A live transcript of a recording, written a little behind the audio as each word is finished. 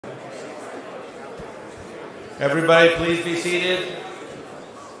Everybody, please be seated.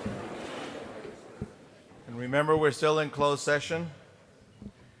 And remember, we're still in closed session.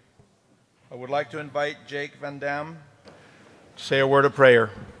 I would like to invite Jake Van Dam to say a word of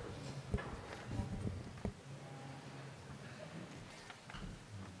prayer.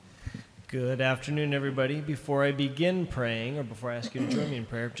 Good afternoon, everybody. Before I begin praying, or before I ask you to join me in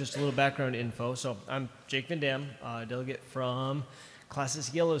prayer, just a little background info. So I'm Jake Van Dam, delegate from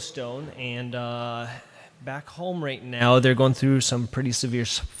Classis Yellowstone, and back home right now, they're going through some pretty severe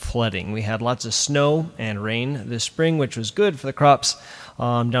flooding. We had lots of snow and rain this spring, which was good for the crops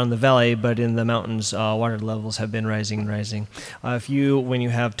down the valley, but in the mountains, water levels have been rising. If you, when you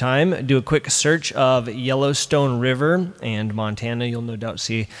have time, do a quick search of Yellowstone River and Montana, you'll no doubt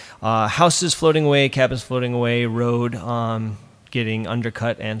see houses floating away, cabins floating away, road getting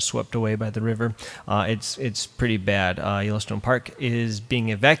undercut and swept away by the river. It's pretty bad. Yellowstone Park is being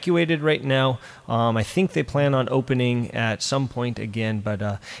evacuated right now. I think they plan on opening at some point again,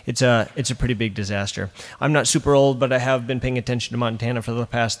 but it's a pretty big disaster. I'm not super old, but I have been paying attention to Montana for the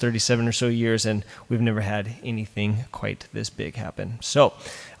past 37 or so years, and we've never had anything quite this big happen. So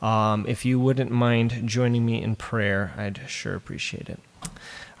if you wouldn't mind joining me in prayer, I'd sure appreciate it.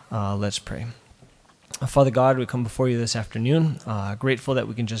 Let's pray. Father God, we come before you this afternoon, grateful that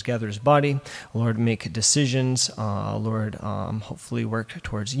we can just gather as body, Lord, make decisions, Lord, hopefully work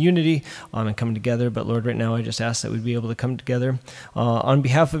towards unity and coming together. But Lord, right now I just ask that we'd be able to come together on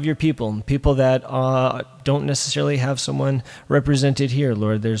behalf of your people that don't necessarily have someone represented here.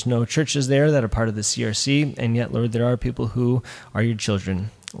 Lord, there's no churches there that are part of the CRC, and yet, Lord, there are people who are your children.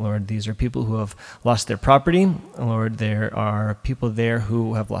 Lord, these are people who have lost their property. Lord, there are people there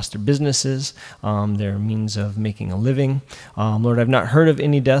who have lost their businesses, their means of making a living. Lord, I've not heard of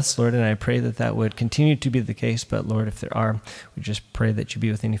any deaths, Lord, and I pray that that would continue to be the case. But Lord, if there are, we just pray that you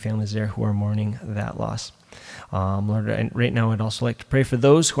be with any families there who are mourning that loss. Lord, right now I'd also like to pray for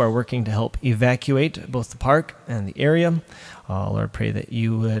those who are working to help evacuate both the park and the area. Lord, pray that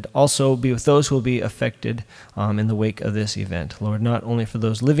you would also be with those who will be affected in the wake of this event. Lord, not only for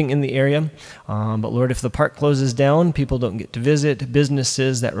those living in the area, but Lord, if the park closes down, people don't get to visit,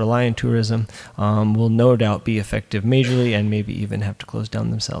 businesses that rely on tourism will no doubt be affected majorly and maybe even have to close down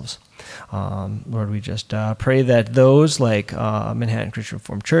themselves. Lord, we just pray that those like Manhattan Christian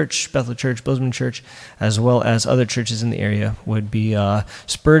Reformed Church, Bethel Church, Bozeman Church, as well as other churches in the area would be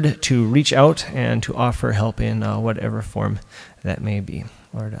spurred to reach out and to offer help in whatever form that may be.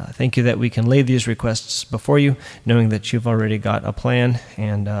 Lord, thank you that we can lay these requests before you, knowing that you've already got a plan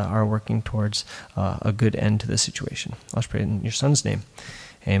and are working towards a good end to the situation. Let's pray in your Son's name.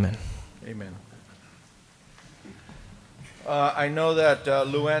 Amen. Amen. I know that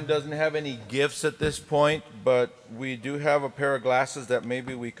Luann doesn't have any gifts at this point, but we do have a pair of glasses that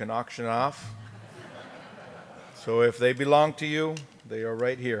maybe we can auction off. So if they belong to you, they are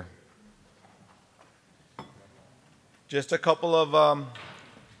right here. Just a couple of...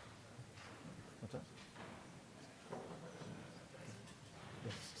 what's that?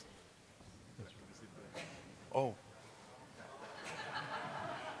 Oh.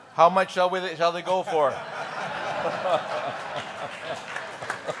 How much shall they go for?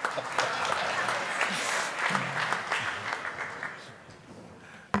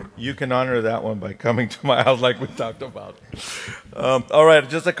 You can honor that one by coming to my house like we talked about. All right,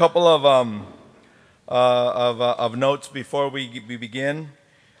 just a couple of notes before we begin.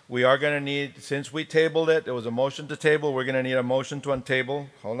 We are going to need, since we tabled it, there was a motion to table, we're going to need a motion to untable.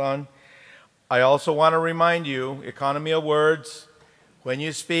 Hold on. I also want to remind you, economy of words, when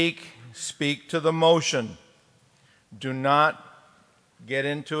you speak, speak to the motion. Do not get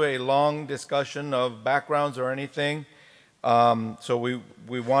into a long discussion of backgrounds or anything. So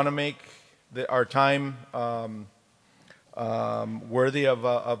we want to make our time worthy of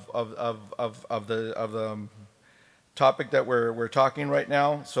the topic that we're talking right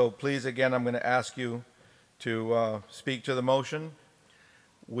now. So please, again, I'm going to ask you to speak to the motion.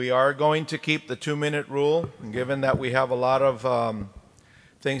 We are going to keep the 2-minute rule, given that we have a lot of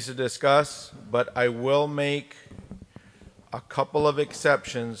things to discuss, but I will make a couple of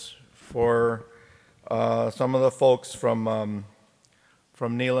exceptions for some of the folks from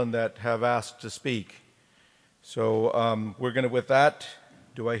Neyland that have asked to speak. So we're going to, with that,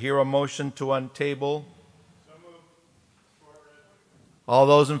 do I hear a motion to untable? So moved. All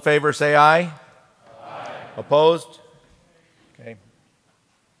those in favor say aye. Aye. Opposed? Okay.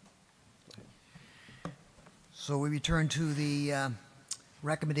 So we return to the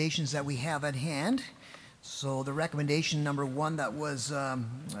recommendations that we have at hand. So the recommendation number 1 that was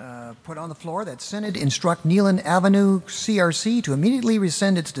put on the floor, that Synod instruct Neeland Avenue CRC to immediately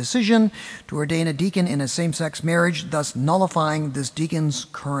rescind its decision to ordain a deacon in a same-sex marriage, thus nullifying this deacon's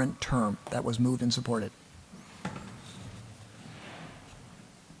current term. That was moved and supported.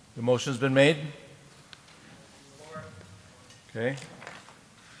 The motion's been made. Okay.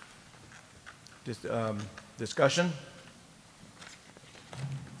 Discussion?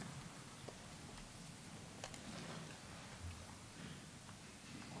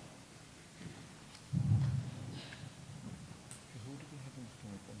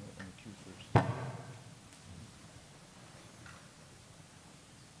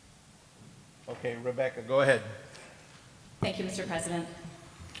 Okay, Rebecca, go ahead. Thank you, Mr. President.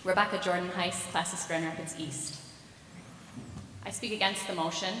 Rebecca Jordan Heiss, Classes Grand Rapids East. I speak against the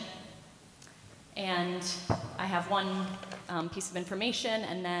motion, and I have one piece of information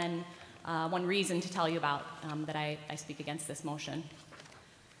and then one reason to tell you about that I speak against this motion.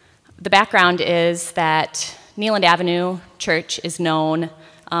 The background is that Neeland Avenue Church is known,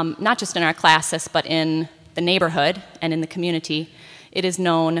 not just in our classes, but in the neighborhood and in the community. It is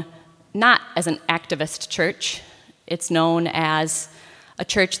known not as an activist church. It's known as a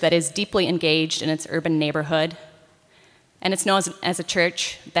church that is deeply engaged in its urban neighborhood. And it's known as a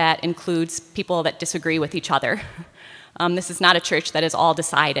church that includes people that disagree with each other. This is not a church that is all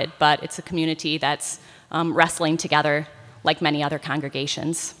decided, but it's a community that's wrestling together like many other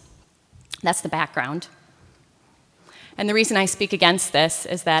congregations. That's the background. And the reason I speak against this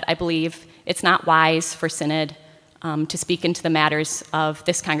is that I believe it's not wise for Synod to speak into the matters of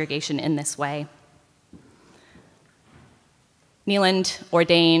this congregation in this way. Neeland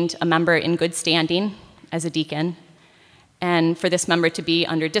ordained a member in good standing as a deacon, and for this member to be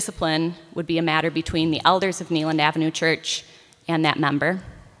under discipline would be a matter between the elders of Neeland Avenue Church and that member.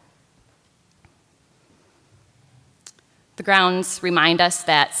 The grounds remind us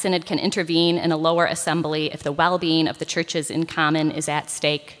that Synod can intervene in a lower assembly if the well-being of the churches in common is at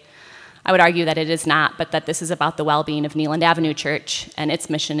stake. I would argue that it is not, but that this is about the well-being of Neeland Avenue Church and its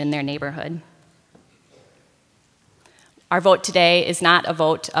mission in their neighborhood. Our vote today is not a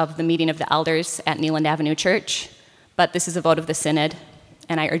vote of the meeting of the elders at Neeland Avenue Church, but this is a vote of the Synod,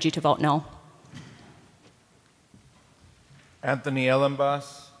 and I urge you to vote no. Anthony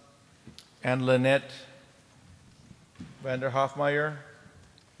Ellenbos and Lynette Vanderhoffmeyer,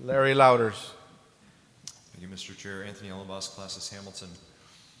 Larry Louders. Thank you, Mr. Chair. Anthony Ellenbos, Classes Hamilton.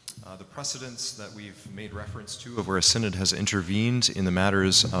 The precedents that we've made reference to of where a Synod has intervened in the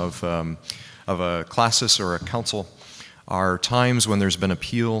matters of a classis or a council are times when there's been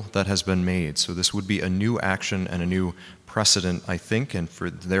appeal that has been made. So this would be a new action and a new precedent, I think, and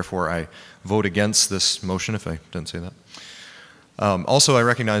therefore I vote against this motion, if I didn't say that. Also, I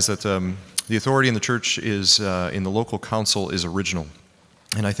recognize that the authority in the church is, in the local council, is original.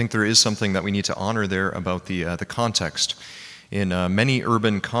 And I think there is something that we need to honor there about the context. In many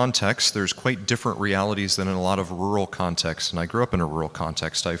urban contexts, there's quite different realities than in a lot of rural contexts. And I grew up in a rural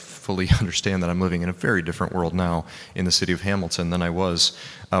context. I fully understand that I'm living in a very different world now in the city of Hamilton than I was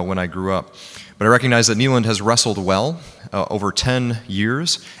when I grew up. But I recognize that Neeland has wrestled well over 10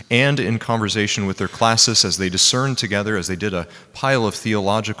 years and in conversation with their classis as they discerned together, as they did a pile of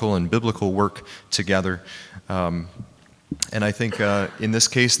theological and biblical work together. And I think in this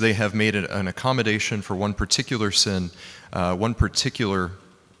case, they have made an accommodation for one particular sin, one particular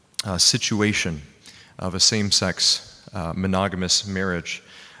situation of a same-sex monogamous marriage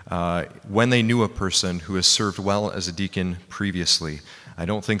when they knew a person who has served well as a deacon previously. I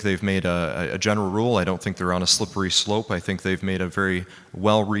don't think they've made a general rule. I don't think they're on a slippery slope. I think they've made a very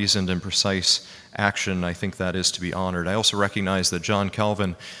well-reasoned and precise action. I think that is to be honored. I also recognize that John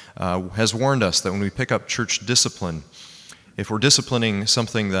Calvin has warned us that when we pick up church discipline, if we're disciplining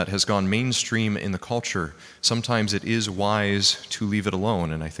something that has gone mainstream in the culture, sometimes it is wise to leave it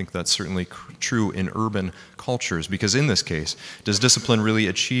alone, and I think that's certainly true in urban cultures, because in this case, does discipline really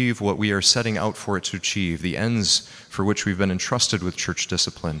achieve what we are setting out for it to achieve, the ends for which we've been entrusted with church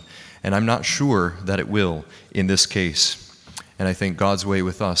discipline? And I'm not sure that it will in this case. And I think God's way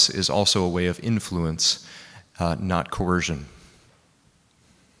with us is also a way of influence, not coercion.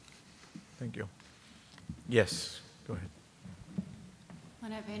 Thank you. Yes, go ahead.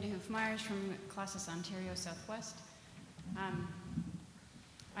 Lynette Vanderhoof-Myers from Classis Ontario Southwest.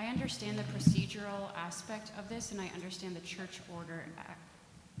 I understand the procedural aspect of this, and I understand the church order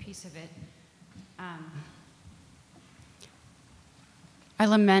piece of it. I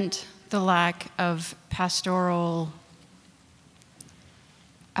lament the lack of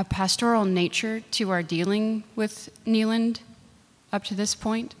a pastoral nature to our dealing with Neeland up to this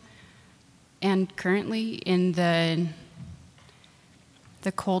point. and currently in the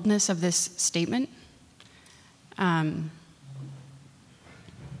coldness of this statement.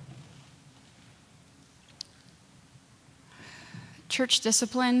 Church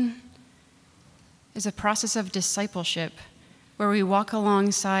discipline is a process of discipleship where we walk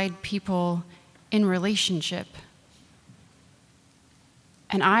alongside people in relationship.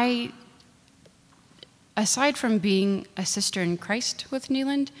 And I, aside from being a sister in Christ with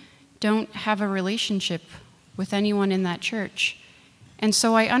Neyland, don't have a relationship with anyone in that church. And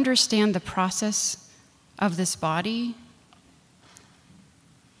so I understand the process of this body.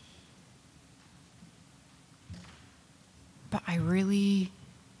 But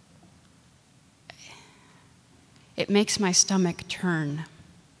it makes my stomach turn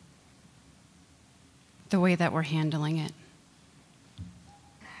the way that we're handling it.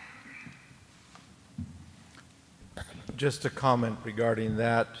 Just a comment regarding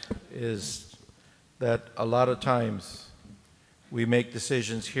that is that a lot of times we make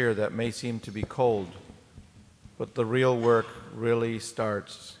decisions here that may seem to be cold, but the real work really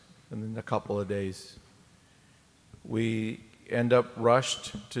starts in a couple of days. We end up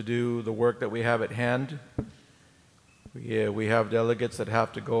rushed to do the work that we have at hand. We have delegates that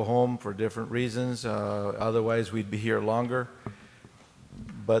have to go home for different reasons. Otherwise, we'd be here longer.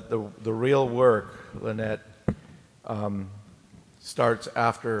 But the real work, Lynette, starts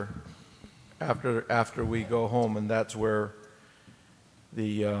after we go home, and that's where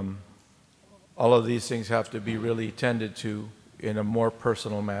all of these things have to be really tended to in a more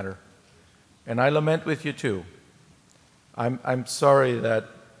personal manner. And I lament with you too. I'm sorry that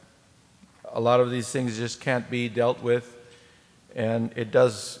a lot of these things just can't be dealt with, and it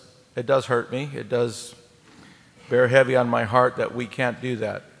does hurt me. It does bear heavy on my heart that we can't do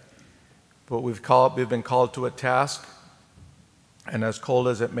that. But we've been called to a task, and as cold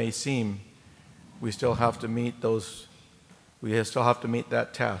as it may seem, we still have to meet those. We still have to meet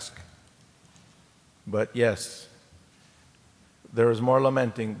that task. But yes, there is more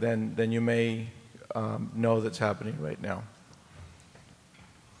lamenting than you may know that's happening right now.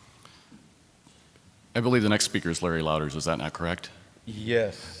 I believe the next speaker is Larry Louders. Is that not correct?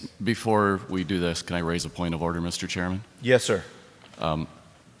 Yes. Before we do this, can I raise a point of order, Mr. Chairman? Yes, sir.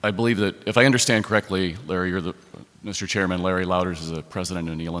 I believe that, if I understand correctly, Larry, Mr. Chairman, Larry Louders is the president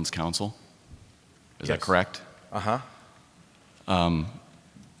of Neyland's council. Is that correct? Uh-huh. I'm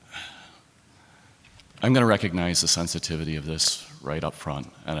going to recognize the sensitivity of this right up front,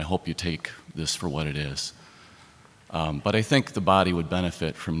 and I hope you take this for what it is. But I think the body would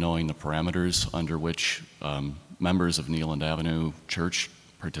benefit from knowing the parameters under which members of Neyland Avenue Church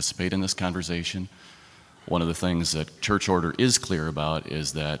participate in this conversation. One of the things that church order is clear about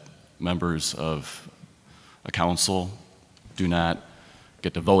is that members of a council do not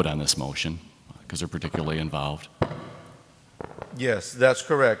get to vote on this motion because they're particularly involved. Yes, that's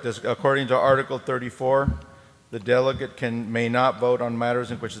correct. According to Article 34, the delegate may not vote on matters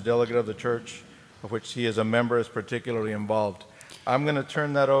in which the delegate of the church of which he is a member is particularly involved. I'm going to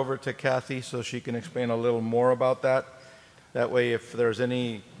turn that over to Kathy so she can explain a little more about that. That way, if there's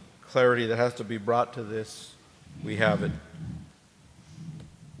any clarity that has to be brought to this, we have it.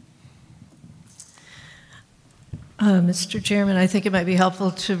 Mr. Chairman, I think it might be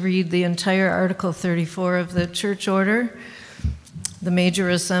helpful to read the entire Article 34 of the church order. The major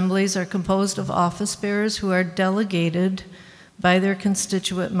assemblies are composed of office bearers who are delegated by their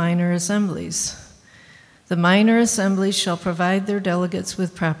constituent minor assemblies. The minor assemblies shall provide their delegates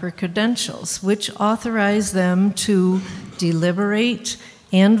with proper credentials, which authorize them to deliberate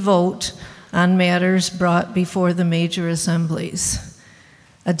and vote on matters brought before the major assemblies.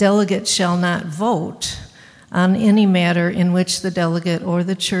 A delegate shall not vote on any matter in which the delegate or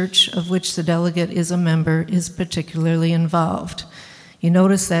the church of which the delegate is a member is particularly involved. You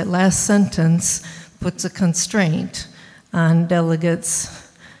notice that last sentence puts a constraint on delegates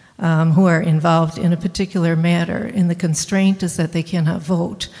who are involved in a particular matter, and the constraint is that they cannot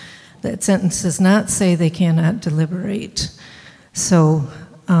vote. That sentence does not say they cannot deliberate. So,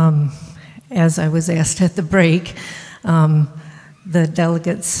 as I was asked at the break, the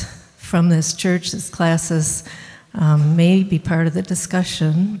delegates from this church, this classes, may be part of the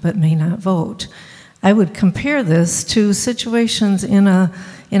discussion, but may not vote. I would compare this to situations in a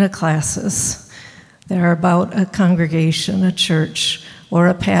classis that are about a congregation, a church, or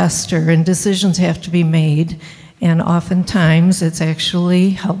a pastor, and decisions have to be made, and oftentimes it's actually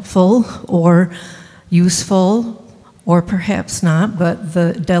helpful or useful, or perhaps not, but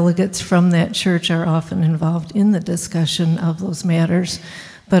the delegates from that church are often involved in the discussion of those matters.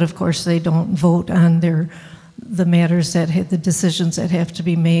 But of course, they don't vote on the matters the decisions that have to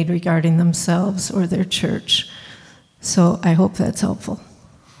be made regarding themselves or their church. So I hope that's helpful.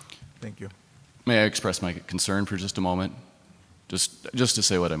 Thank you. May I express my concern for just a moment? Just to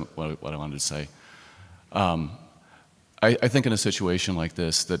say what I wanted to say. I think in a situation like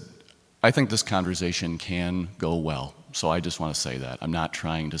this that I think this conversation can go well. So I just want to say that. I'm not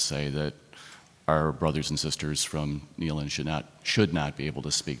trying to say that our brothers and sisters from Neelan should not be able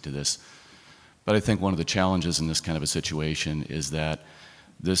to speak to this. But I think one of the challenges in this kind of a situation is that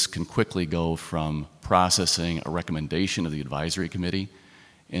this can quickly go from processing a recommendation of the advisory committee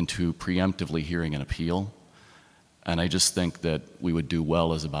into preemptively hearing an appeal. And I just think that we would do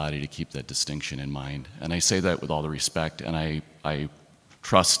well as a body to keep that distinction in mind. And I say that with all the respect, and I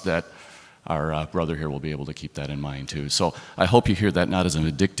trust that our brother here will be able to keep that in mind too. So I hope you hear that not as an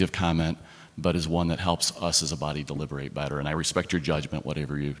addictive comment, but as one that helps us as a body deliberate better. And I respect your judgment,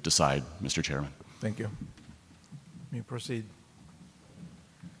 whatever you decide, Mr. Chairman. Thank you. You may proceed.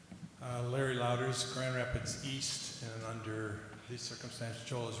 Larry Louders, Grand Rapids East, and under these circumstances,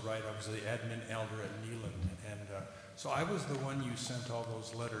 Joel is right. I was the admin elder at Neelan, and so I was the one you sent all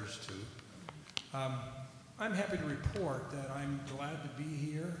those letters to. I'm happy to report that I'm glad to be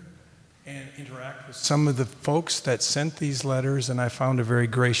here and interact with some of the folks that sent these letters, and I found a very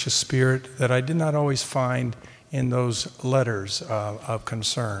gracious spirit that I did not always find in those letters of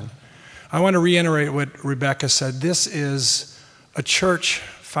concern. I want to reiterate what Rebecca said. This is a church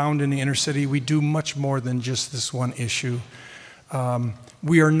found in the inner city. We do much more than just this one issue.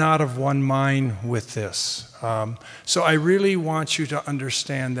 We are not of one mind with this. So I really want you to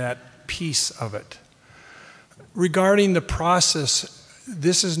understand that piece of it. Regarding the process,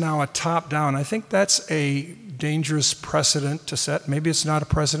 this is now a top-down. I think that's a dangerous precedent to set. Maybe it's not a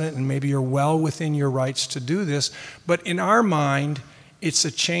precedent, and maybe you're well within your rights to do this. But in our mind, it's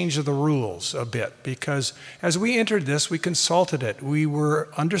a change of the rules a bit, because as we entered this, we consulted it. We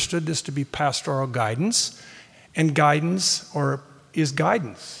understood this to be pastoral guidance, and guidance is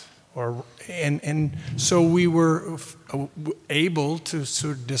guidance. And so we were able to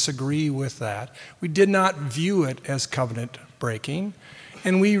sort of disagree with that. We did not view it as covenant breaking,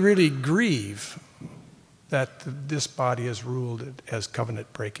 and we really grieve that this body has ruled it as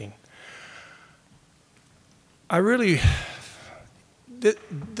covenant breaking.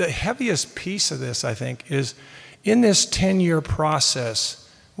 The heaviest piece of this, I think, is in this 10-year process,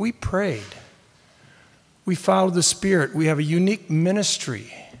 we prayed. We followed the Spirit. We have a unique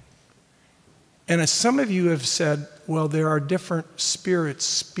ministry. And as some of you have said, well, there are different spirits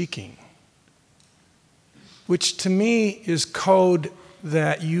speaking, which to me is code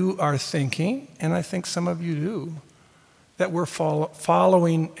that you are thinking, and I think some of you do, that we're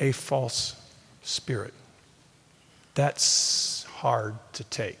following a false spirit. That's hard to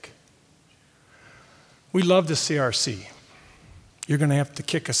take. We love the CRC. You're going to have to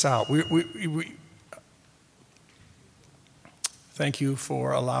kick us out. Thank you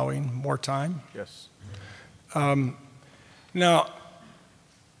for allowing more time. Yes. Now,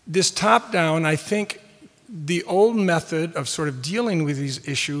 this top-down, I think the old method of sort of dealing with these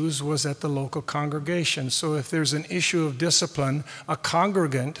issues was at the local congregation. So if there's an issue of discipline, a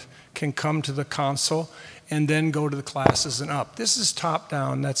congregant can come to the council and then go to the classes and up. This is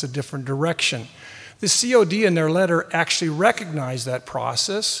top-down. That's a different direction. The COD in their letter actually recognized that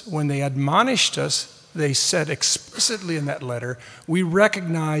process. When they admonished us, they said explicitly in that letter, we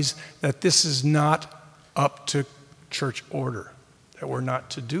recognize that this is not up to church order, that we're not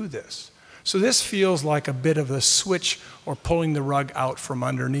to do this. So this feels like a bit of a switch or pulling the rug out from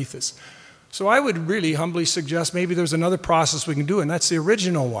underneath us. So I would really humbly suggest maybe there's another process we can do, and that's the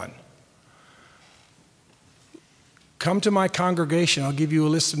original one. Come to my congregation, I'll give you a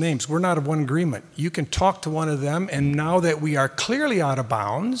list of names. We're not of one agreement. You can talk to one of them, and now that we are clearly out of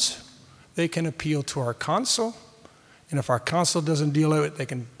bounds, they can appeal to our council, and if our council doesn't deal with it, they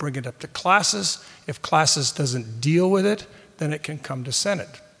can bring it up to classes. If classes doesn't deal with it, then it can come to Synod.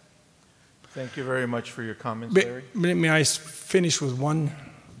 Thank you very much for your comments, Larry. May I finish with one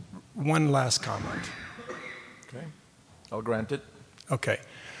last comment? Okay, I'll grant it. Okay.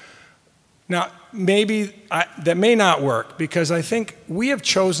 Now, maybe that may not work, because I think we have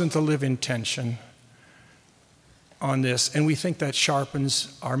chosen to live in tension on this, and we think that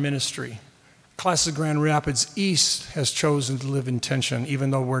sharpens our ministry. Classic Grand Rapids East has chosen to live in tension,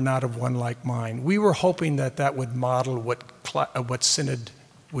 even though we're not of one like mind. We were hoping that that would model what Synod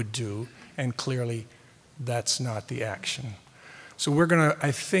would do, and clearly that's not the action. So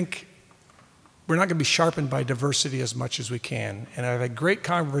I think we're not going to be sharpened by diversity as much as we can. And I've had great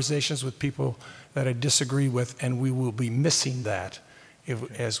conversations with people that I disagree with, and we will be missing that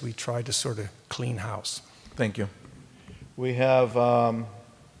as we try to sort of clean house. Thank you. We have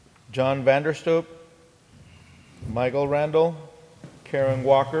John Vanderstoop, Michael Randall, Karen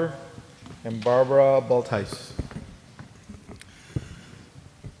Walker, and Barbara Baltheis.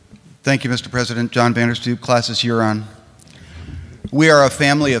 Thank you, Mr. President. John Vanderstoop, Classis Huron. We are a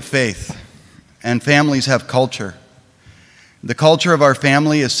family of faith, and families have culture. The culture of our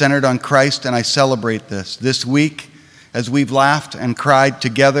family is centered on Christ, and I celebrate this. This week, as we've laughed and cried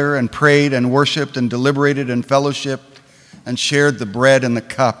together and prayed and worshiped and deliberated and fellowshiped and shared the bread and the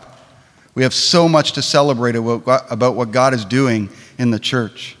cup, we have so much to celebrate about what God is doing in the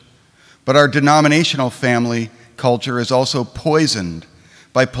church. But our denominational family culture is also poisoned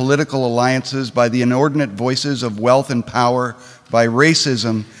by political alliances, by the inordinate voices of wealth and power, by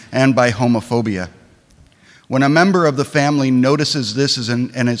racism, and by homophobia. When a member of the family notices this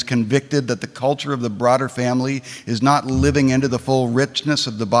and is convicted that the culture of the broader family is not living into the full richness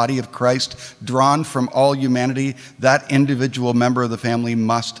of the body of Christ, drawn from all humanity, that individual member of the family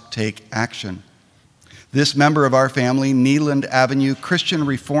must take action. This member of our family, Kneeland Avenue Christian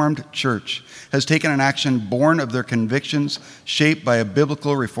Reformed Church, has taken an action born of their convictions, shaped by a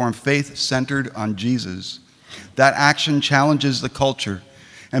biblical Reformed faith centered on Jesus. That action challenges the culture,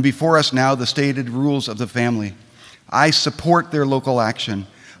 and before us now, the stated rules of the family. I support their local action.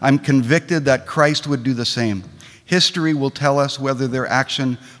 I'm convicted that Christ would do the same. History will tell us whether their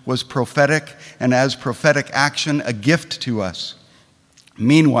action was prophetic, and as prophetic action, a gift to us.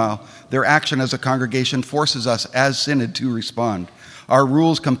 Meanwhile, their action as a congregation forces us as Synod to respond. Our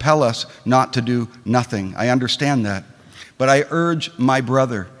rules compel us not to do nothing. I understand that. But I urge my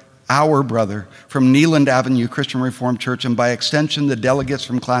brother, our brother, from Kneeland Avenue Christian Reformed Church, and by extension the delegates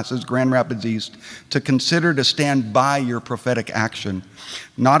from Classis Grand Rapids East, to consider to stand by your prophetic action,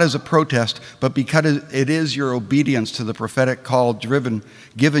 not as a protest, but because it is your obedience to the prophetic call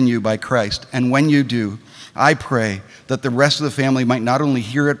given you by Christ. And when you do, I pray that the rest of the family might not only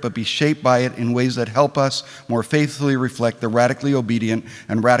hear it, but be shaped by it in ways that help us more faithfully reflect the radically obedient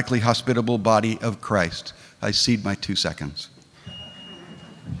and radically hospitable body of Christ. I cede my 2 seconds.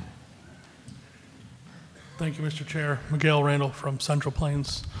 Thank you, Mr. Chair. Miguel Randall from Central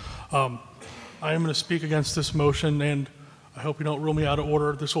Plains. I am going to speak against this motion, and I hope you don't rule me out of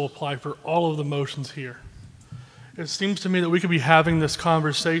order. This will apply for all of the motions here. It seems to me that we could be having this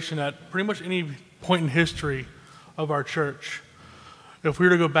conversation at pretty much any point in history of our church. If we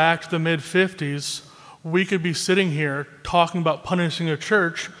were to go back to the mid-50s, we could be sitting here talking about punishing a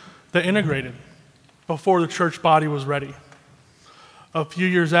church that integrated before the church body was ready. A few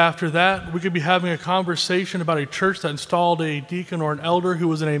years after that, we could be having a conversation about a church that installed a deacon or an elder who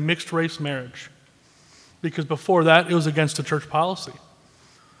was in a mixed-race marriage, because before that, it was against the church policy.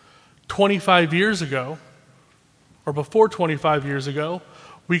 25 years ago, or before 25 years ago,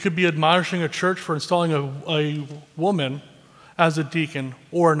 we could be admonishing a church for installing a woman as a deacon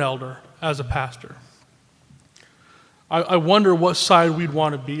or an elder as a pastor. I wonder what side we'd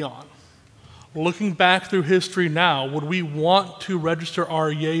want to be on. Looking back through history now, would we want to register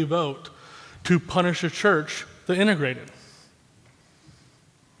our yea vote to punish a church that integrated?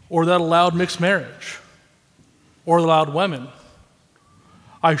 Or that allowed mixed marriage? Or allowed women?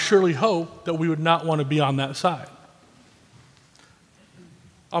 I surely hope that we would not want to be on that side.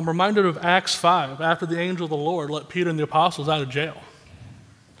 I'm reminded of Acts 5, after the angel of the Lord let Peter and the apostles out of jail.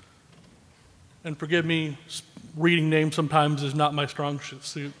 And forgive me, reading names sometimes is not my strong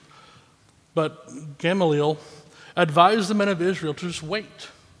suit. But Gamaliel advised the men of Israel to just wait,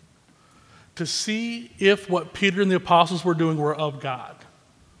 to see if what Peter and the apostles were doing were of God.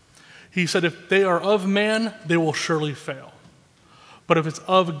 He said, if they are of man, they will surely fail. But if it's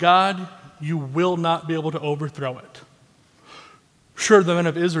of God, you will not be able to overthrow it. Sure, the men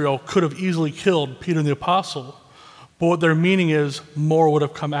of Israel could have easily killed Peter and the apostle, but what their meaning is, more would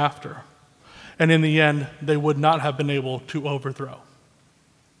have come after. And in the end, they would not have been able to overthrow.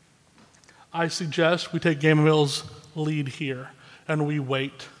 I suggest we take Gamaliel's lead here and we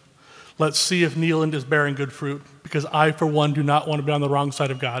wait. Let's see if Kneeland is bearing good fruit, because I, for one, do not want to be on the wrong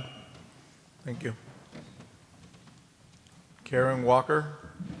side of God. Thank you. Karen Walker,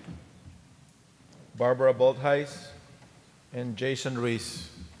 Barbara Baltheis, and Jason Reese.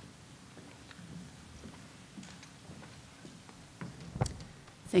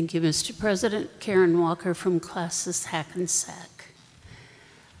 Thank you, Mr. President. Karen Walker from Classis Hackensack.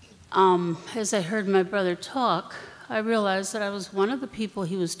 As I heard my brother talk, I realized that I was one of the people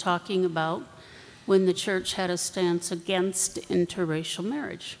he was talking about when the church had a stance against interracial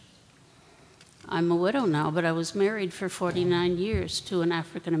marriage. I'm a widow now, but I was married for 49 years to an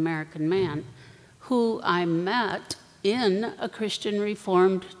African-American man who I met in a Christian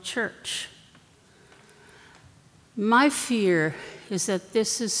Reformed church. My fear is that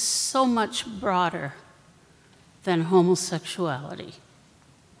this is so much broader than homosexuality.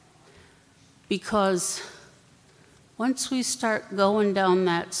 Because once we start going down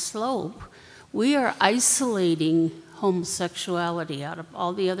that slope, we are isolating homosexuality out of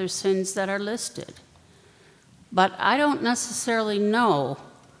all the other sins that are listed. But I don't necessarily know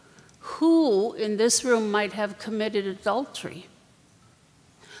who in this room might have committed adultery,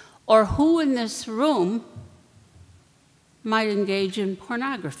 or who in this room might engage in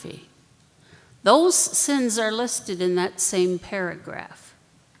pornography. Those sins are listed in that same paragraph.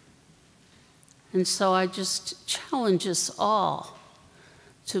 And so I just challenge us all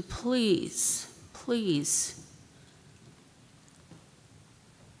to please, please,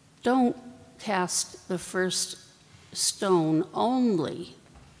 don't cast the first stone only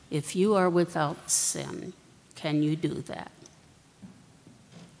if you are without sin. Can you do that?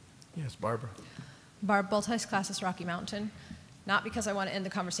 Yes, Barbara. Barb Bultice, Classis Rocky Mountain. Not because I want to end the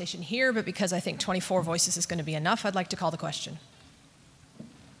conversation here, but because I think 24 voices is going to be enough, I'd like to call the question.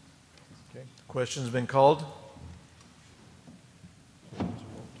 Okay. Question's been called.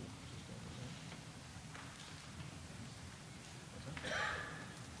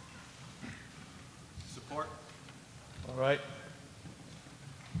 Support. All right.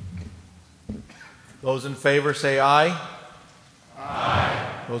 Those in favor say aye.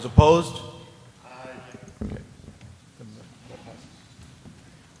 Aye. Those opposed? Aye. Okay.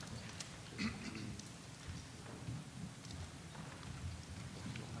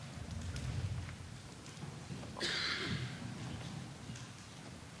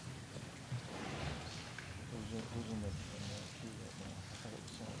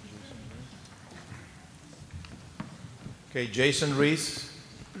 Okay, Jason Reese.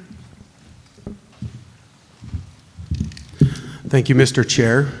 Thank you, Mr.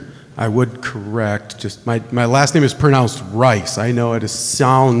 Chair. I would correct, just my last name is pronounced Rice. I know it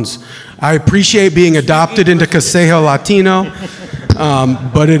sounds, I appreciate being adopted into Casejo Latino,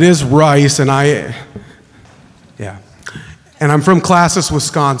 but it is Rice, and yeah. And I'm from Classis,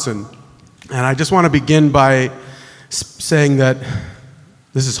 Wisconsin. And I just want to begin by saying that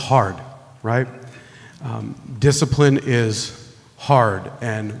this is hard, right? Discipline is hard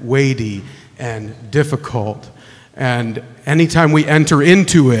and weighty and difficult. And anytime we enter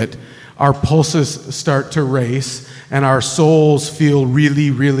into it, our pulses start to race and our souls feel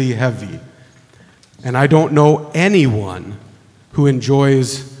really, really heavy. And I don't know anyone who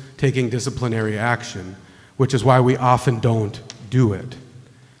enjoys taking disciplinary action, which is why we often don't do it.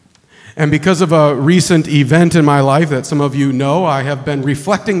 And because of a recent event in my life that some of you know, I have been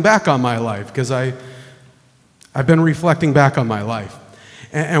reflecting back on my life, because I've been reflecting back on my life.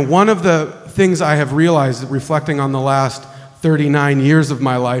 And one of the things I have realized, reflecting on the last 39 years of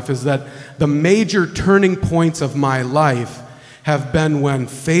my life, is that the major turning points of my life have been when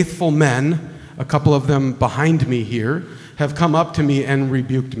faithful men, a couple of them behind me here, have come up to me and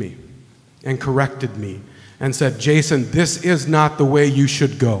rebuked me and corrected me and said, "Jason, this is not the way you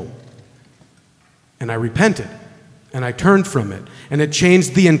should go." And I repented and I turned from it, and it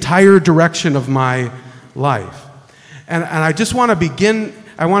changed the entire direction of my life. And I just want to begin,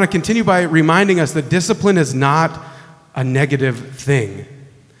 I want to continue by reminding us that discipline is not a negative thing.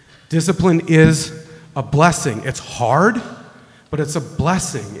 Discipline is a blessing. It's hard, but it's a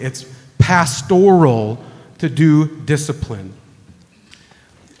blessing. It's pastoral to do discipline.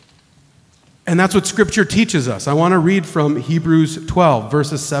 And that's what Scripture teaches us. I want to read from Hebrews 12,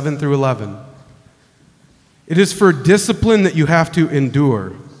 verses 7 through 11. It is for discipline that you have to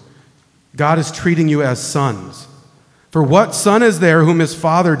endure. God is treating you as sons. For what son is there whom his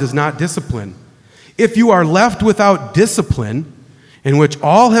father does not discipline? If you are left without discipline, in which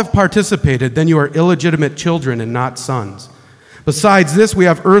all have participated, then you are illegitimate children and not sons. Besides this, we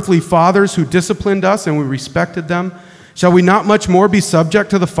have earthly fathers who disciplined us, and we respected them. Shall we not much more be subject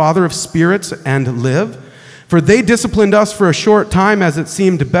to the Father of spirits and live? For they disciplined us for a short time as it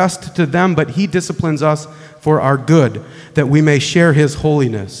seemed best to them, but he disciplines us for our good, that we may share his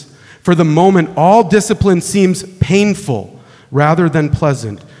holiness. For the moment, all discipline seems painful rather than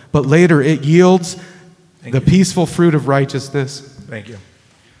pleasant, but later it yields the peaceful fruit of righteousness. Thank you.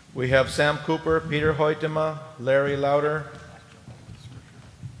 We have Sam Cooper, Peter Hoytema, Larry Lauder.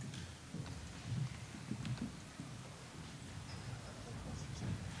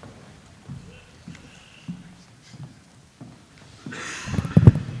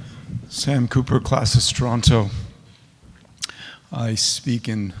 Sam Cooper, Classis Toronto. I speak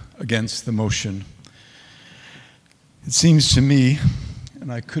against the motion. It seems to me,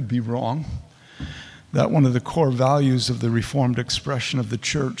 and I could be wrong, that one of the core values of the Reformed expression of the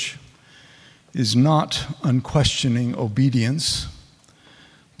Church is not unquestioning obedience,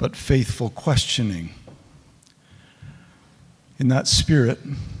 but faithful questioning. In that spirit,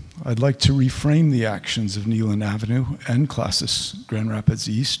 I'd like to reframe the actions of Neyland Avenue and Classis Grand Rapids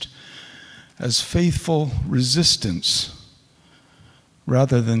East as faithful resistance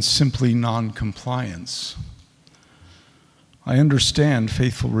rather than simply non-compliance. I understand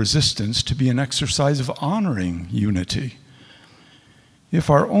faithful resistance to be an exercise of honoring unity. If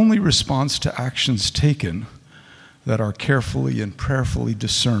our only response to actions taken that are carefully and prayerfully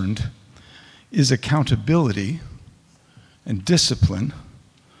discerned is accountability and discipline,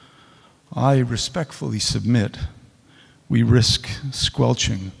 I respectfully submit we risk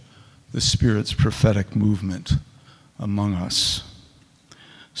squelching the Spirit's prophetic movement among us.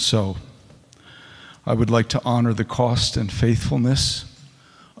 So, I would like to honor the cost and faithfulness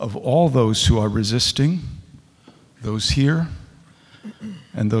of all those who are resisting, those here,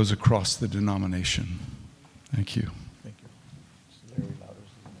 and those across the denomination. Thank you. Thank you. Larry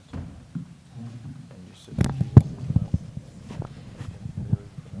Louder's and you sit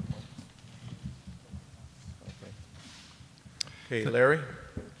Okay, Larry,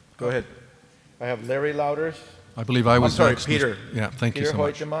 go ahead. I have Larry Louders. I believe I was I'm sorry, next. Peter. Yeah, thank you so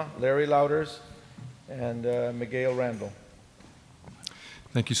much. Peter Hoytema, Larry Louders, and Miguel Randall.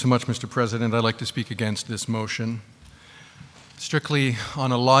 Thank you so much, Mr. President. I'd like to speak against this motion. Strictly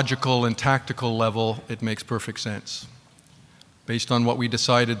on a logical and tactical level, it makes perfect sense. Based on what we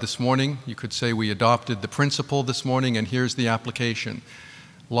decided this morning, you could say we adopted the principle this morning, and here's the application.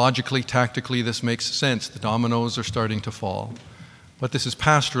 Logically, tactically, this makes sense. The dominoes are starting to fall. But this is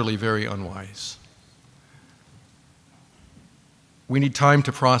pastorally very unwise. We need time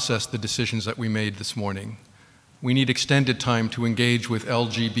to process the decisions that we made this morning. We need extended time to engage with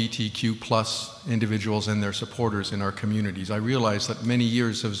LGBTQ+ individuals and their supporters in our communities. I realize that many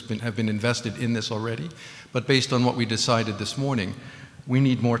years have been invested in this already, but based on what we decided this morning, we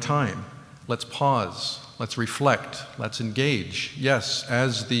need more time. Let's pause, let's reflect, let's engage. Yes,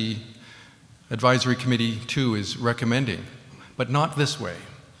 as the Advisory Committee 2 is recommending, but not this way.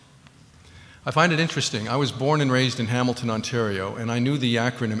 I find it interesting. I was born and raised in Hamilton, Ontario, and I knew the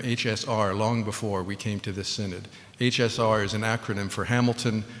acronym HSR long before we came to this synod. HSR is an acronym for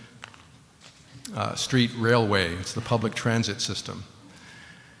Hamilton Street Railway. It's the public transit system.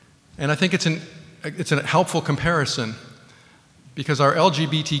 And I think it's a helpful comparison because our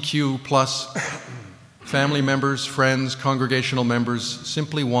LGBTQ+ family members, friends, congregational members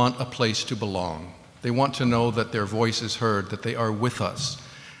simply want a place to belong. They want to know that their voice is heard, that they are with us.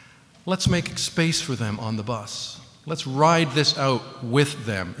 Let's make space for them on the bus. Let's ride this out with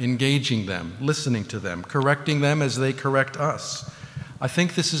them, engaging them, listening to them, correcting them as they correct us. I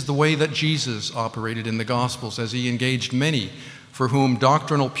think this is the way that Jesus operated in the Gospels as he engaged many for whom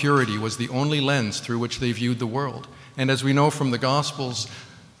doctrinal purity was the only lens through which they viewed the world. And as we know from the Gospels,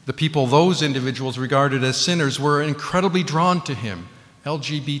 the people those individuals regarded as sinners were incredibly drawn to him.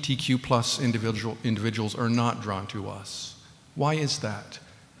 LGBTQ+ individuals are not drawn to us. Why is that?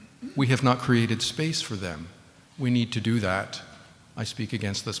 We have not created space for them. We need to do that. I speak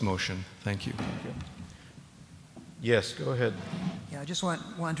against this motion. Thank you. Thank you. Yes, go ahead. Yeah, I just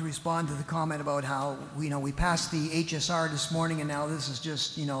want to respond to the comment about how we passed the HSR this morning, and now this is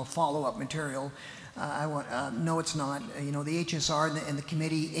just follow-up material. No, it's not. The HSR and the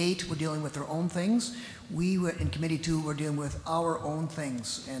Committee 8 were dealing with their own things. We in Committee 2 were dealing with our own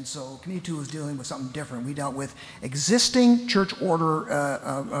things, and so Committee 2 was dealing with something different. We dealt with existing church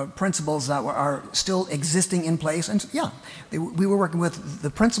order principles that are still existing in place, and yeah, we were working with the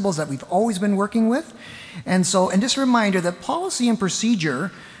principles that we've always been working with, and just a reminder that policy and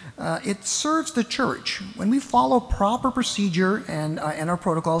procedure. It serves the church. When we follow proper procedure and our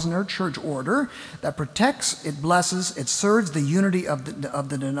protocols and our church order, that protects, it blesses, it serves the unity of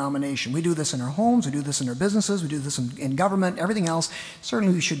the denomination. We do this in our homes, we do this in our businesses, we do this in government, everything else.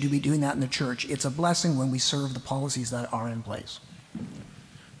 Certainly we should be doing that in the church. It's a blessing when we serve the policies that are in place.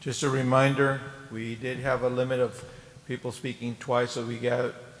 Just a reminder, we did have a limit of people speaking twice, so we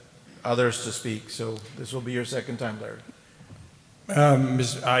got others to speak. So this will be your second time, Larry.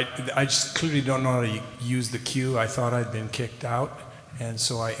 I just clearly don't know how to use the queue. I thought I'd been kicked out, and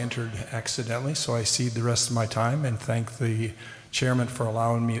so I entered accidentally. So I cede the rest of my time and thank the chairman for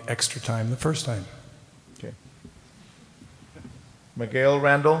allowing me extra time the first time. Okay. Miguel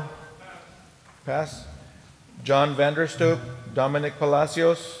Randall? Pass. John Vanderstoop? Dominic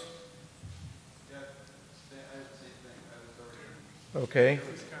Palacios? Okay.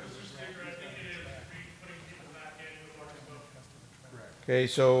 Okay,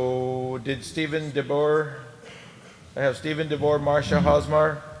 so did Stephen DeBoer, I have Stephen DeBoer, Marcia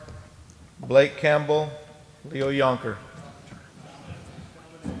Hosmar, Blake Campbell, Leo Yonker.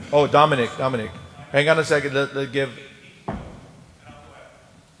 Oh, Dominic. Hang on a second. Let's give.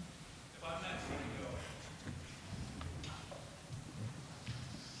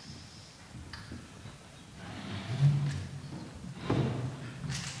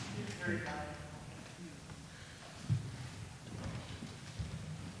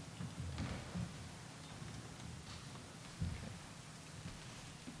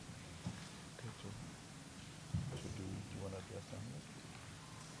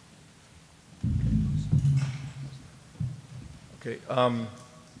 Okay.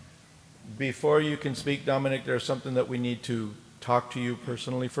 Before you can speak, Dominic, there's something that we need to talk to you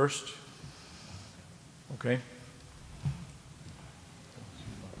personally first. Okay.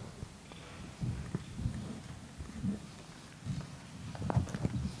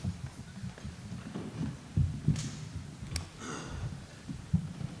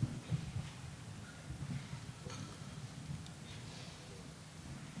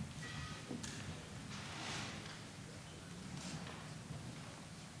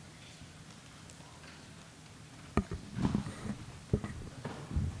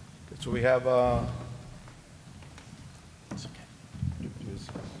 So we have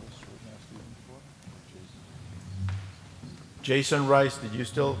Jason Rice. Did you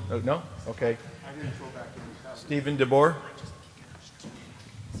still? No? Okay. Stephen DeBoer.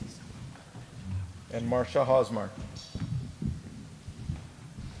 And Marcia Hosmar.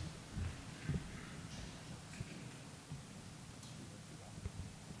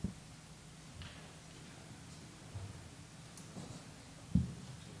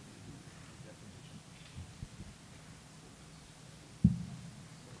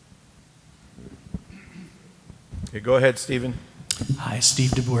 Okay, go ahead, Stephen. Hi, Steve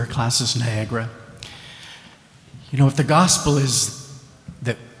DeBoer, Classis Niagara. You know, if the gospel is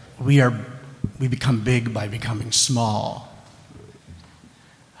that we become big by becoming small,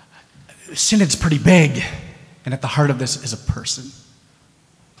 Synod's pretty big, and at the heart of this is a person.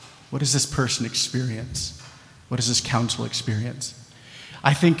 What does this person experience? What does this council experience?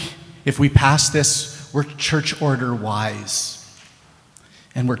 I think if we pass this, we're church order wise,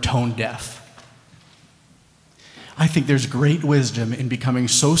 and we're tone deaf. I think there's great wisdom in becoming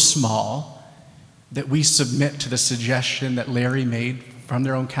so small that we submit to the suggestion that Larry made from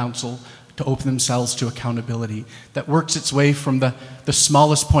their own council to open themselves to accountability that works its way from the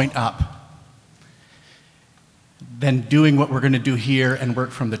smallest point up, then doing what we're going to do here and work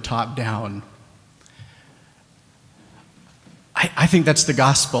from the top down. I think that's the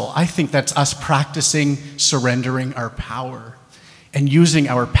gospel. I think that's us practicing surrendering our power and using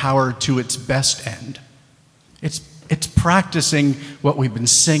our power to its best end. It's practicing what we've been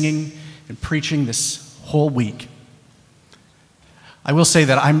singing and preaching this whole week. I will say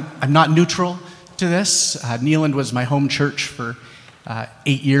that I'm not neutral to this. Neeland was my home church for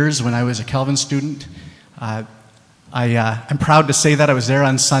 8 years when I was a Calvin student. I'm proud to say that I was there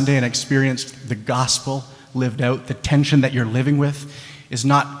on Sunday and experienced the gospel lived out. The tension that you're living with is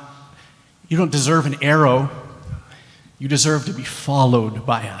not, you don't deserve an arrow. You deserve to be followed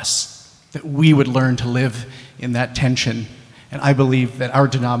by us, that we would learn to live in that tension. And I believe that our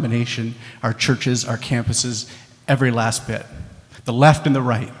denomination, our churches, our campuses, every last bit, the left and the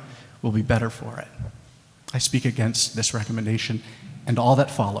right, will be better for it. I speak against this recommendation, and all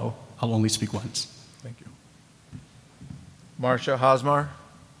that follow, I'll only speak once. Thank you. Marcia Hosmar.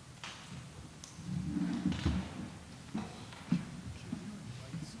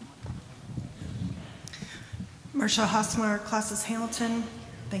 Marcia Hosmar, Classis Hamilton.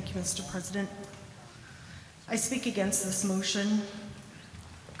 Thank you, Mr. President. I speak against this motion.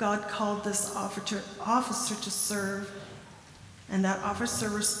 God called this officer to serve, and that officer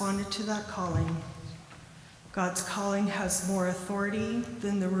responded to that calling. God's calling has more authority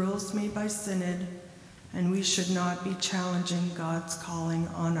than the rules made by Synod, and we should not be challenging God's calling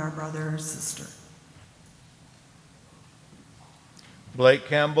on our brother or sister. Blake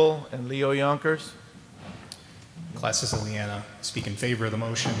Campbell and Leo Yonkers. Classis Ileana, speak in favor of the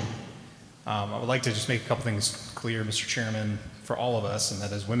motion. I would like to just make a couple things clear, Mr. Chairman, for all of us, and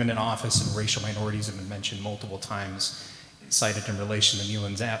that as women in office and racial minorities have been mentioned multiple times, cited in relation to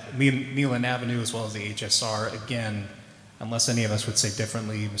Neeland Avenue as well as the HSR. Again, unless any of us would say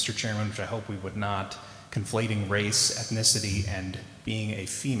differently, Mr. Chairman, which I hope we would not, conflating race, ethnicity, and being a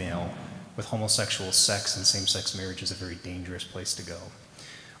female with homosexual sex and same-sex marriage is a very dangerous place to go.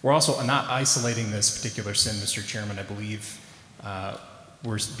 We're also not isolating this particular sin, Mr. Chairman. I believe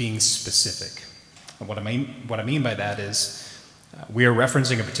we're being specific. And what I mean by that is we are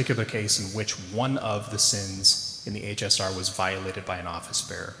referencing a particular case in which one of the sins ordinance in the HSR was violated by an office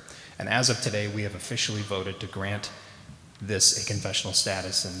bearer. And as of today, we have officially voted to grant this a confessional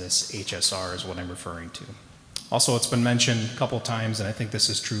status, and this HSR is what I'm referring to. Also, it's been mentioned a couple times, and I think this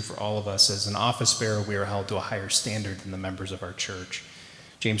is true for all of us, as an office bearer, we are held to a higher standard than the members of our church.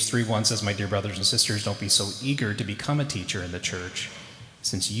 James 3:1 says, "My dear brothers and sisters, don't be so eager to become a teacher in the church,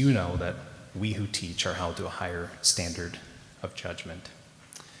 since you know that we who teach are held to a higher standard of judgment."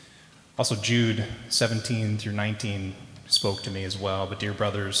 Also, Jude 17 through 19 spoke to me as well. "But dear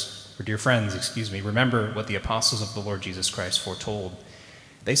brothers, or dear friends, remember what the apostles of the Lord Jesus Christ foretold.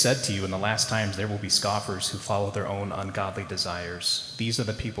 They said to you, in the last times there will be scoffers who follow their own ungodly desires. These are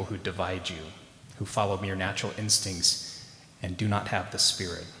the people who divide you, who follow mere natural instincts and do not have the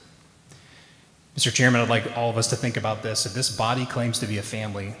Spirit." Mr. Chairman, I'd like all of us to think about this. If this body claims to be a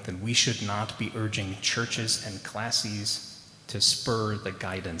family, then we should not be urging churches and classes to spur the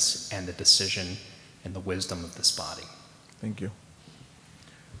guidance and the decision and the wisdom of this body. Thank you.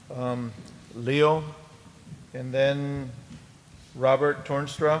 Leo, and then Robert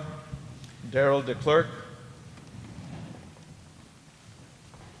Tornstra, Daryl DeClerc.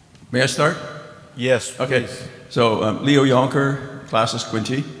 May I start? Yes, okay. Please. So Leo Yonker, Classis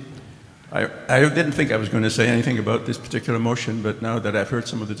Quinty. I didn't think I was going to say anything about this particular motion, but now that I've heard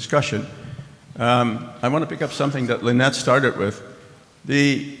some of the discussion, I want to pick up something that Lynette started with.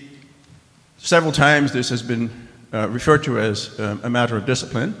 Several times this has been referred to as a matter of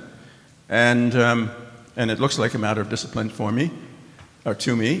discipline, and it looks like a matter of discipline for me, or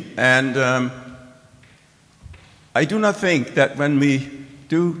to me. And I do not think that when we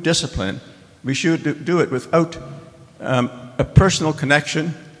do discipline, we should do it without a personal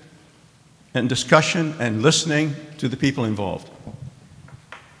connection and discussion and listening to the people involved.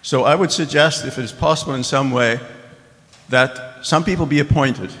 So I would suggest, if it is possible in some way, that some people be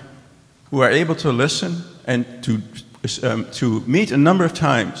appointed who are able to listen and to meet a number of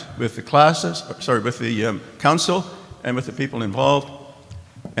times with the classes, with the council and with the people involved,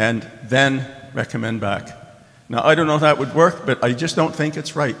 and then recommend back. Now, I don't know if that would work, but I just don't think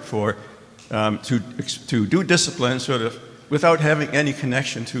it's right for to do discipline sort of without having any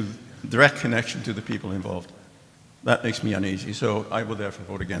direct connection to the people involved. That makes me uneasy, so I will therefore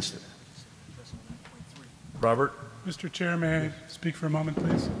vote against it. Robert? Mr. Chair, may I speak for a moment,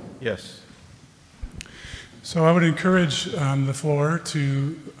 please? Yes. So I would encourage the floor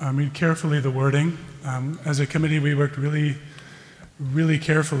to read carefully the wording. As a committee, we worked really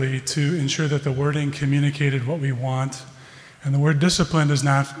carefully to ensure that the wording communicated what we want, and the word discipline is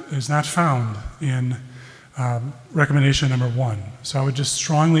not found in recommendation number 1. So I would just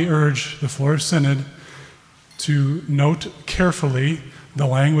strongly urge the floor of Synod to note carefully the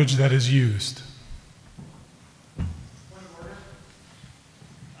language that is used.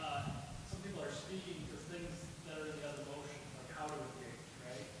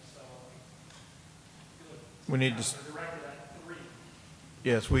 We need to.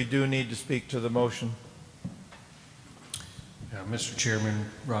 Yes, we do need to speak to the motion. Yeah, Mr. Chairman,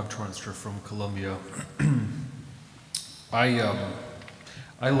 Rob Tornstra from Columbia.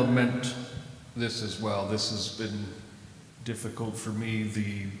 I lament this as well. This has been difficult for me.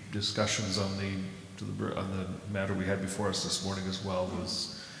 The discussions on the matter we had before us this morning as well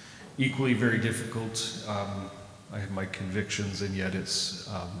was equally very difficult. I have my convictions, and yet it's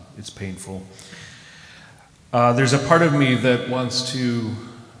painful. There's a part of me that wants to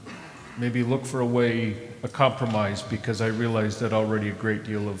maybe look for a compromise, because I realize that already a great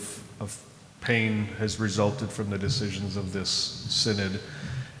deal of pain has resulted from the decisions of this synod.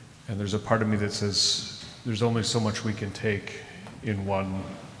 And there's a part of me that says there's only so much we can take in one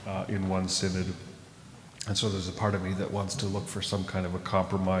synod. And so there's a part of me that wants to look for some kind of a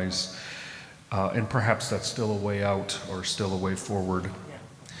compromise. And perhaps that's still a way out or still a way forward.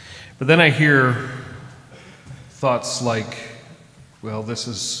 But then I hear thoughts like, well,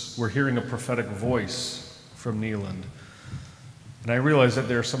 we're hearing a prophetic voice from Neeland. And I realize that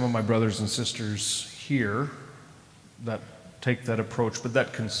there are some of my brothers and sisters here that take that approach, but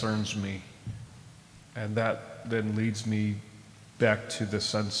that concerns me. And that then leads me back to the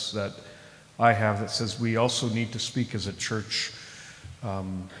sense that I have that says we also need to speak as a church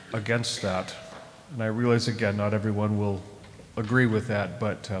against that. And I realize, again, not everyone will agree with that,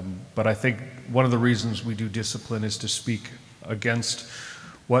 but I think one of the reasons we do discipline is to speak against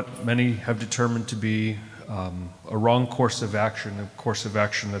what many have determined to be a wrong course of action, a course of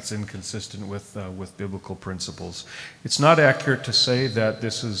action that's inconsistent with biblical principles. It's not accurate to say that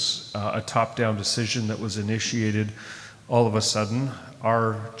this is a top-down decision that was initiated all of a sudden.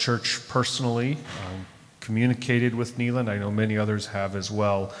 Our church personally communicated with Neeland. I know many others have as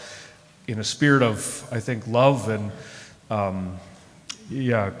well. in a spirit of, I think, love and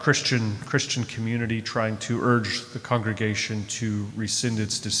Christian community, trying to urge the congregation to rescind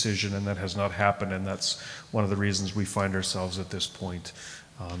its decision, and that has not happened, and that's one of the reasons we find ourselves at this point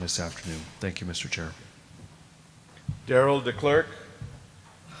this afternoon. Thank you, Mr. Chair. Darrell DeClerc,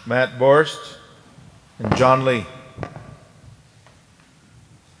 Matt Borst, and John Lee.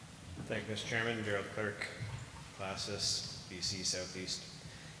 Thank you, Mr. Chairman. Darrell DeClerc, Classis, BC Southeast.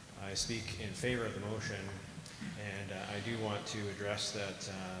 I speak in favor of the motion, and I do want to address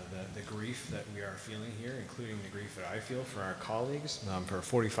the grief that we are feeling here, including the grief that I feel for our colleagues. For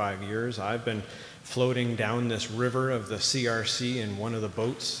 45 years, I've been floating down this river of the CRC in one of the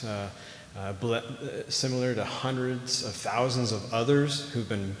boats, similar to hundreds of thousands of others who've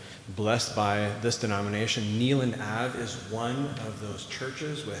been blessed by this denomination. Neeland Ave is one of those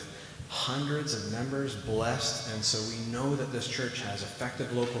churches with hundreds of members blessed, and so we know that this church has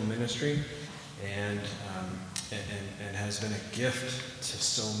effective local ministry and has been a gift to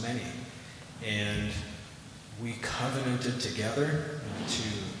so many. And we covenanted together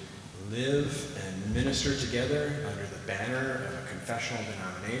to live and minister together under the banner of a confessional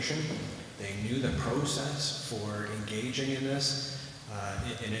denomination. They knew the process for engaging in this,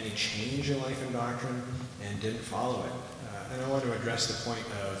 in any change in life and doctrine, and didn't follow it. And I want to address the point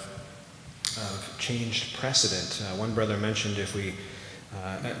of changed precedent. One brother mentioned if we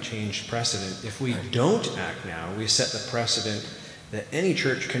changed precedent. If we don't act now, we set the precedent that any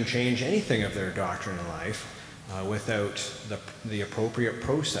church can change anything of their doctrine in life without the appropriate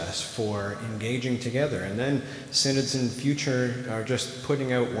process for engaging together. And then synods in future are just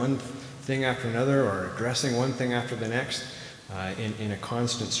putting out one thing after another or addressing one thing after the next in a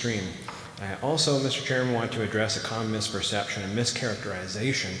constant stream. I also, Mr. Chairman, want to address a common misperception and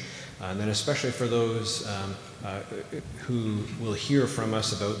mischaracterization, and then especially for those who will hear from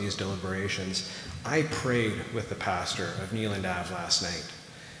us about these deliberations. I prayed with the pastor of Neeland Ave last night.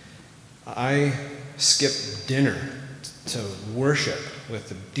 I skipped dinner to worship with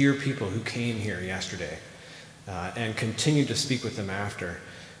the dear people who came here yesterday and continued to speak with them after.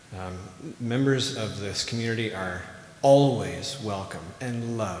 Members of this community are always welcome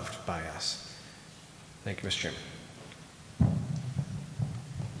and loved by us. Thank you, Mr. Chairman.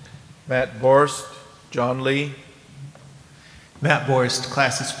 Matt Borst, John Lee. Matt Borst,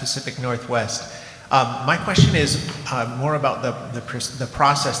 Classis Pacific Northwest. My question is more about the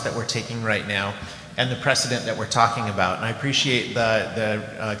process that we're taking right now and the precedent that we're talking about. And I appreciate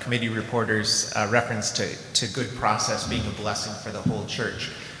the committee reporter's reference to good process being a blessing for the whole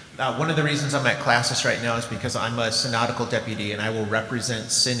church. One of the reasons I'm at Classis right now is because I'm a synodical deputy and I will represent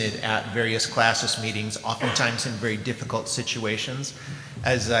Synod at various Classis meetings, oftentimes in very difficult situations.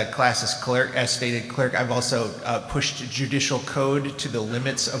 As Classis clerk, as stated clerk, I've also pushed judicial code to the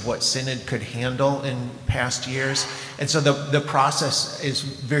limits of what Synod could handle in past years. And so the process is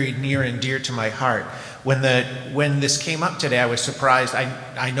very near and dear to my heart. When this came up today, I was surprised.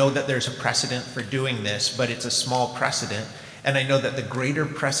 I know that there's a precedent for doing this, but it's a small precedent. And I know that the greater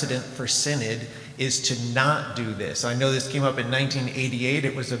precedent for Synod is to not do this. I know this came up in 1988.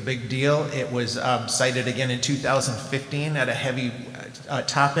 It was a big deal. It was cited again in 2015 at a heavy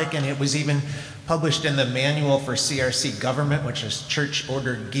topic, and it was even published in the Manual for CRC Government, which is church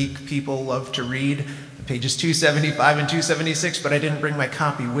order geek people love to read, pages 275 and 276, but I didn't bring my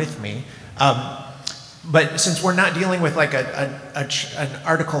copy with me. But since we're not dealing with like an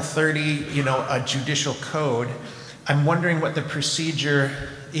Article 30, a judicial code, I'm wondering what the procedure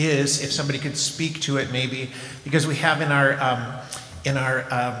is, if somebody could speak to it maybe, because we have in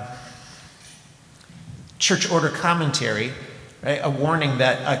our church order commentary, right, a warning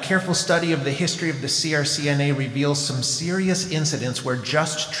that a careful study of the history of the CRCNA reveals some serious incidents where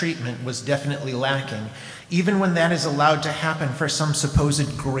just treatment was definitely lacking, even when that is allowed to happen for some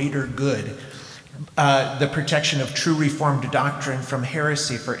supposed greater good. The protection of true Reformed doctrine from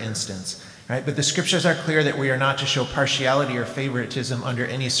heresy, for instance. Right? But the scriptures are clear that we are not to show partiality or favoritism under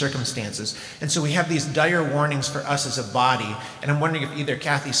any circumstances. And so we have these dire warnings for us as a body. And I'm wondering if either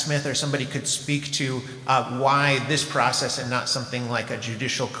Kathy Smith or somebody could speak to why this process and not something like a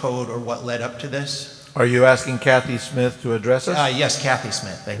judicial code or what led up to this. Are you asking Kathy Smith to address us? Yes, Kathy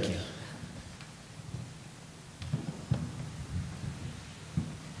Smith. Thank you.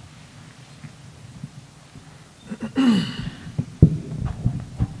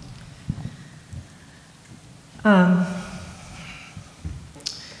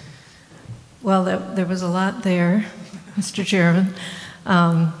 Well, there was a lot there, Mr. Chairman.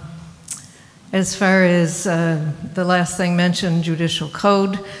 As far as the last thing mentioned, judicial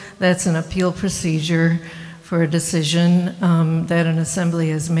code, that's an appeal procedure for a decision that an assembly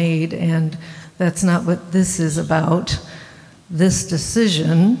has made, and that's not what this is about. This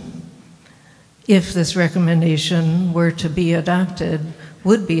decision, if this recommendation were to be adopted,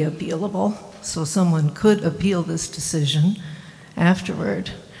 would be appealable, so someone could appeal this decision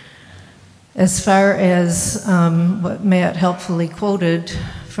afterward. As far as what Matt helpfully quoted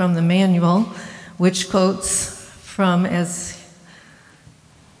from the manual, which quotes from, as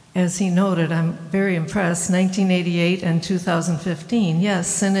he noted, I'm very impressed, 1988 and 2015. Yes,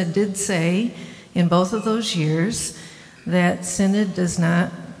 Synod did say in both of those years that Synod does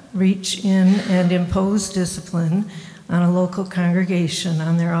not reach in and impose discipline on a local congregation,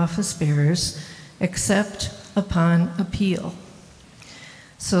 on their office bearers, except upon appeal.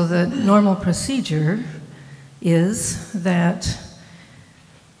 So the normal procedure is that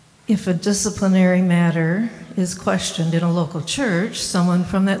if a disciplinary matter is questioned in a local church, someone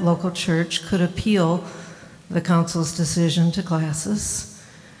from that local church could appeal the council's decision to classis,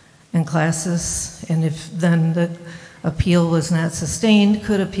 and if then the appeal was not sustained,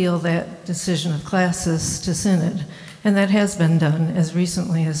 could appeal that decision of classis to Synod. And that has been done as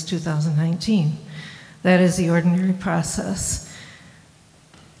recently as 2019. That is the ordinary process.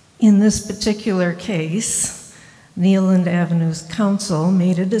 In this particular case, Neeland Avenue's council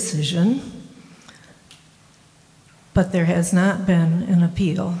made a decision, but there has not been an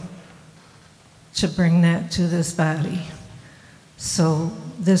appeal to bring that to this body. So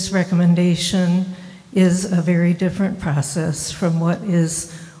this recommendation is a very different process from what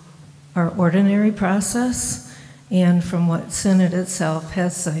is our ordinary process and from what Synod itself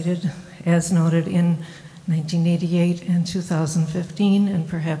has cited, as noted in 1988 and 2015, and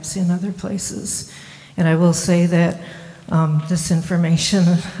perhaps in other places. And I will say that this information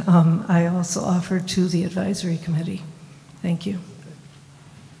I also offered to the advisory committee. Thank you.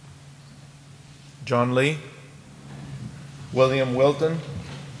 John Lee, William Wilton,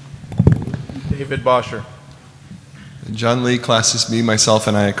 David Bosher. John Lee, classes me, myself,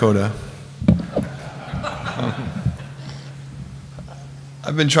 and Iacota.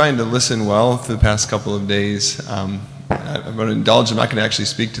 I've been trying to listen well for the past couple of days. I'm going to indulge. I'm not going to actually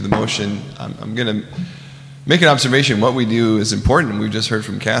speak to the motion. I'm going to make an observation. What we do is important. We've just heard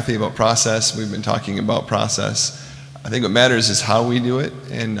from Kathy about process. We've been talking about process. I think what matters is how we do it,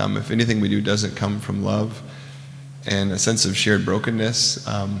 and if anything we do doesn't come from love and a sense of shared brokenness,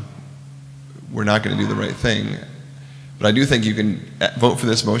 we're not going to do the right thing. But I do think you can vote for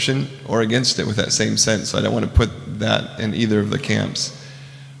this motion or against it with that same sense, so I don't want to put that in either of the camps.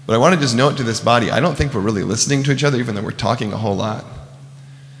 But I want to just note to this body, I don't think we're really listening to each other, even though we're talking a whole lot.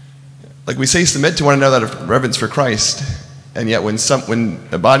 Like we say, submit to one another out of reverence for Christ, and yet when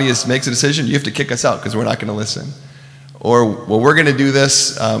a body makes a decision, you have to kick us out because we're not going to listen. Or, well, we're going to do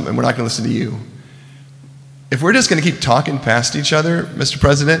this, and we're not going to listen to you. If we're just going to keep talking past each other, Mr.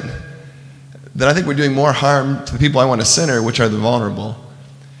 President, then I think we're doing more harm to the people I want to center, which are the vulnerable.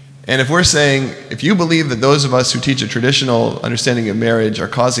 And if we're saying, if you believe that those of us who teach a traditional understanding of marriage are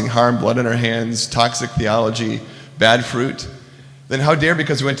causing harm, blood on our hands, toxic theology, bad fruit, then how dare,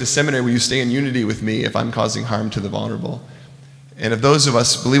 because we went to seminary, will you stay in unity with me if I'm causing harm to the vulnerable? And if those of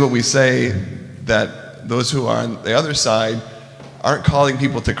us believe what we say, that those who are on the other side aren't calling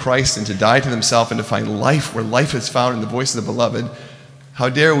people to Christ and to die to themselves and to find life where life is found in the voice of the beloved, how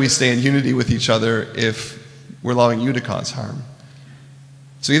dare we stay in unity with each other if we're allowing you to cause harm?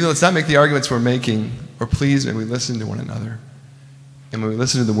 So either let's not make the arguments we're making, or please may we listen to one another. And when we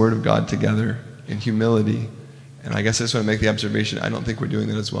listen to the Word of God together in humility, and I guess I just want to make the observation, I don't think we're doing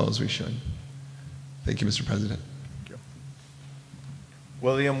that as well as we should. Thank you, Mr. President. Thank you.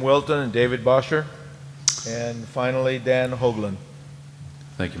 William Wilton and David Bosher. And finally, Dan Hoagland.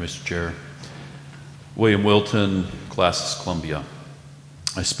 Thank you, Mr. Chair. William Wilton, Classis Columbia.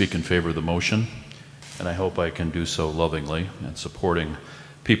 I speak in favor of the motion, and I hope I can do so lovingly and supporting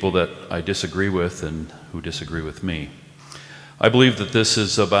people that I disagree with and who disagree with me. I believe that this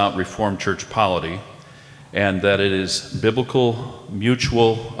is about Reformed church polity and that it is biblical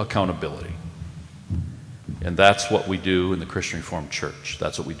mutual accountability. And that's what we do in the Christian Reformed Church.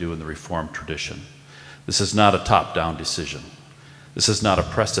 That's what we do in the Reformed tradition. This is not a top-down decision. This is not a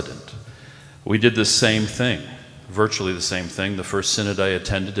precedent. We did the same thing, virtually the same thing, the first synod I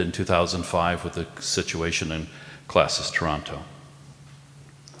attended in 2005 with the situation in Classis Toronto.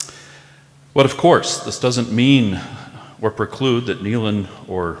 But of course, this doesn't mean or preclude that Neeland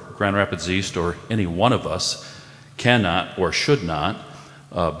or Grand Rapids East or any one of us cannot or should not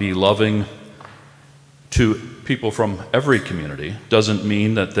be loving to people from every community. Doesn't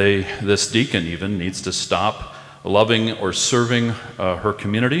mean that this deacon even needs to stop loving or serving her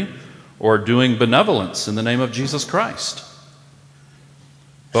community or doing benevolence in the name of Jesus Christ.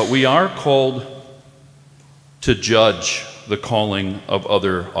 But we are called to judge the calling of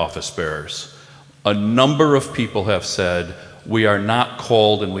other office bearers. A number of people have said we are not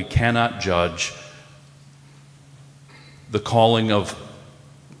called and we cannot judge the calling of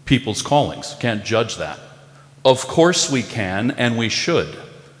people's callings. Can't judge that. Of course we can and we should.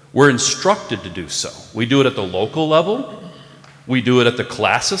 We're instructed to do so. We do it at the local level, we do it at the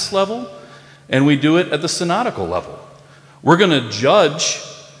classis level, and we do it at the synodical level. We're going to judge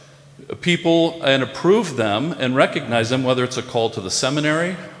people and approve them and recognize them, whether it's a call to the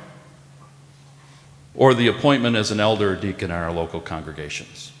seminary or the appointment as an elder or deacon in our local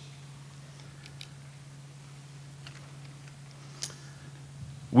congregations.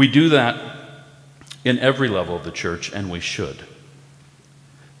 We do that in every level of the church, and we should.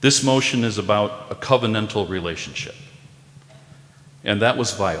 This motion is about a covenantal relationship, and that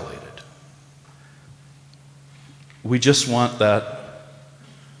was violated. We just want that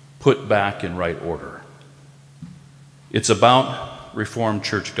put back in right order. It's about Reformed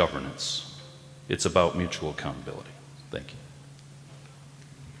church governance. It's about mutual accountability. Thank you.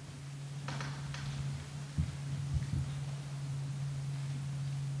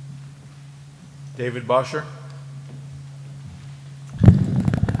 David Bosher.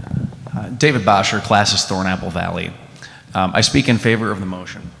 David Bosher, Classis Thornapple Valley. I speak in favor of the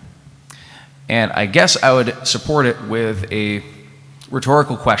motion. And I guess I would support it with a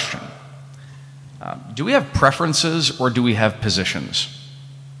rhetorical question. Do we have preferences or do we have positions?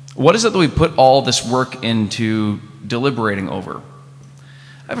 What is it that we put all this work into deliberating over?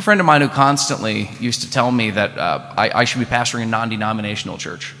 I have a friend of mine who constantly used to tell me that I should be pastoring a non-denominational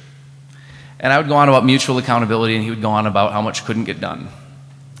church. And I would go on about mutual accountability, and he would go on about how much couldn't get done.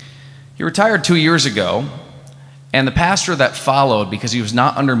 He retired 2 years ago, and the pastor that followed, because he was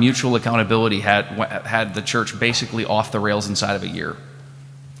not under mutual accountability, had the church basically off the rails inside of a year.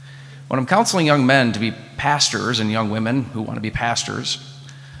 When I'm counseling young men to be pastors and young women who want to be pastors,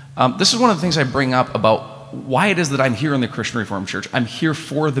 this is one of the things I bring up about why it is that I'm here in the Christian Reformed Church. I'm here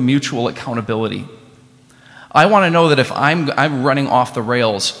for the mutual accountability. I want to know that if I'm running off the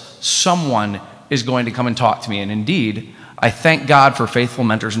rails, someone is going to come and talk to me. And indeed, I thank God for faithful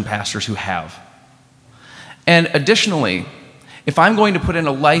mentors and pastors who have. And additionally, if I'm going to put in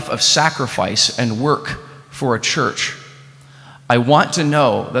a life of sacrifice and work for a church, I want to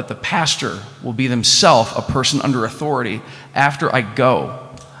know that the pastor will be themselves a person under authority after I go,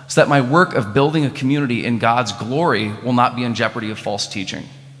 so that my work of building a community in God's glory will not be in jeopardy of false teaching.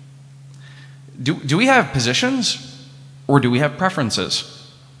 Do we have positions or do we have preferences?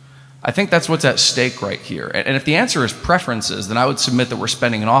 I think that's what's at stake right here. And if the answer is preferences, then I would submit that we're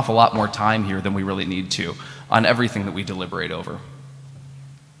spending an awful lot more time here than we really need to on everything that we deliberate over.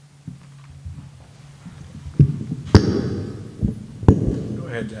 Go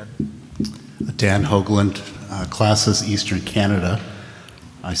ahead, Dan. Dan Hoagland, Classis Eastern Canada.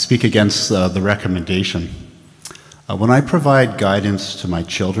 I speak against the recommendation. When I provide guidance to my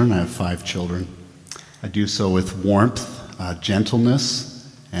children, I have 5 children, I do so with warmth, gentleness,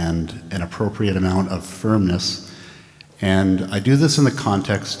 and an appropriate amount of firmness. And I do this in the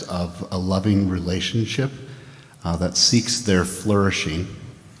context of a loving relationship that seeks their flourishing.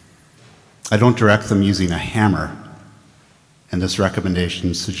 I don't direct them using a hammer, and this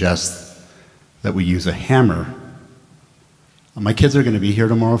recommendation suggests that we use a hammer. My kids are going to be here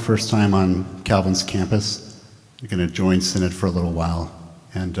tomorrow, first time on Calvin's campus. They're going to join Synod for a little while.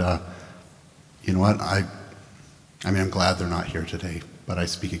 And you know what? I mean, I'm glad they're not here today, but I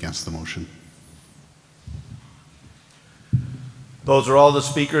speak against the motion. Those are all the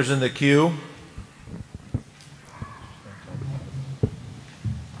speakers in the queue.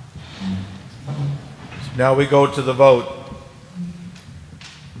 Now we go to the vote.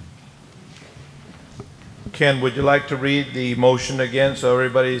 Ken, would you like to read the motion again so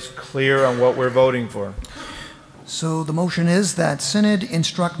everybody's clear on what we're voting for? So the motion is that Synod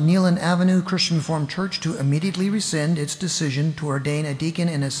instruct Neelan Avenue Christian Reformed Church to immediately rescind its decision to ordain a deacon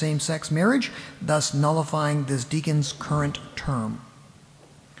in a same-sex marriage, thus nullifying this deacon's current term.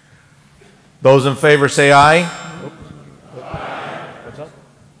 Those in favor say aye. Aye. What's up?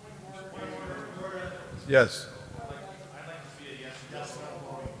 Yes.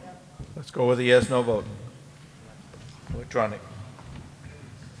 Let's go with a yes/no vote. Electronic.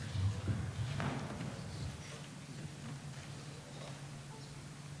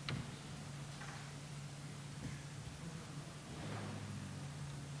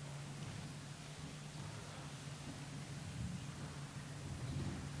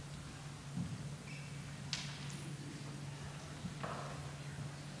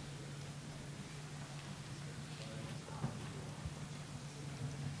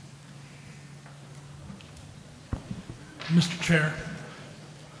 Mr. Chair,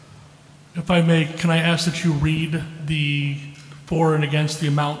 if I may, can I ask that you read the for and against the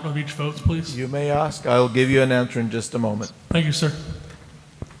amount of each vote, please? You may ask. I'll give you an answer in just a moment. Thank you, sir.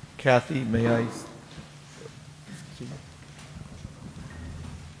 Kathy, may I?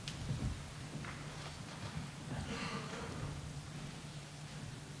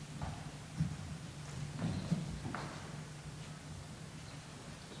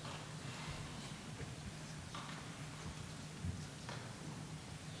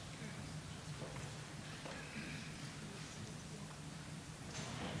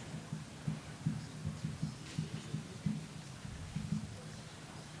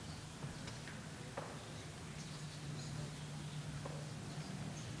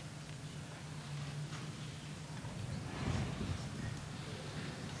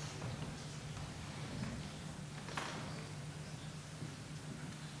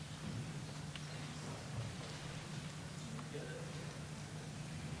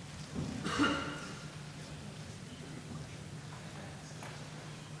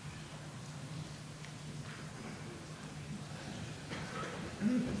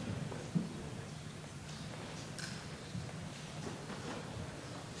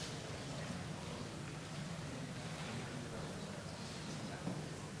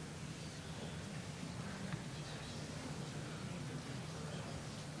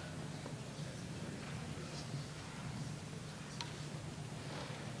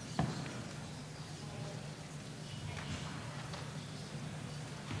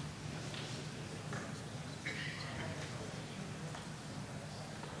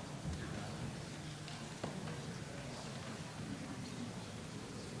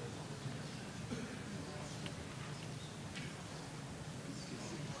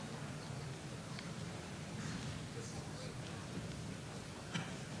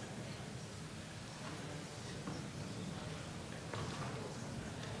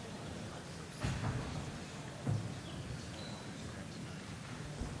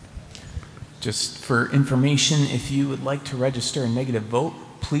 Just for information, if you would like to register a negative vote,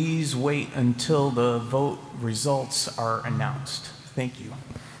 please wait until the vote results are announced. Thank you.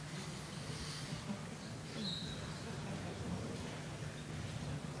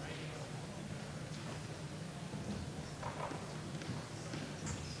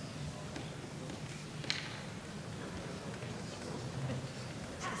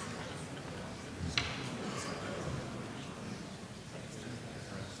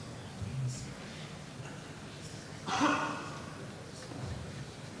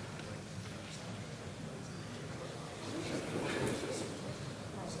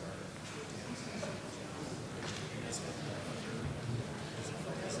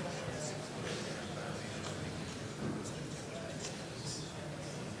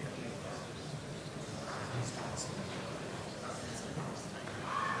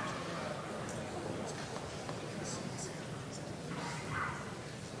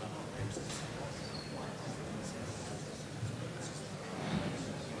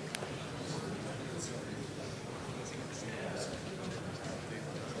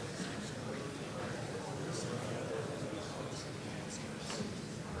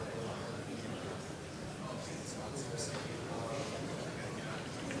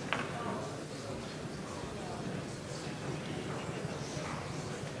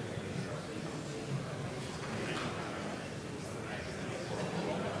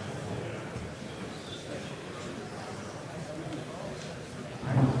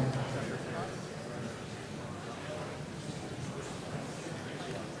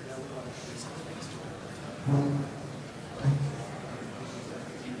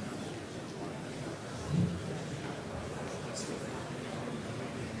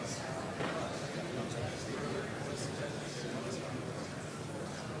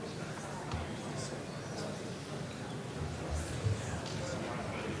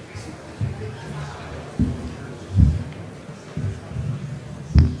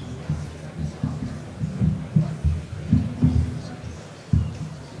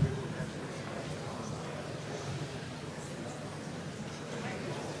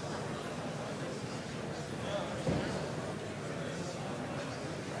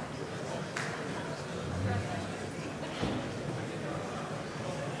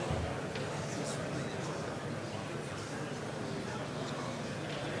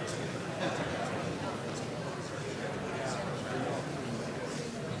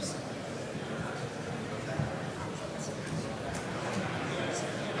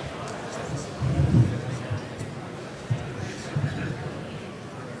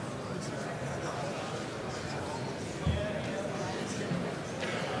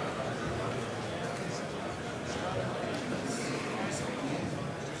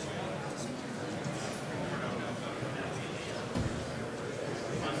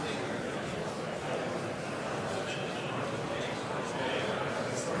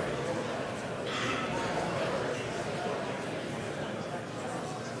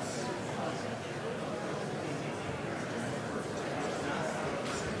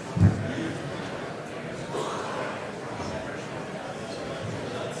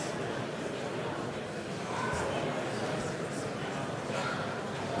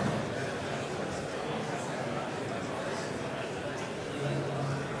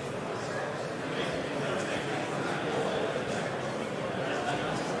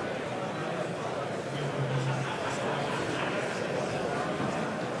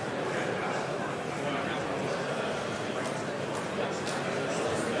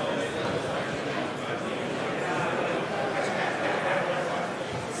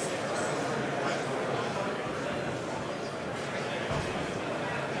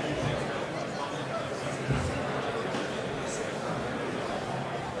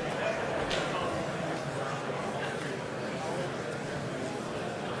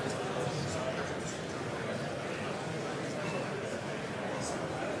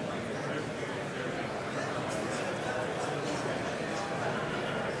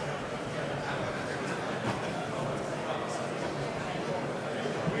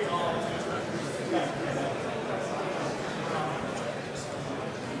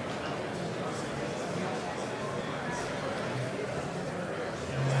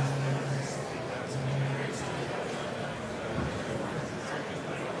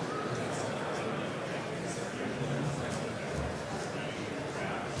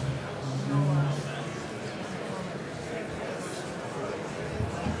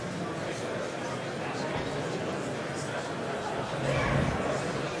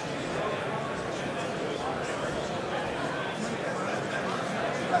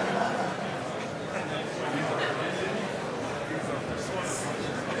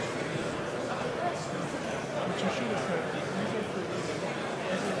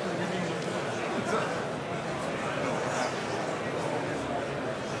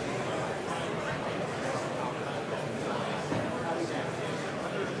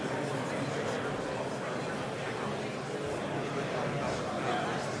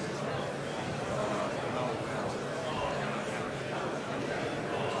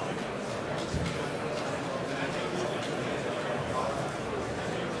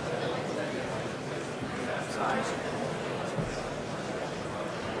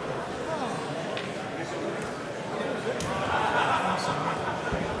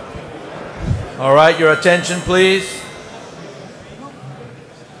 All right, your attention, please.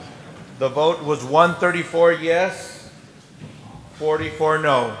 The vote was 134 yes, 44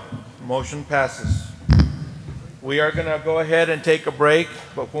 no. Motion passes. We are going to go ahead and take a break,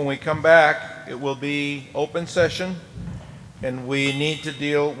 but when we come back, it will be open session, and we need to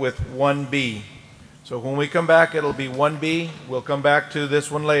deal with 1B. So when we come back, it'll be 1B. We'll come back to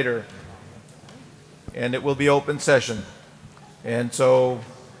this one later, and it will be open session. And so,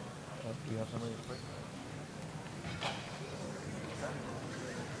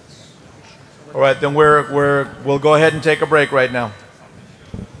 all right, then we'll go ahead and take a break right now.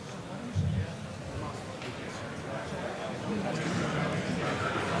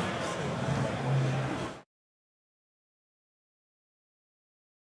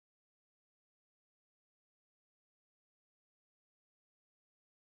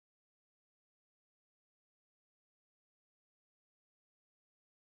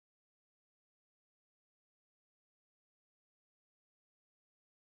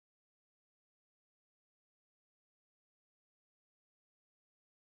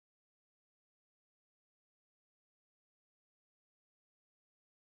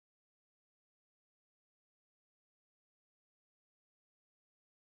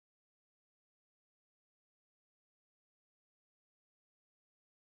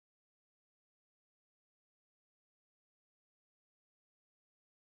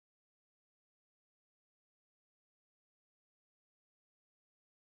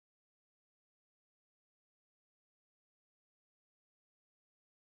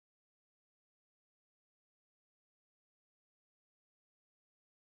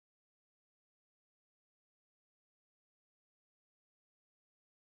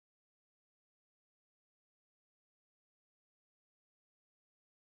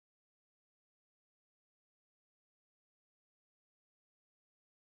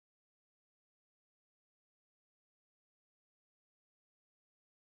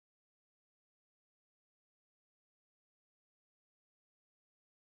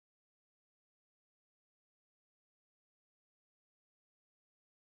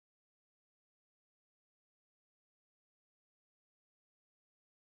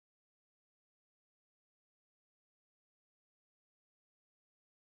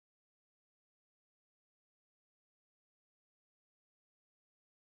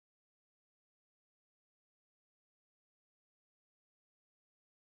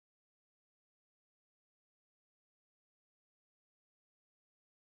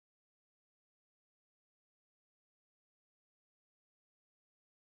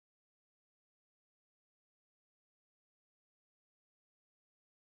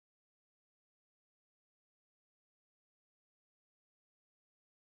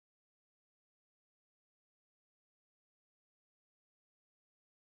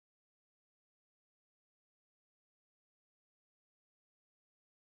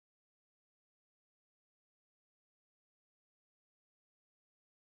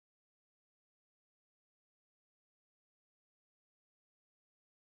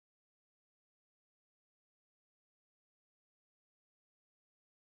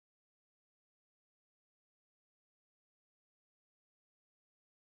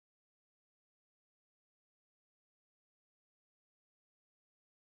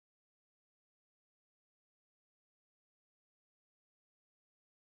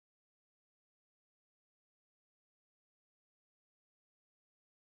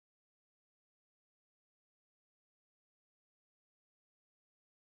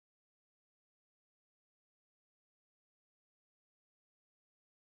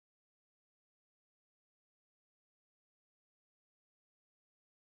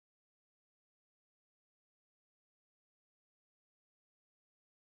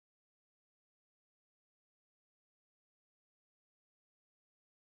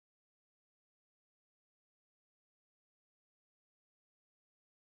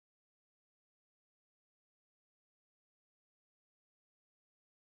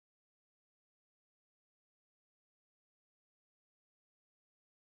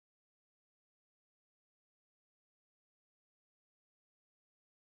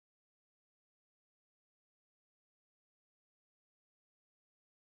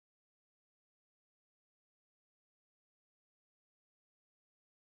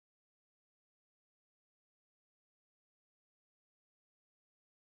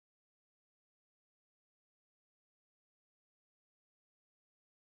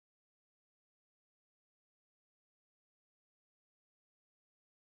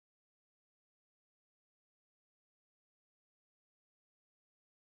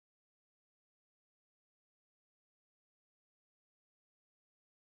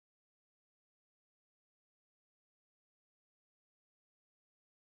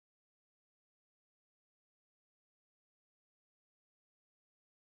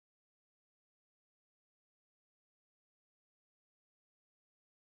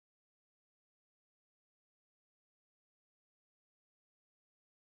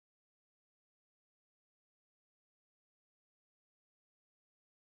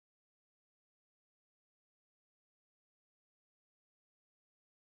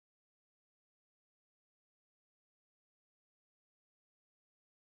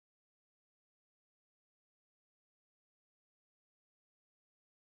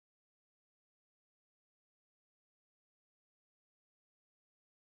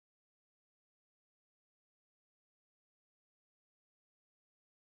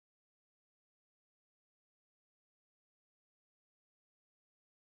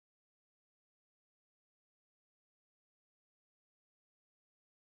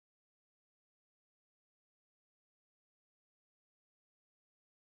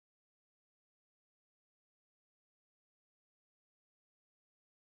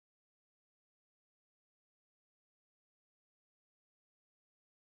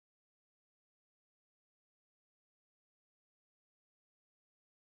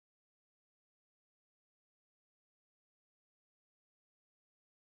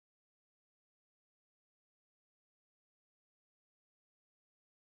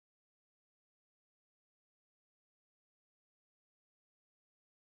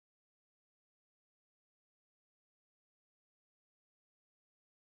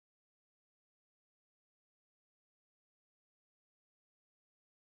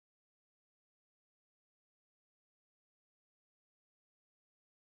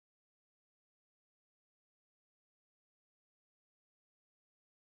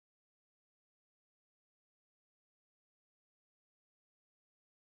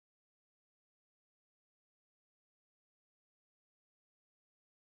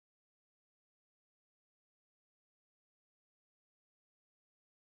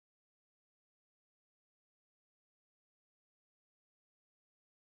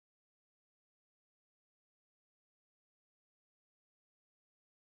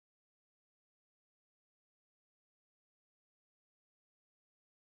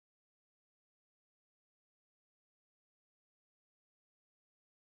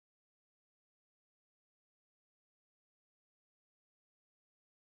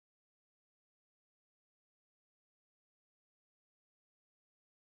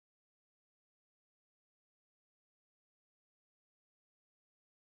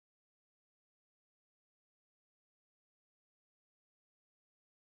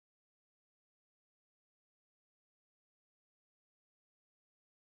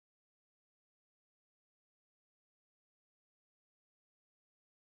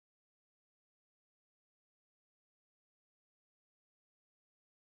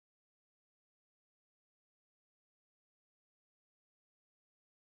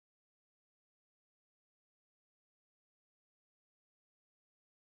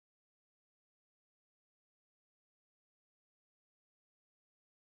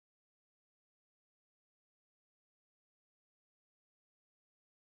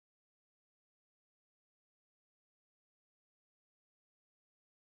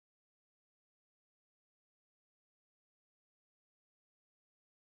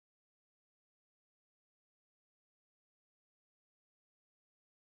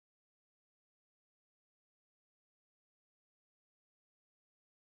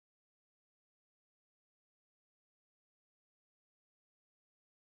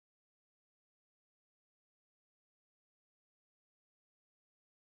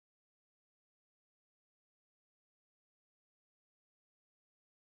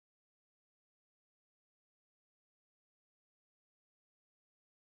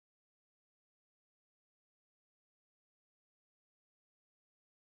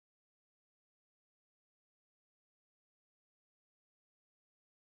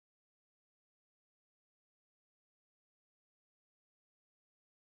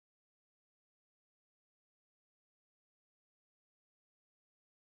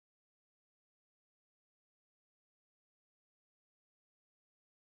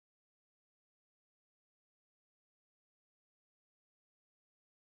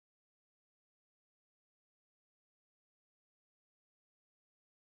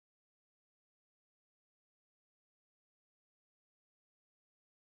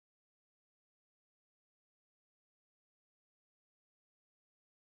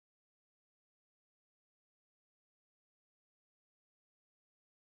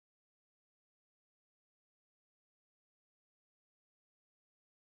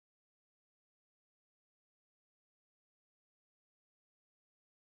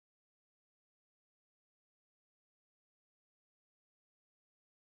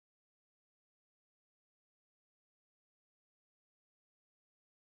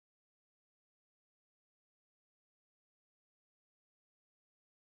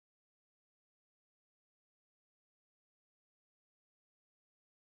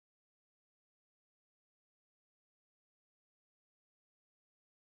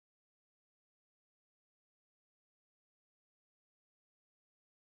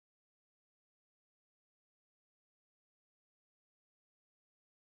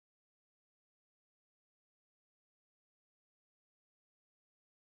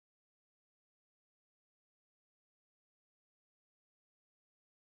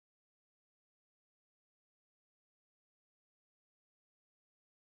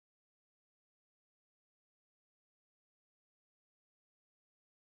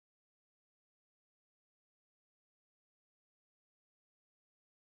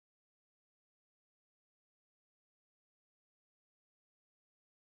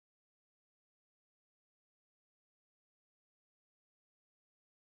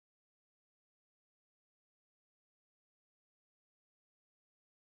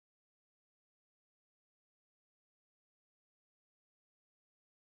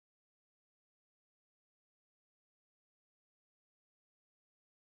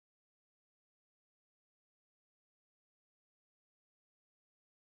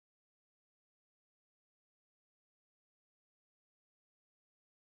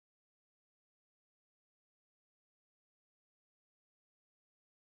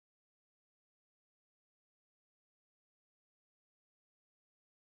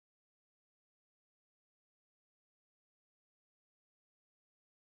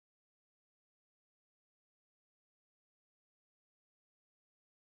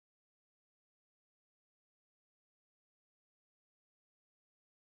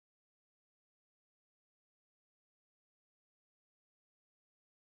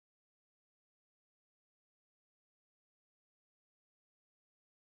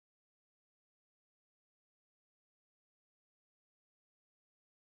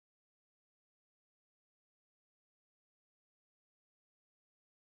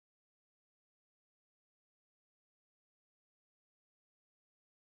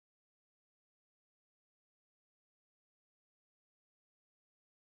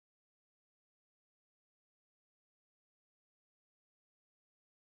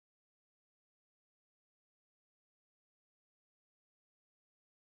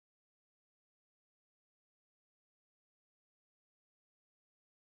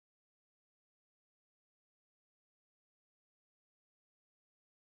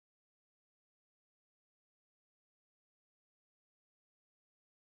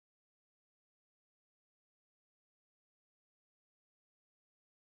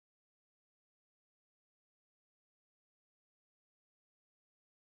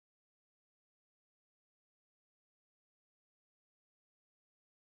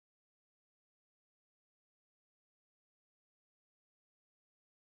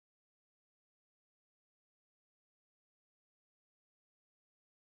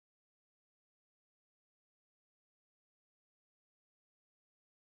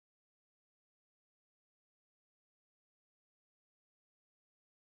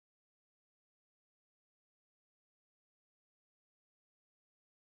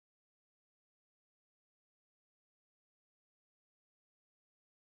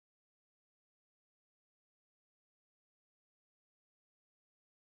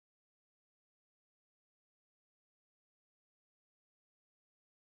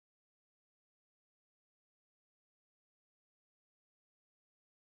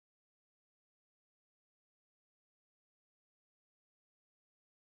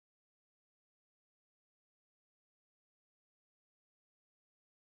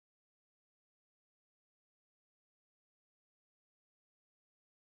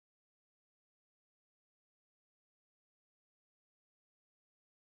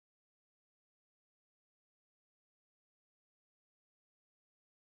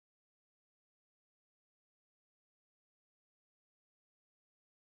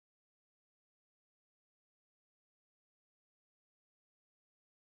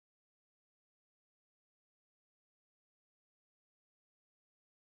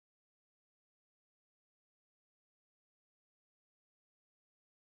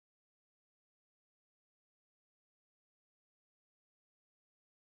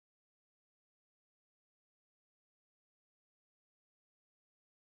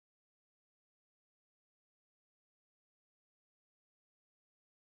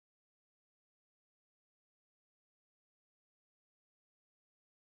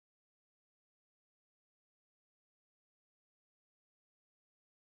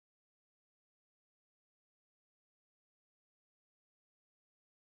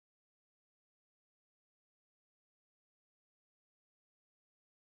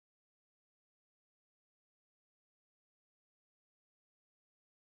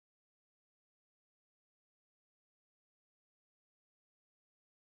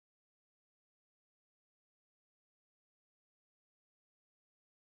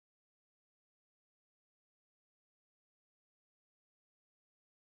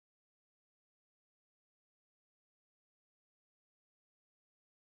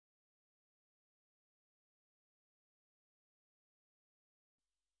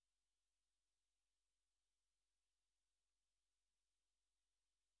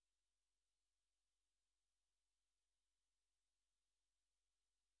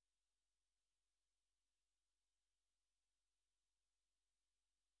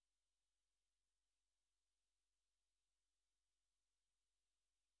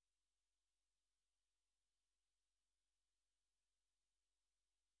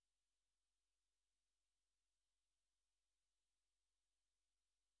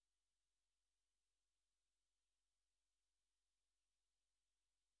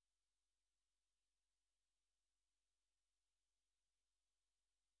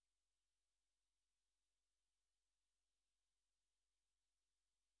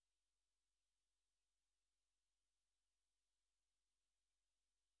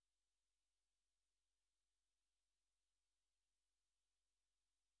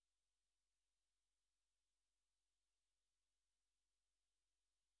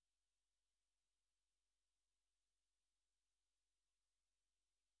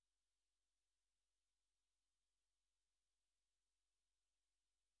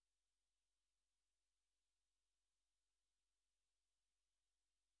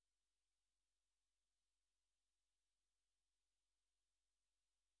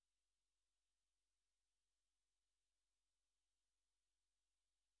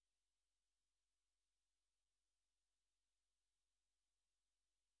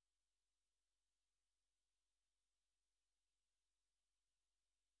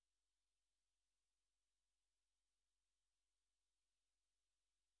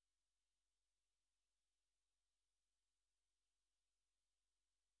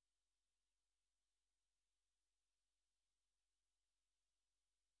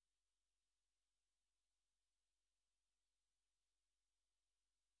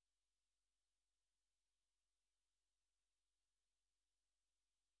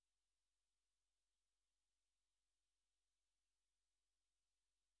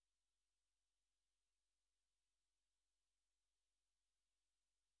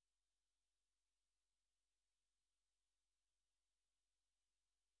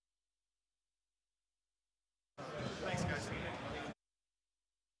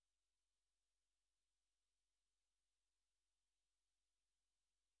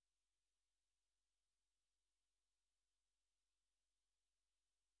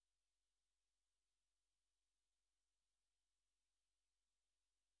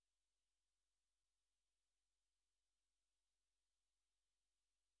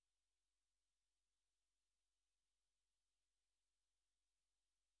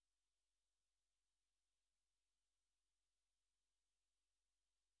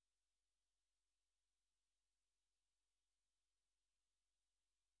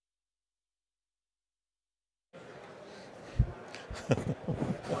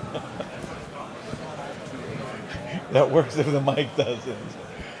 That works if the mic doesn't.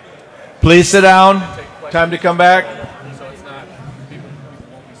 Please sit down. Time to come back.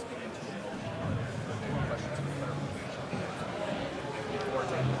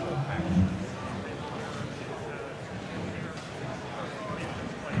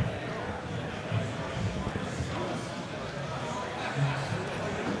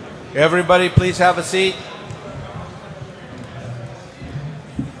 Everybody, please have a seat.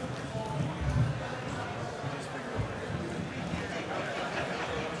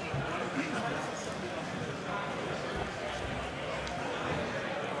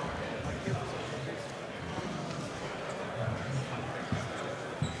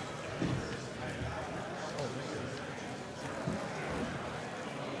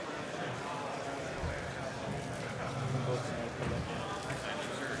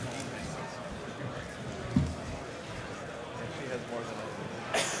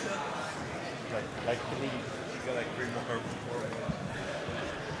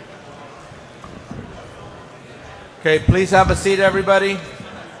 Okay, please have a seat, everybody.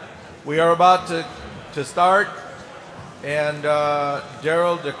 We are about to start. And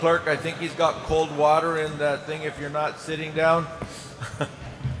Gerald, the clerk, I think he's got cold water in that thing if you're not sitting down.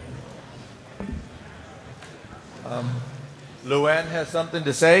 Luann has something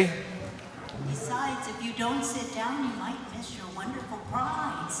to say. Besides, if you don't sit down, you might miss your wonderful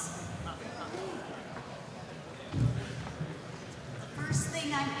prize. The first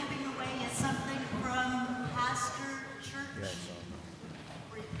thing I'm giving away is something from Pastor Church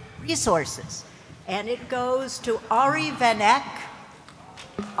Resources. And it goes to Ari Vanek.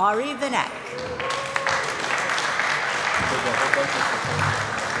 Ari Vanek.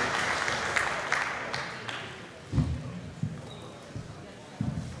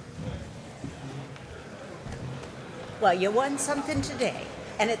 Well, you won something today,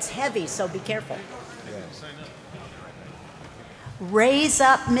 and it's heavy, so be careful. Raise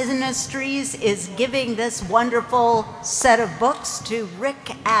Up Ministries is giving this wonderful set of books to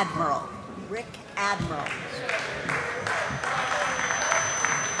Rick Admiral. Rick Admiral.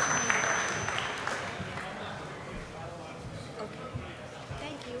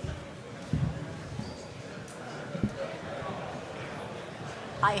 Thank you.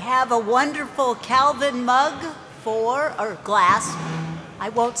 I have a wonderful Calvin mug or glass. I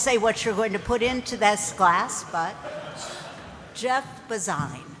won't say what you're going to put into this glass, but Jeff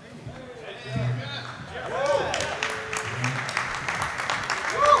Bazine.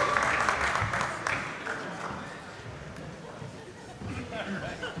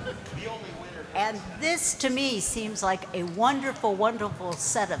 And this, to me, seems like a wonderful, wonderful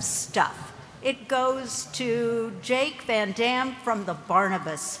set of stuff. It goes to Jake Van Dam from the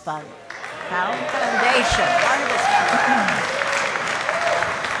Barnabas Foundation. Barnabas Foundation.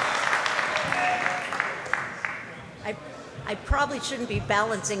 I probably shouldn't be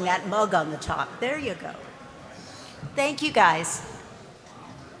balancing that mug on the top. There you go. Thank you, guys.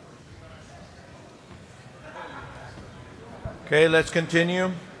 Okay, let's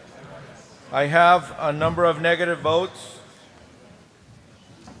continue. I have a number of negative votes.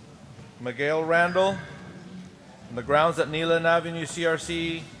 Miguel Randall, on the grounds that Neelan Avenue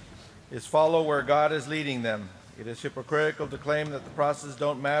CRC is follow where God is leading them. It is hypocritical to claim that the process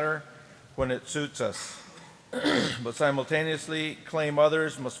don't matter when it suits us, but simultaneously claim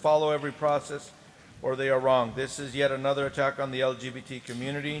others must follow every process or they are wrong. This is yet another attack on the LGBT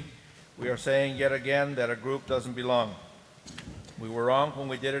community. We are saying yet again that a group doesn't belong. We were wrong when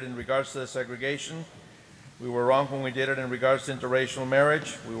we did it in regards to the segregation. We were wrong when we did it in regards to interracial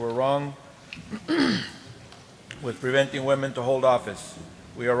marriage. We were wrong with preventing women to hold office.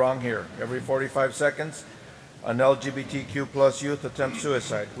 We are wrong here. Every 45 seconds, an LGBTQ plus youth attempts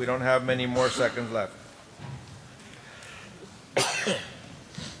suicide. We don't have many more seconds left.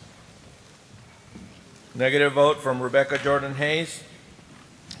 Negative vote from Rebecca Jordan Hayes.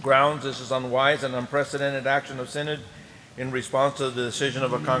 Grounds, this is unwise and unprecedented action of Synod in response to the decision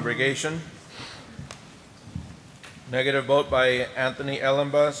of a congregation. Negative vote by Anthony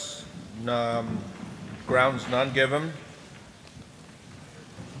Ellenbus. Grounds none given.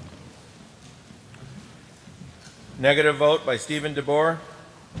 Negative vote by Stephen DeBoer.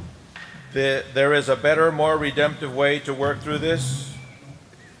 There is a better, more redemptive way to work through this.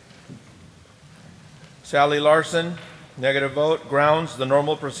 Sally Larson, negative vote. Grounds, the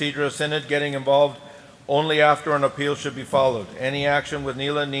normal procedure of Synod getting involved only after an appeal should be followed. Any action with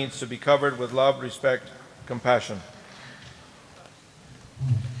Neelan needs to be covered with love, respect, compassion.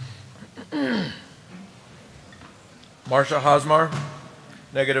 Marsha Hosmar,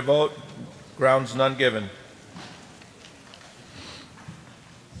 negative vote. Grounds none given.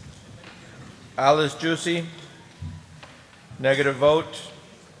 Alice Juicy, negative vote.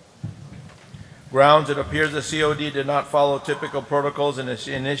 Grounds, it appears the COD did not follow typical protocols in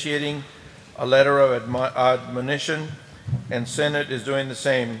initiating a letter of admonition, and Synod is doing the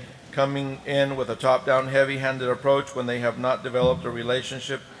same, coming in with a top-down, heavy-handed approach when they have not developed a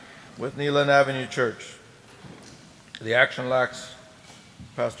relationship with Kneeland Avenue Church. The action lacks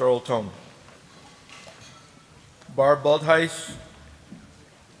pastoral tone. Barb Bultheis,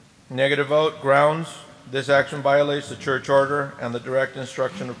 negative vote. Grounds, this action violates the church order and the direct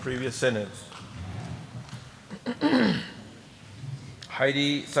instruction of previous synods.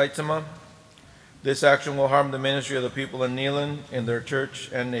 Heidi Seitzema, this action will harm the ministry of the people in Kneeland, in their church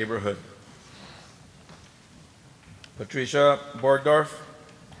and neighborhood. Patricia Borgdorf,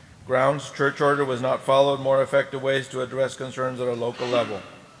 grounds, church order was not followed, more effective ways to address concerns at a local level.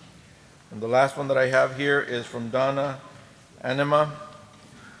 And the last one that I have here is from Donna Anima.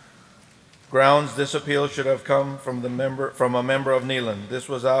 Grounds, this appeal should have come from a member of Kneeland. This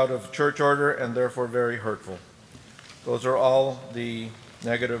was out of church order and therefore very hurtful. Those are all the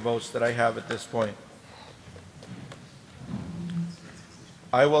negative votes that I have at this point.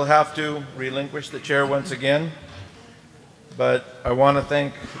 I will have to relinquish the chair once again, but I want to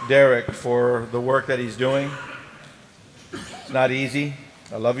thank Derek for the work that he's doing. It's not easy.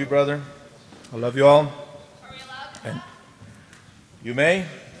 I love you, brother. I love you all. Are we allowed? And you may.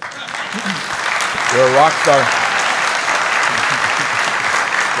 You're a rock star.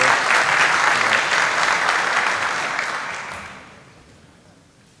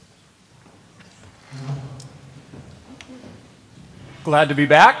 Glad to be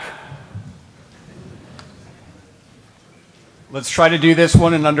back. Let's try to do this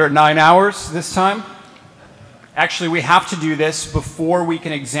one in under 9 hours this time. Actually, we have to do this before we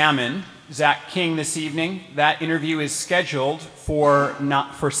can examine Zach King this evening. That interview is scheduled for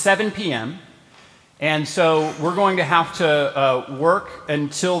 7 p.m. And so we're going to have to work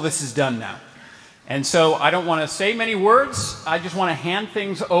until this is done now. And so I don't want to say many words. I just want to hand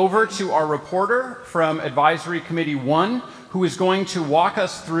things over to our reporter from Advisory Committee 1, who is going to walk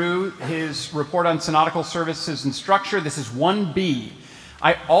us through his report on synodical services and structure. This is 1B.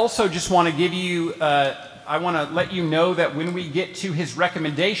 I also just want to give you, I want to let you know that when we get to his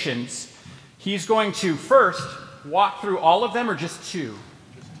recommendations, he's going to first walk through all of them, or just two?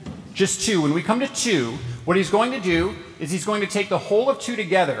 Just two. When we come to 2, what he's going to do is he's going to take the whole of 2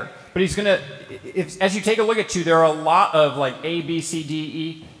 together, but he's going to, as you take a look at 2, there are a lot of like A, B, C, D,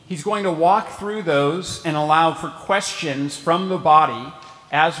 E. He's going to walk through those and allow for questions from the body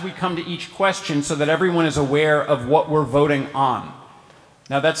as we come to each question so that everyone is aware of what we're voting on.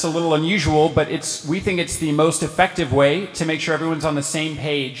 Now that's a little unusual, but we think it's the most effective way to make sure everyone's on the same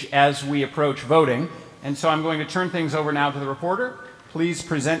page as we approach voting. And so I'm going to turn things over now to the reporter. Please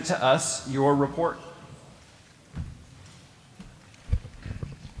present to us your report.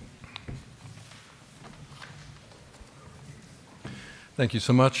 Thank you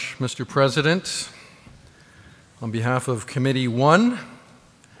so much, Mr. President. On behalf of Committee 1,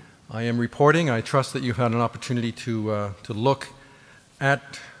 I am reporting. I trust that you've had an opportunity to look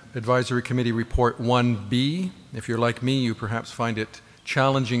at Advisory Committee Report 1B. If you're like me, you perhaps find it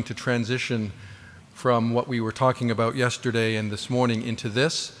challenging to transition from what we were talking about yesterday and this morning into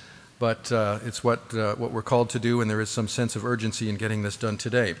this, but it's what we're called to do, and there is some sense of urgency in getting this done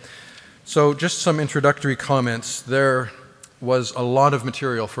today. So just some introductory comments. There was a lot of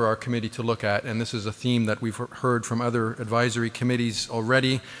material for our committee to look at, and this is a theme that we've heard from other advisory committees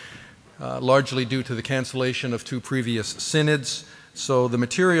already, largely due to the cancellation of 2 previous synods. So the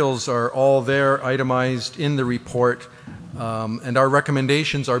materials are all there, itemized in the report, and our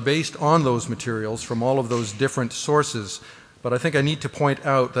recommendations are based on those materials from all of those different sources. But I think I need to point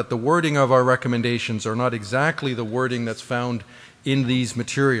out that the wording of our recommendations are not exactly the wording that's found in these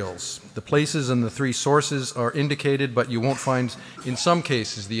materials. The places and the 3 sources are indicated, but you won't find, in some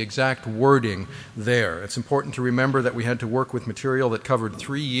cases, the exact wording there. It's important to remember that we had to work with material that covered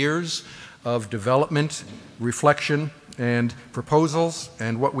 3 years of development, reflection, and proposals,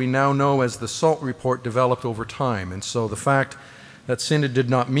 and what we now know as the SALT report developed over time. And so the fact that Synod did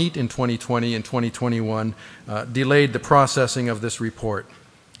not meet in 2020 and 2021 delayed the processing of this report.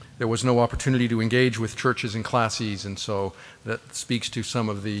 There was no opportunity to engage with churches and classes, and so that speaks to some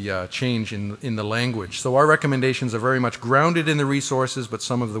of the change in the language. So our recommendations are very much grounded in the resources, but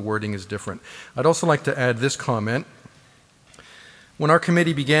some of the wording is different. I'd also like to add this comment. When our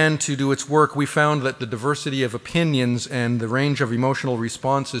committee began to do its work, we found that the diversity of opinions and the range of emotional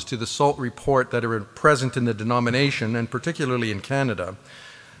responses to the SALT report that are present in the denomination, and particularly in Canada,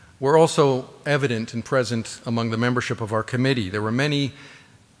 were also evident and present among the membership of our committee. There were many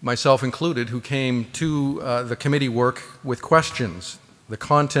myself included, who came to the committee work with questions. The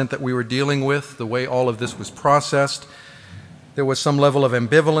content that we were dealing with, the way all of this was processed, there was some level of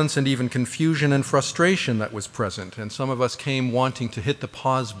ambivalence and even confusion and frustration that was present. And some of us came wanting to hit the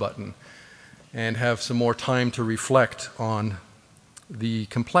pause button and have some more time to reflect on the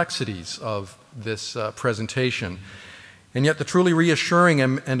complexities of this presentation. And yet the truly reassuring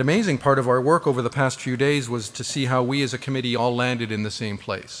and amazing part of our work over the past few days was to see how we as a committee all landed in the same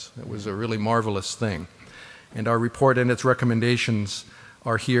place. It was a really marvelous thing. And our report and its recommendations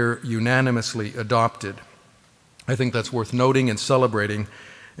are here unanimously adopted. I think that's worth noting and celebrating.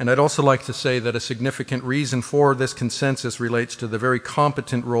 And I'd also like to say that a significant reason for this consensus relates to the very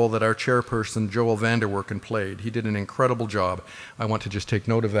competent role that our chairperson, Joel Vanderwerken, played. He did an incredible job. I want to just take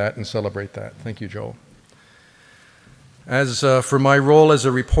note of that and celebrate that. Thank you, Joel. As for my role as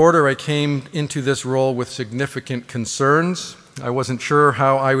a reporter, I came into this role with significant concerns. I wasn't sure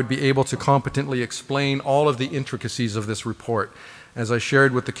how I would be able to competently explain all of the intricacies of this report. As I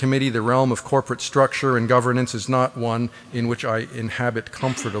shared with the committee, the realm of corporate structure and governance is not one in which I inhabit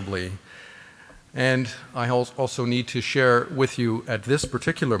comfortably. And I also need to share with you at this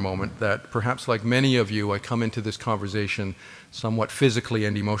particular moment that perhaps like many of you, I come into this conversation somewhat physically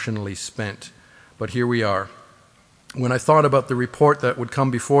and emotionally spent. But here we are. When I thought about the report that would come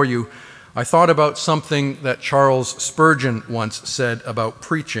before you, I thought about something that Charles Spurgeon once said about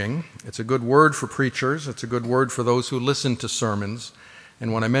preaching. It's a good word for preachers. It's a good word for those who listen to sermons.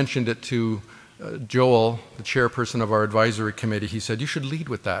 And when I mentioned it to Joel, the chairperson of our advisory committee, he said, "You should lead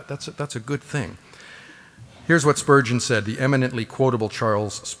with that. That's a good thing." Here's what Spurgeon said, the eminently quotable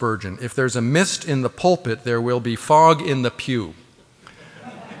Charles Spurgeon. "If there's a mist in the pulpit, there will be fog in the pew."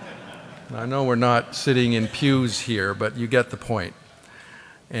 I know we're not sitting in pews here, but you get the point.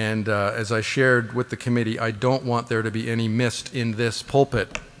 And as I shared with the committee, I don't want there to be any mist in this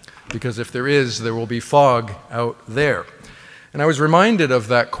pulpit, because if there is, there will be fog out there. And I was reminded of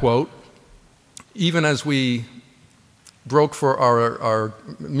that quote, even as we broke for our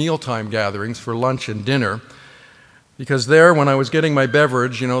mealtime gatherings for lunch and dinner, because there, when I was getting my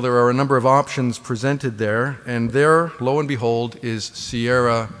beverage, you know, there are a number of options presented there, and there, lo and behold, is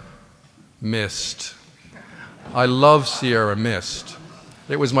Sierra Mist. I love Sierra Mist.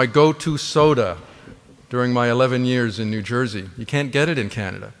 It was my go-to soda during my 11 years in New Jersey. You can't get it in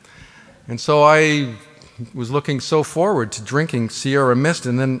Canada. And so I was looking so forward to drinking Sierra Mist,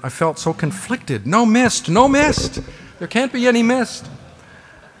 and then I felt so conflicted. No mist, no mist. There can't be any mist.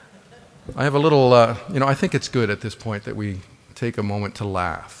 I have a little, I think it's good at this point that we take a moment to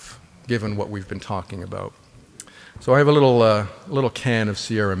laugh, given what we've been talking about. So I have a little can of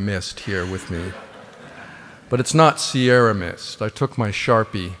Sierra Mist here with me. But it's not Sierra Mist. I took my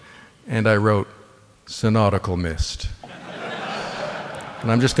Sharpie and I wrote Synodical Mist.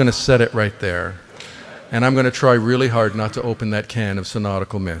 And I'm just going to set it right there. And I'm going to try really hard not to open that can of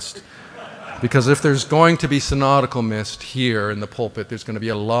Synodical Mist. Because if there's going to be Synodical Mist here in the pulpit, there's going to be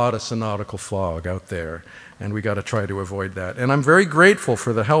a lot of synodical fog out there. And we got to try to avoid that. And I'm very grateful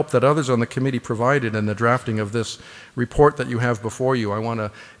for the help that others on the committee provided in the drafting of this report that you have before you. I want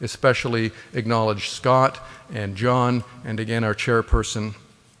to especially acknowledge Scott and John, and again our chairperson.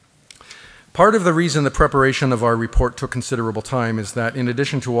 Part of the reason the preparation of our report took considerable time is that in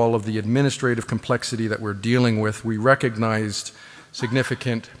addition to all of the administrative complexity that we're dealing with, we recognized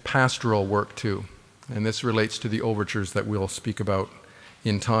significant pastoral work too. And this relates to the overtures that we'll speak about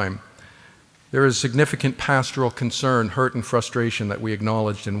in time. There is significant pastoral concern, hurt, and frustration that we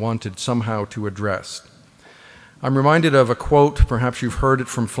acknowledged and wanted somehow to address. I'm reminded of a quote, perhaps you've heard it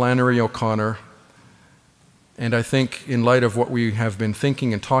from Flannery O'Connor, and I think in light of what we have been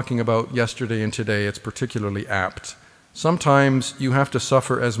thinking and talking about yesterday and today, it's particularly apt. Sometimes you have to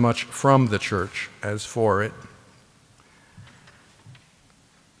suffer as much from the church as for it.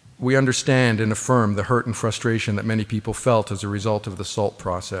 We understand and affirm the hurt and frustration that many people felt as a result of the SALT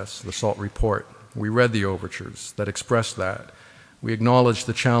process, the SALT report. We read the overtures that expressed that. We acknowledge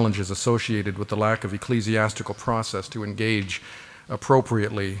the challenges associated with the lack of ecclesiastical process to engage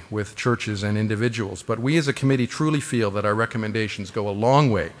appropriately with churches and individuals. But we as a committee truly feel that our recommendations go a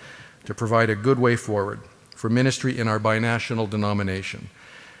long way to provide a good way forward for ministry in our binational denomination.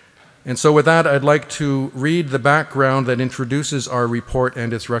 And so with that, I'd like to read the background that introduces our report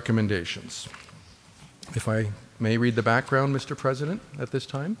and its recommendations. If I may read the background, Mr. President, at this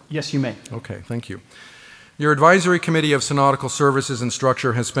time? Yes, you may. Okay, thank you. Your Advisory Committee of Synodical Services and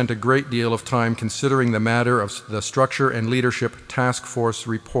Structure has spent a great deal of time considering the matter of the Structure and Leadership Task Force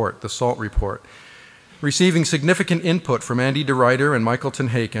report, the SALT report. receiving significant input from Andy DeRuyter and Michael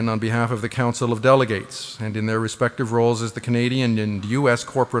Tenhaken on behalf of the Council of Delegates and in their respective roles as the Canadian and U.S.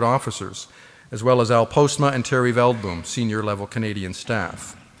 corporate officers, as well as Al Postma and Terry Veldboom, senior-level Canadian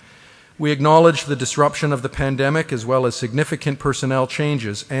staff. We acknowledge the disruption of the pandemic as well as significant personnel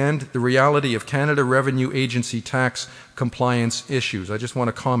changes and the reality of Canada Revenue Agency tax compliance issues. I just want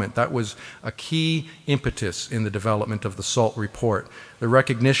to comment, that was a key impetus in the development of the SALT report, the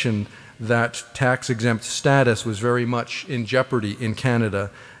recognition that tax-exempt status was very much in jeopardy in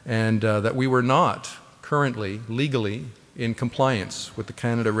Canada and that we were not currently legally in compliance with the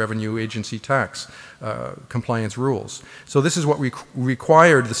Canada Revenue Agency tax compliance rules. So this is what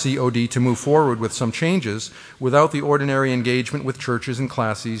required the COD to move forward with some changes without the ordinary engagement with churches and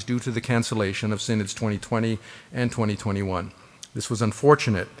classes due to the cancellation of Synods 2020 and 2021. This was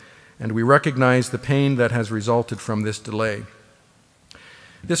unfortunate, and we recognize the pain that has resulted from this delay.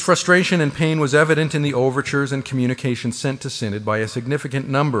 This frustration and pain was evident in the overtures and communications sent to Synod by a significant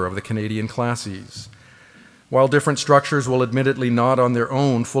number of the Canadian classes. While different structures will admittedly not on their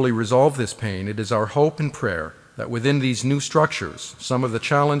own fully resolve this pain, it is our hope and prayer that within these new structures, some of the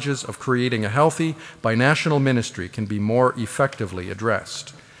challenges of creating a healthy binational ministry can be more effectively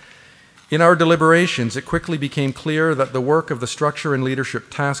addressed. In our deliberations, it quickly became clear that the work of the Structure and Leadership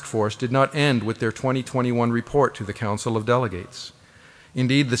Task Force did not end with their 2021 report to the Council of Delegates.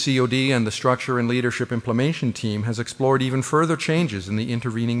 Indeed, the COD and the Structure and Leadership Implementation Team has explored even further changes in the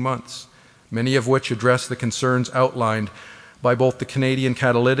intervening months, many of which address the concerns outlined by both the Canadian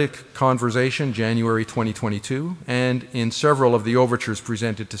Catalytic Conversation, January 2022, and in several of the overtures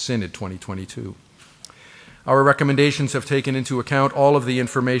presented to Synod 2022. Our recommendations have taken into account all of the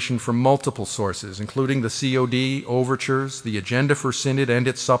information from multiple sources, including the COD, overtures, the agenda for Synod and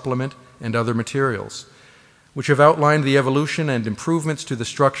its supplement, and other materials, which have outlined the evolution and improvements to the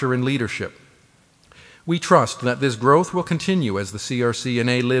structure and leadership. We trust that this growth will continue as the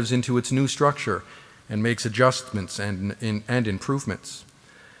CRC&A lives into its new structure and makes adjustments and improvements.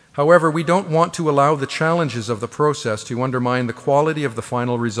 However, we don't want to allow the challenges of the process to undermine the quality of the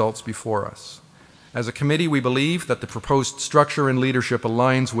final results before us. As a committee, we believe that the proposed structure and leadership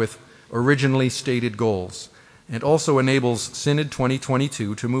aligns with originally stated goals and also enables Synod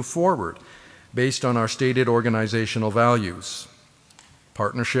 2022 to move forward based on our stated organizational values: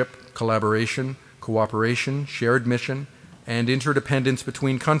 partnership, collaboration, cooperation, shared mission, and interdependence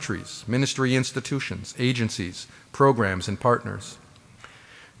between countries, ministry institutions, agencies, programs, and partners.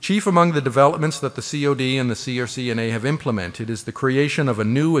 Chief among the developments that the COD and the CRC&A have implemented is the creation of a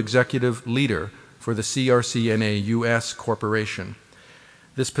new executive leader for the CRC&A U.S. Corporation.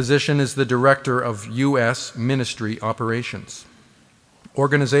 This position is the Director of U.S. Ministry Operations.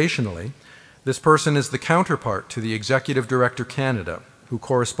 Organizationally, this person is the counterpart to the Executive Director Canada, who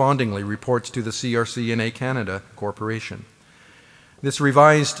correspondingly reports to the CRC&A Canada Corporation. This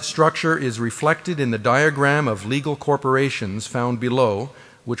revised structure is reflected in the diagram of legal corporations found below,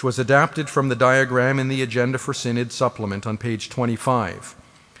 which was adapted from the diagram in the Agenda for Synod supplement on page 25.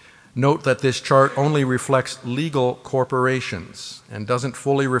 Note that this chart only reflects legal corporations and doesn't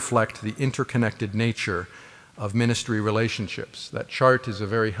fully reflect the interconnected nature of ministry relationships. That chart is a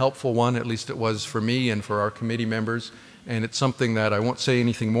very helpful one, at least it was for me and for our committee members, and it's something that I won't say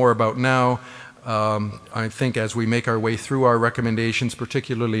anything more about now. I think as we make our way through our recommendations,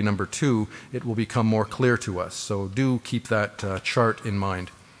 particularly number 2, it will become more clear to us. So do keep that chart in mind.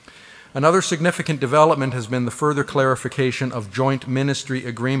 Another significant development has been the further clarification of joint ministry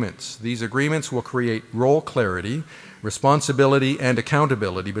agreements. These agreements will create role clarity, responsibility, and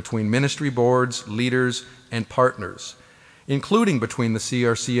accountability between ministry boards, leaders, and partners, including between the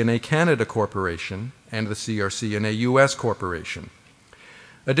CRC&A Canada Corporation and the CRC&A US Corporation.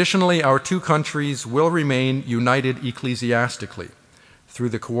 Additionally, our two countries will remain united ecclesiastically through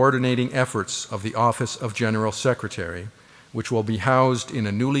the coordinating efforts of the Office of General Secretary, which will be housed in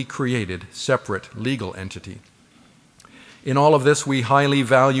a newly created separate legal entity. In all of this, we highly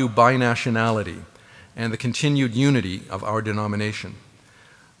value binationality and the continued unity of our denomination.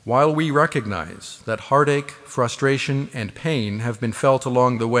 While we recognize that heartache, frustration, and pain have been felt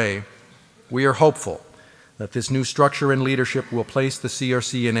along the way, we are hopeful that this new structure and leadership will place the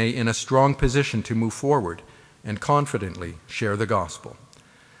CRC&A in a strong position to move forward and confidently share the gospel.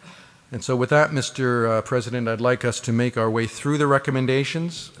 And so with that, Mr. President, I'd like us to make our way through the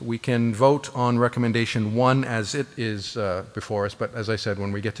recommendations. We can vote on recommendation 1 as it is before us, but as I said,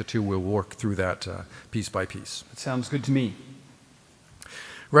 when we get to 2, we'll work through that piece by piece. That sounds good to me.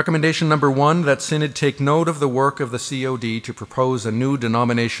 Recommendation number 1, that Synod take note of the work of the COD to propose a new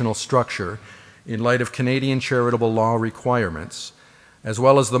denominational structure in light of Canadian charitable law requirements, as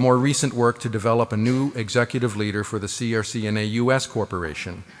well as the more recent work to develop a new executive leader for the CRCNA US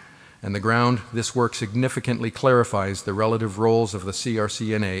Corporation, and the ground this work significantly clarifies the relative roles of the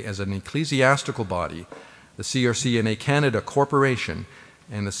CRCNA as an ecclesiastical body, the CRCNA Canada Corporation,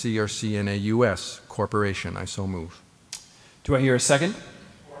 and the CRCNA US Corporation. I so move. Do I hear a second?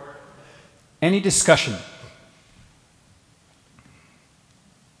 Any discussion?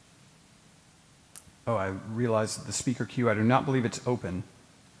 Oh, I realize the speaker queue, I do not believe it's open.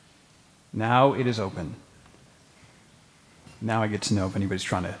 Now it is open. Now I get to know if anybody's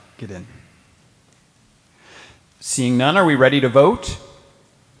trying to get in. Seeing none, are we ready to vote?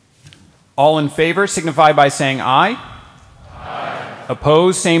 All in favor signify by saying aye. Aye.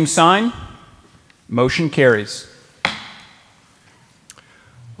 Opposed, same sign. Motion carries.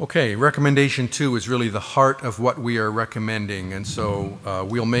 Okay, recommendation 2 is really the heart of what we are recommending, and so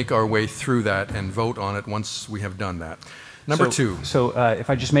we'll make our way through that and vote on it once we have done that. Number 2. So if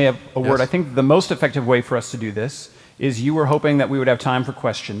I just may have a word, Yes. I think the most effective way for us to do this is you were hoping that we would have time for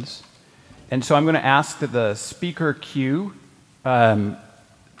questions. And so I'm going to ask that the speaker queue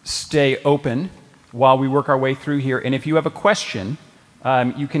stay open while we work our way through here. And if you have a question,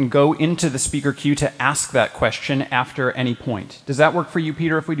 you can go into the speaker queue to ask that question after any point. Does that work for you,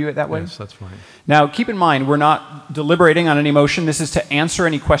 Peter, if we do it that way? Yes, that's fine. Now, keep in mind, we're not deliberating on any motion. This is to answer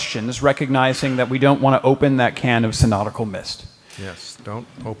any questions, recognizing that we don't want to open that can of synodical mist. Yes, don't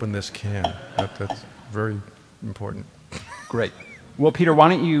open this can. That's very important. Great. Well, Peter, why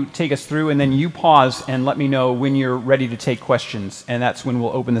don't you take us through, and then you pause and let me know when you're ready to take questions, and that's when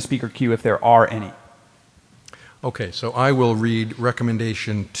we'll open the speaker queue if there are any. Okay, so I will read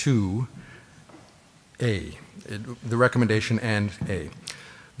recommendation 2A, the recommendation and A.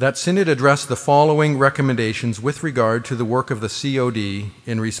 That Synod address the following recommendations with regard to the work of the COD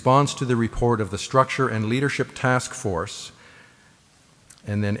in response to the report of the Structure and Leadership Task Force.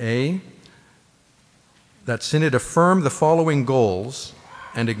 And then A, that Synod affirm the following goals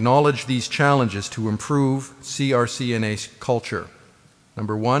and acknowledge these challenges to improve CRCNA's culture.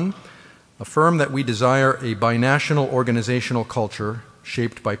 Number 1, affirm that we desire a binational organizational culture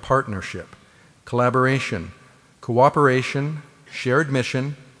shaped by partnership, collaboration, cooperation, shared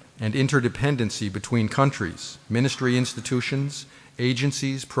mission, and interdependency between countries, ministry institutions,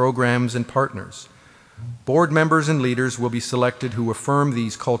 agencies, programs, and partners. Board members and leaders will be selected who affirm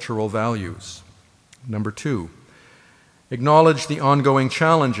these cultural values. Number 2, acknowledge the ongoing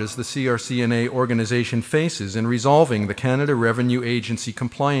challenges the CRCNA organization faces in resolving the Canada Revenue Agency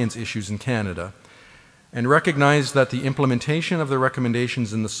compliance issues in Canada, and recognize that the implementation of the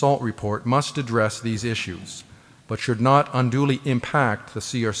recommendations in the SALT report must address these issues, but should not unduly impact the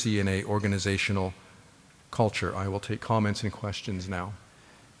CRCNA organizational culture. I will take comments and questions now.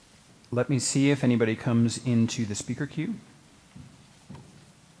 Let me see if anybody comes into the speaker queue.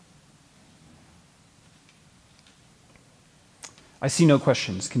 I see no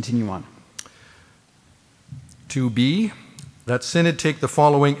questions. Continue on. 2B, that Synod take the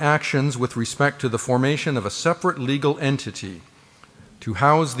following actions with respect to the formation of a separate legal entity to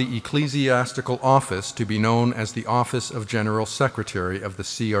house the ecclesiastical office to be known as the Office of General Secretary of the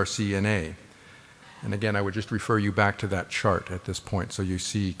CRCNA. And again, I would just refer you back to that chart at this point so you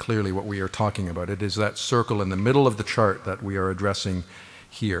see clearly what we are talking about. It is that circle in the middle of the chart that we are addressing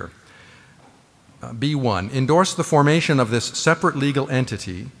here. B1, endorse the formation of this separate legal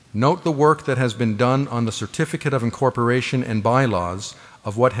entity. Note the work that has been done on the Certificate of Incorporation and bylaws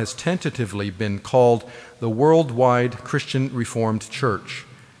of what has tentatively been called the Worldwide Christian Reformed Church,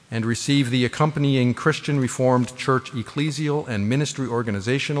 and receive the accompanying Christian Reformed Church ecclesial and ministry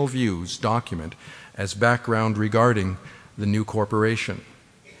organizational views document as background regarding the new corporation.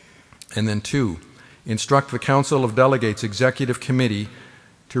 And then 2, instruct the Council of Delegates Executive Committee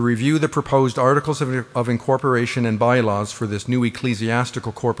to review the proposed articles of incorporation and bylaws for this new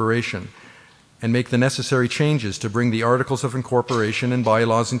ecclesiastical corporation and make the necessary changes to bring the articles of incorporation and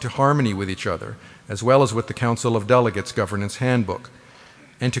bylaws into harmony with each other, as well as with the Council of Delegates Governance Handbook,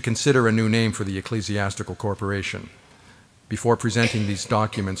 and to consider a new name for the ecclesiastical corporation before presenting these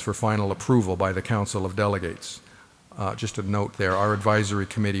documents for final approval by the Council of Delegates. Just a note there, our advisory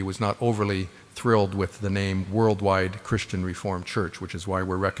committee was not overly thrilled with the name Worldwide Christian Reformed Church, which is why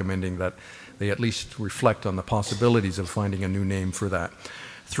we're recommending that they at least reflect on the possibilities of finding a new name for that.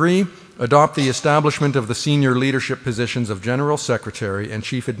 3, adopt the establishment of the senior leadership positions of General Secretary and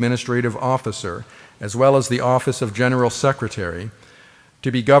Chief Administrative Officer, as well as the Office of General Secretary, to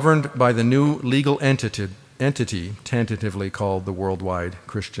be governed by the new legal entity tentatively called the Worldwide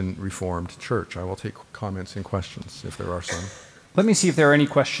Christian Reformed Church. I will take comments and questions if there are some. Let me see if there are any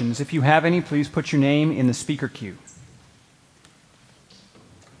questions. If you have any, please put your name in the speaker queue.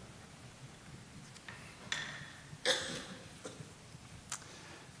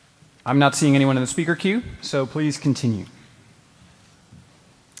 I'm not seeing anyone in the speaker queue, so please continue.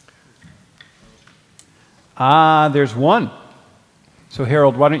 There's one. So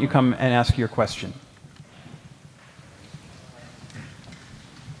Harold, why don't you come and ask your question?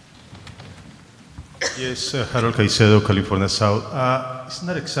 Yes, Harold Caicedo, California South. It's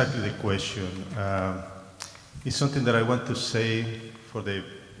not exactly the question. It's something that I want to say for the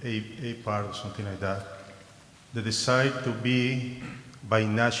A part or something like that. They decide to be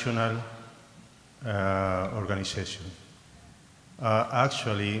binational organization.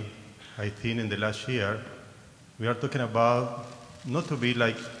 Actually, I think in the last year, we are talking about not to be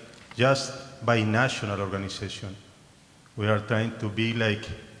like just binational organization. We are trying to be like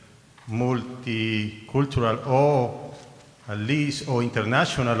multicultural or at least or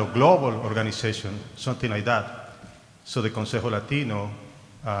international or global organization, something like that. So the Consejo Latino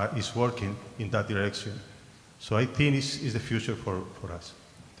is working in that direction. So I think it's the future for us.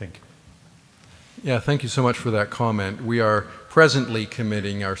 Thank you. Yeah, thank you so much for that comment. We are presently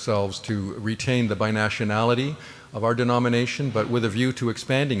committing ourselves to retain the binationality of our denomination, but with a view to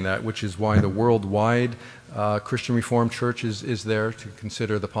expanding that, which is why the worldwide Christian Reformed Church is there to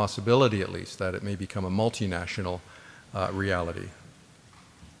consider the possibility, at least, that it may become a multinational reality.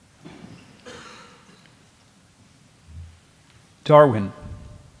 Darwin.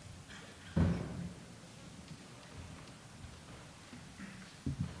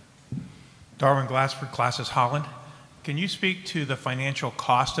 Darwin Glassford, Classes Holland. Can you speak to the financial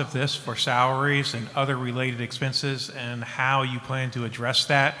cost of this for salaries and other related expenses and how you plan to address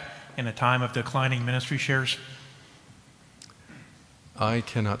that in a time of declining ministry shares? I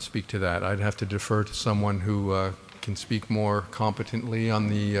cannot speak to that. I'd have to defer to someone who can speak more competently on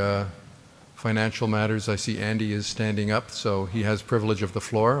the financial matters. I see Andy is standing up, so he has privilege of the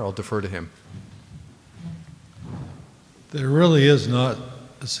floor. I'll defer to him. There really is not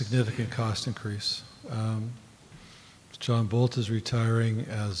a significant cost increase. John Bolt is retiring,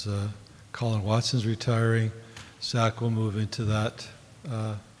 as Colin Watson's retiring. Zach will move into that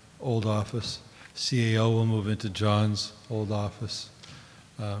old office. CAO will move into John's old office.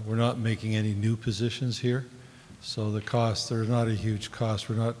 We're not making any new positions here, so the cost, there's not a huge cost.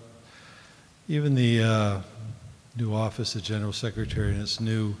 We're not, even the new office of General Secretary and its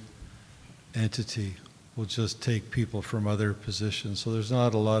new entity will just take people from other positions. So there's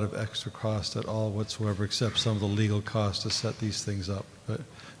not a lot of extra cost at all whatsoever, except some of the legal costs to set these things up, but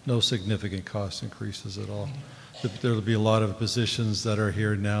no significant cost increases at all. There'll be a lot of positions that are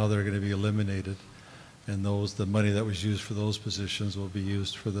here now that are going to be eliminated, and the money that was used for those positions will be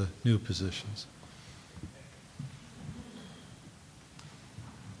used for the new positions.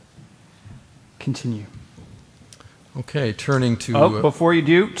 Continue. Okay, turning to... before you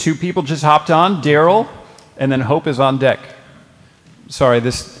do, two people just hopped on, Daryl, and then Hope is on deck. Sorry,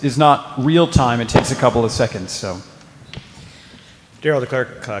 this is not real time. It takes a couple of seconds, so. Daryl the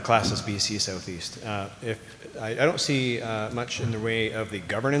Clerk, Classes BC Southeast. I don't see much in the way of the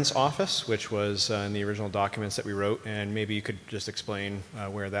governance office, which was in the original documents that we wrote, and maybe you could just explain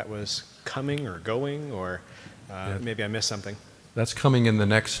where that was coming or going, or maybe I missed something. That's coming in the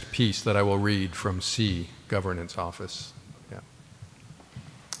next piece that I will read from C, governance office.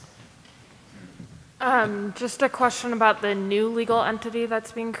 Just a question about the new legal entity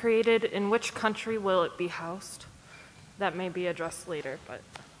that's being created. In which country will it be housed? That may be addressed later, but.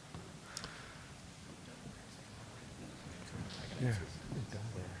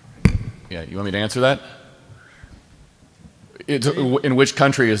 Yeah, you want me to answer that? In which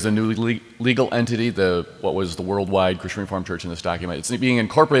country is the new legal entity, what was the Worldwide Christian Reformed Church in this document? It's being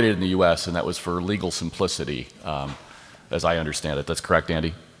incorporated in the U.S., and that was for legal simplicity, as I understand it. That's correct,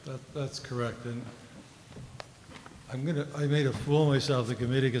 Andy? That's correct. And I made a fool of myself, the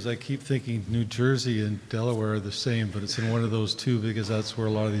committee, because I keep thinking New Jersey and Delaware are the same, but it's in one of those two because that's where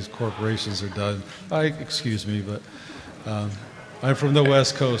a lot of these corporations are done. Excuse me, but I'm from the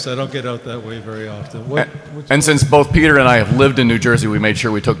West Coast. I don't get out that way very often. And since both Peter and I have lived in New Jersey, we made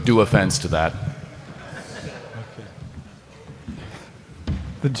sure we took due offense to that. Okay.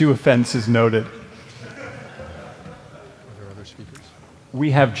 The due offense is noted. Are there other speakers?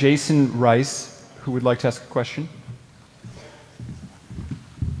 We have Jason Rice, who would like to ask a question.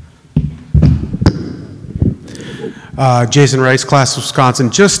 Jason Rice, Class Wisconsin.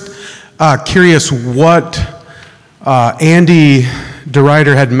 Just curious what Andy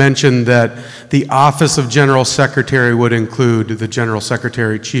DeRuyter had mentioned that the Office of General Secretary would include the General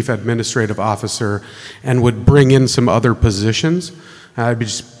Secretary, Chief Administrative Officer, and would bring in some other positions. I'd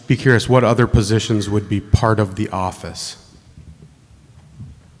just be curious what other positions would be part of the office.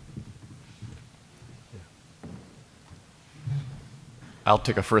 I'll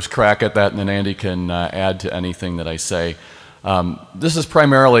take a first crack at that, and then Andy can add to anything that I say. This is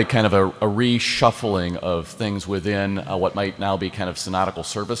primarily kind of a reshuffling of things within what might now be kind of synodical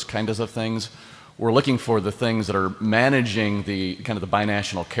service kinds of things. We're looking for the things that are managing the kind of the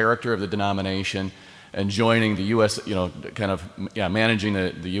binational character of the denomination and joining the U.S., managing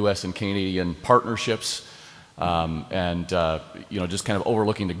the U.S. and Canadian partnerships, and just kind of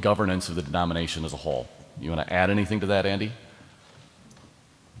overlooking the governance of the denomination as a whole. You want to add anything to that, Andy?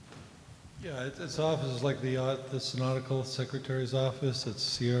 Yeah, its office is like the Synodical Secretary's office.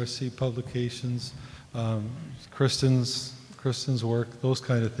 It's CRC publications, Kristen's work, those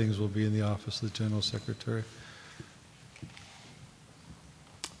kind of things will be in the office of the General Secretary.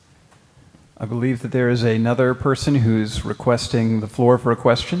 I believe that there is another person who's requesting the floor for a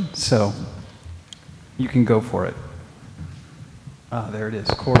question, so you can go for it. There it is,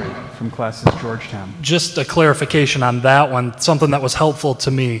 Corey from Classes Georgetown. Just a clarification on that one, something that was helpful to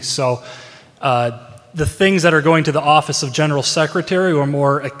me. So the things that are going to the Office of General Secretary are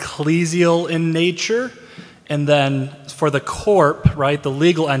more ecclesial in nature, and then for the corp, right, the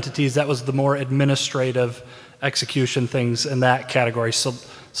legal entities, that was the more administrative execution things in that category.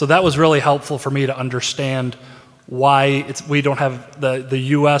 So that was really helpful for me to understand why we don't have, the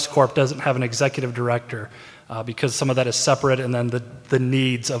U.S. Corp doesn't have an executive director, because some of that is separate, and then the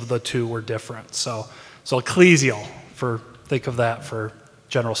needs of the two were different. So ecclesial, think of that for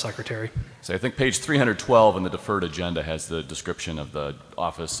General Secretary. So I think page 312 in the deferred agenda has the description of the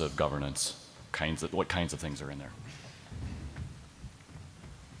Office of Governance, what kinds of things are in there.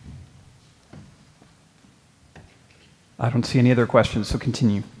 I don't see any other questions, so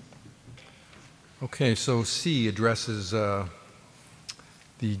continue. Okay, so C addresses the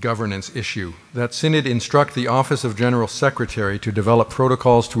governance issue. That Synod instruct the Office of General Secretary to develop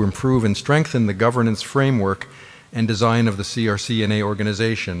protocols to improve and strengthen the governance framework and design of the CRC&A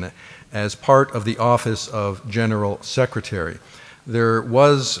organization as part of the Office of General Secretary. There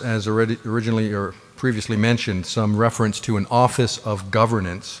was, as originally or previously mentioned, some reference to an Office of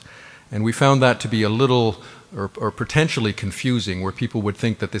Governance, and we found that to be a little or potentially confusing, where people would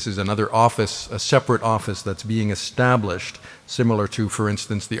think that this is another office, a separate office that's being established, similar to, for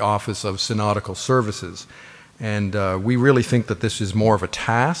instance, the Office of Synodical Services. And we really think that this is more of a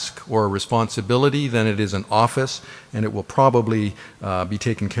task or a responsibility than it is an office, and it will probably be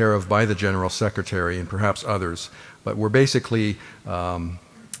taken care of by the General Secretary and perhaps others. But we're basically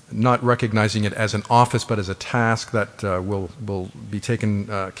not recognizing it as an office, but as a task that will be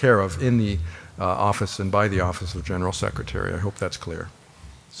taken care of in the office and by the Office of General Secretary. I hope that's clear.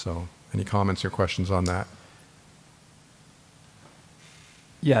 So, any comments or questions on that?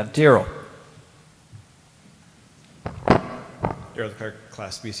 Yeah, Daryl. Daryl the Clerk,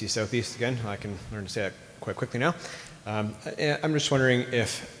 Class BC Southeast again. I can learn to say that quite quickly now. I'm just wondering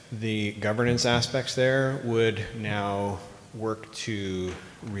if the governance aspects there would now work to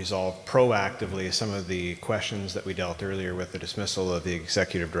resolve proactively some of the questions that we dealt earlier with the dismissal of the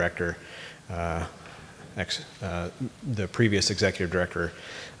executive director, the previous executive director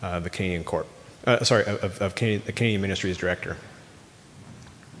of the Canadian Corp, the Canadian Ministries director.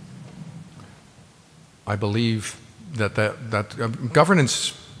 I believe that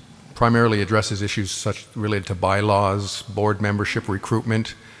governance primarily addresses issues such related to bylaws, board membership,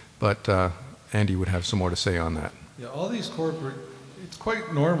 recruitment, but Andy would have some more to say on that. Yeah, all these it's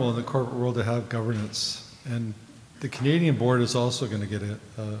quite normal in the corporate world to have governance, and the Canadian board is also going to get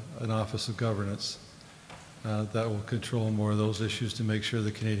an Office of Governance that will control more of those issues to make sure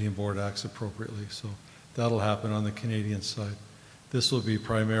the Canadian board acts appropriately. So that'll happen on the Canadian side. This will be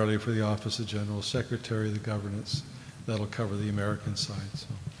primarily for the Office of General Secretary, the governance. That'll cover the American side. So.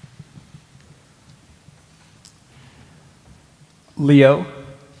 Leo,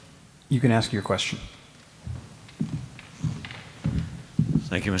 you can ask your question.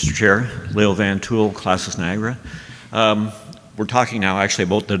 Thank you, Mr. Chair. Leo Van Tool, Classes Niagara. We're talking now actually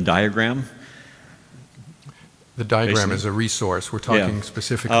about the diagram. The diagram is a resource. We're talking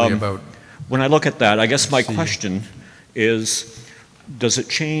specifically about... When I look at that, I guess my question is, does it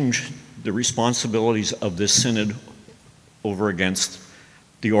change the responsibilities of this synod over against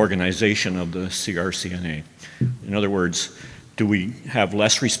the organization of the CRC&A? In other words, do we have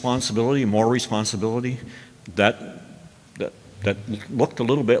less responsibility, more responsibility? That looked a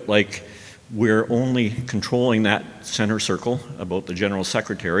little bit like we're only controlling that center circle about the General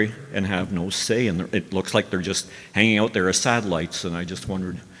Secretary and have no say in it. It looks like they're just hanging out there as satellites, and I just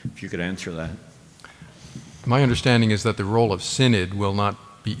wondered if you could answer that. My understanding is that the role of synod will not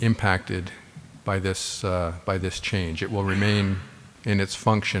be impacted by this change. It will remain in its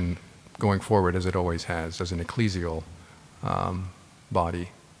function going forward as it always has, as an ecclesial body.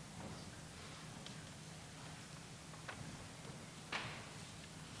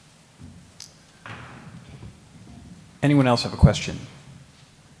 Anyone else have a question?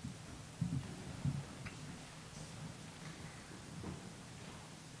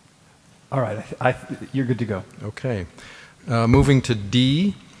 All right, you're good to go. Okay. Moving to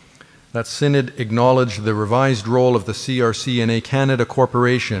D, that Synod acknowledge the revised role of the CRC&A Canada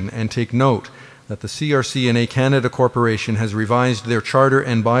Corporation and take note that the CRC&A Canada Corporation has revised their charter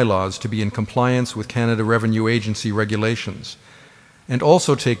and bylaws to be in compliance with Canada Revenue Agency regulations. And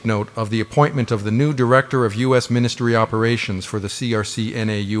also take note of the appointment of the new Director of U.S. Ministry Operations for the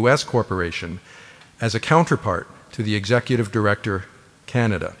CRC&A U.S. Corporation as a counterpart to the Executive Director,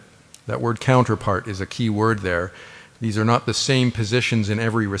 Canada. That word counterpart is a key word there. These are not the same positions in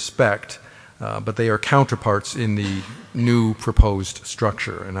every respect, but they are counterparts in the new proposed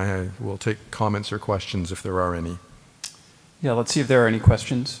structure. And I will take comments or questions if there are any. Yeah, let's see if there are any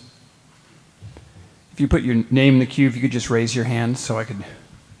questions. If you put your name in the queue, if you could just raise your hand so I could...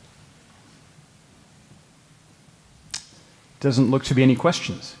 Doesn't look to be any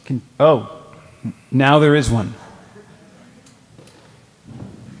questions. Oh, now there is one.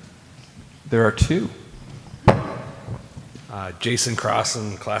 There are two. Jason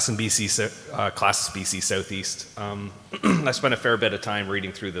Crossan, Classes BC Southeast. I spent a fair bit of time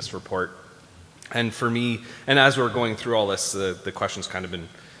reading through this report. And for me, and as we're going through all this, the question's kind of been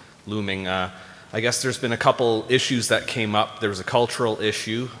looming. I guess there's been a couple issues that came up. There was a cultural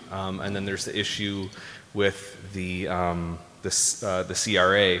issue, and then there's the issue with the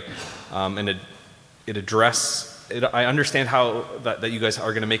CRA, and it addressed. I understand how that you guys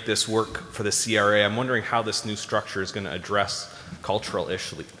are going to make this work for the CRA. I'm wondering how this new structure is going to address cultural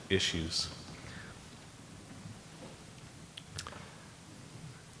issues.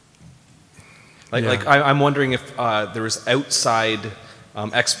 I'm wondering if there was outside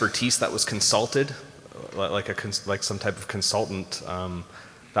expertise that was consulted, like some type of consultant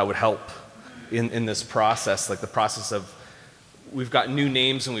that would help in this process, like the process of. We've got new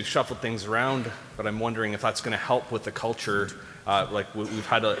names and we've shuffled things around, but I'm wondering if that's going to help with the culture. Like we've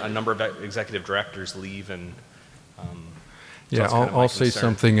had a number of executive directors leave, and yeah, I'll say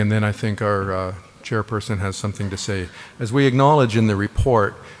something, and then I think our chairperson has something to say. As we acknowledge in the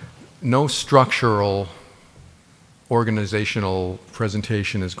report, no structural organizational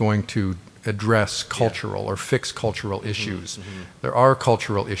presentation is going to address cultural or fix cultural issues. There are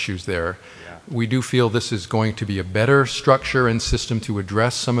cultural issues there. We do feel this is going to be a better structure and system to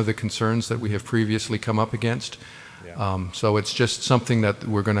address some of the concerns that we have previously come up against. So it's just something that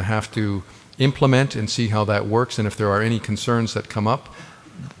we're going to have to implement and see how that works, and if there are any concerns that come up,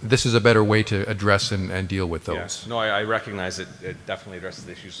 this is a better way to address and deal with those. Yeah. No, I recognize it definitely addresses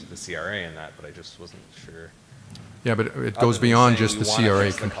the issues with the CRA and that, but I just wasn't sure. Yeah, but it goes beyond just the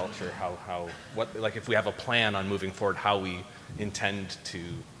CRA. The culture, like if we have a plan on moving forward, how we intend to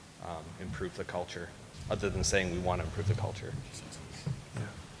improve the culture, other than saying we want to improve the culture.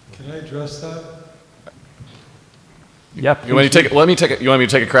 Can I address that? Yep. You want me to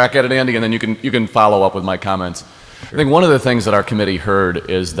take a crack at it, Andy, and then you can follow up with my comments. Sure. I think one of the things that our committee heard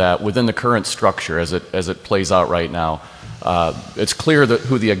is that within the current structure, as it plays out right now, it's clear that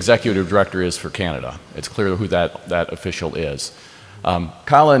who the executive director is for Canada. It's clear who that official is.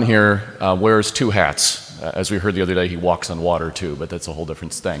 Colin here wears two hats. As we heard the other day, he walks on water too, but that's a whole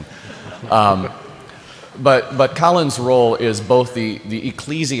different thing. But Colin's role is both the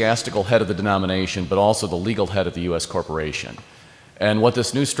ecclesiastical head of the denomination, but also the legal head of the U.S. corporation. And what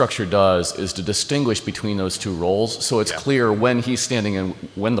this new structure does is to distinguish between those two roles, so it's clear when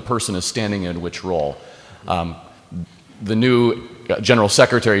when the person is standing in which role. The new General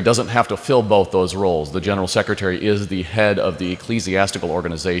Secretary doesn't have to fill both those roles. The General Secretary is the head of the ecclesiastical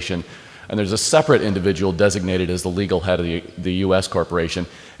organization, and there's a separate individual designated as the legal head of the U.S. corporation.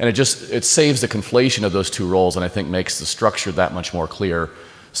 And it saves the conflation of those two roles, and I think makes the structure that much more clear.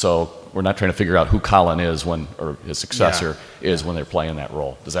 So we're not trying to figure out who Colin is or his successor is when they're playing that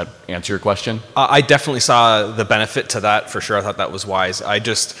role. Does that answer your question? I definitely saw the benefit to that for sure. I thought that was wise.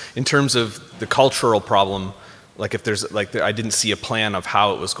 In terms of the cultural problem, like if there's I didn't see a plan of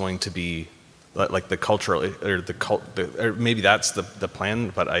how it was going to be, like the cultural or maybe that's the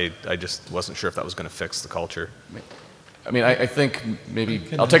plan, but I just wasn't sure if that was going to fix the culture. I mean, I think maybe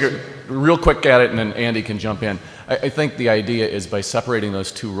I'll take a real quick at it, and then Andy can jump in. I think the idea is by separating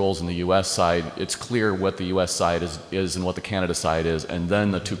those two roles in the U.S. side, it's clear what the U.S. side is and what the Canada side is, and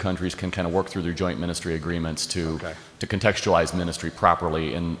then the two countries can kind of work through their joint ministry agreements to contextualize ministry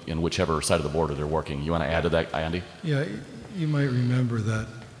properly in whichever side of the border they're working. You want to add to that, Andy? Yeah, you might remember that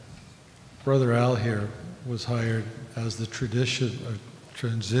Brother Al here was hired as the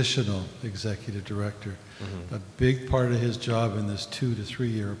transitional executive director. A big part of his job in this 2 to 3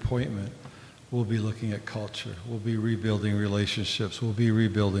 year appointment will be looking at culture, we'll be rebuilding relationships, we'll be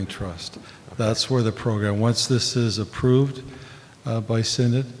rebuilding trust. That's where the program, once this is approved by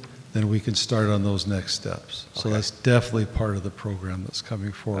Synod, then we can start on those next steps. So that's definitely part of the program that's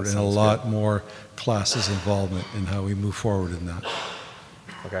coming forward, and a lot more classes involvement in how we move forward in that.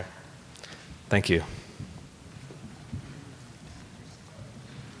 Okay. Thank you.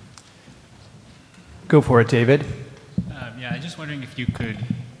 Go for it, David. Yeah, I'm just wondering if you could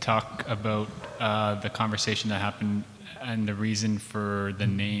talk about the conversation that happened and the reason for the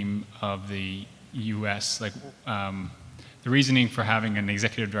name of the U.S., like the reasoning for having an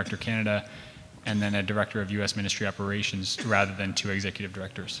Executive Director Canada and then a Director of U.S. Ministry Operations rather than 2 Executive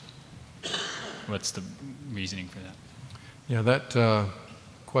Directors. What's the reasoning for that? Yeah, that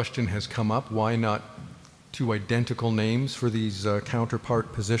question has come up. Why not 2 identical names for these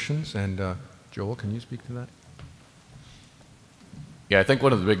counterpart positions? And Joel, can you speak to that? Yeah, I think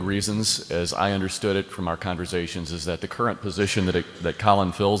one of the big reasons, as I understood it from our conversations, is that the current position that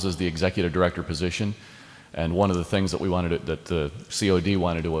Colin fills is the Executive Director position. And one of the things that that the COD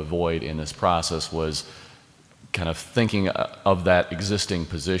wanted to avoid in this process was kind of thinking of that existing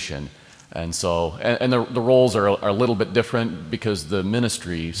position. And so, and the roles are a little bit different because the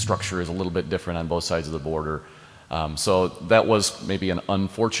ministry structure is a little bit different on both sides of the border. So that was maybe an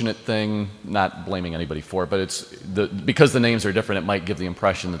unfortunate thing, not blaming anybody for it, but because the names are different, it might give the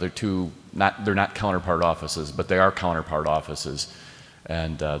impression that they're not counterpart offices, but they are counterpart offices.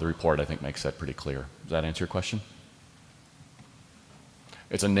 And the report, I think, makes that pretty clear. Does that answer your question?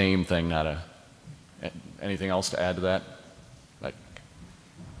 It's a name thing, not a... Anything else to add to that?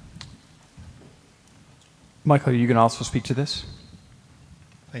 Michael, you can also speak to this.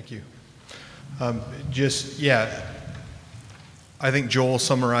 Thank you. I think Joel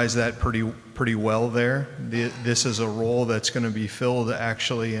summarized that pretty well there. This is a role that's going to be filled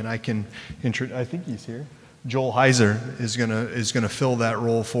actually, and I think he's here. Joel Heiser is going to fill that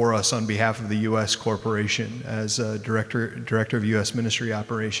role for us on behalf of the U.S. corporation as director of U.S. Ministry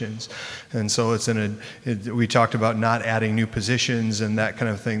Operations, and so we talked about not adding new positions and that kind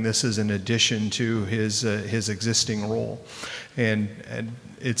of thing. This is in addition to his existing role, and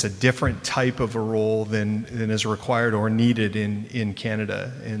it's a different type of a role than is required or needed in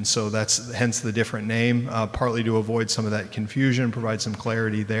Canada, and so that's hence the different name, partly to avoid some of that confusion, provide some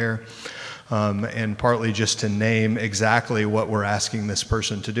clarity there. And partly just to name exactly what we're asking this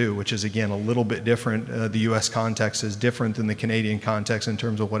person to do, which is, again, a little bit different. The U.S. context is different than the Canadian context in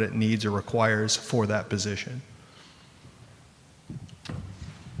terms of what it needs or requires for that position.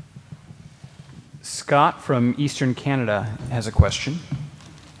 Scott from Eastern Canada has a question.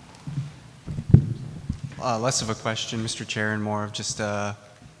 Less of a question, Mr. Chair, and more of just a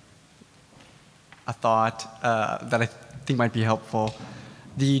thought that I think might be helpful.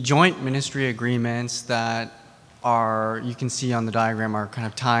 The joint ministry agreements that you can see on the diagram are kind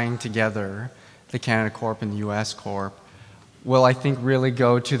of tying together the Canada Corp and the U.S. Corp will, I think, really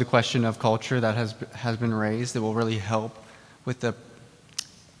go to the question of culture that has been raised. It will really help with the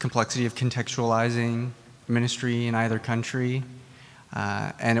complexity of contextualizing ministry in either country,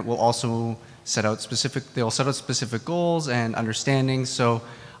 and it will also they'll set out specific goals and understandings. So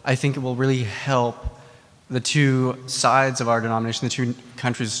I think it will really help the 2 sides of our denomination, the 2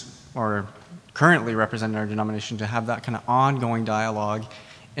 countries are currently representing our denomination, to have that kind of ongoing dialogue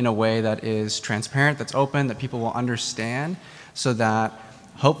in a way that is transparent, that's open, that people will understand, so that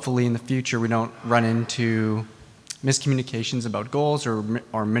hopefully in the future we don't run into miscommunications about goals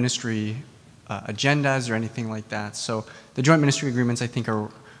or ministry agendas or anything like that. So the joint ministry agreements, I think, are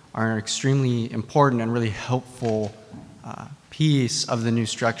an extremely important and really helpful piece of the new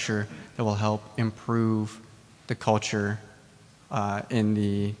structure that will help improve the culture in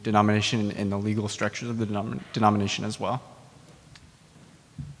the denomination and the legal structures of the denomination as well.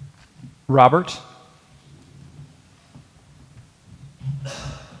 Robert?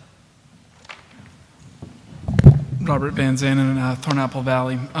 Robert Van Zanen in Thornapple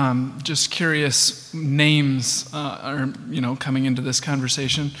Valley. Just curious, names are coming into this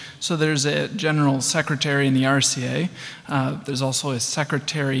conversation. So there's a general secretary in the RCA. There's also a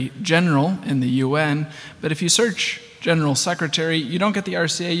secretary general in the UN. But if you search general secretary, you don't get the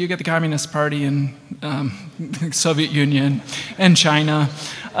RCA, you get the Communist Party in Soviet Union and China.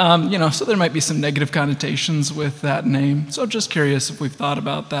 So there might be some negative connotations with that name. So just curious if we've thought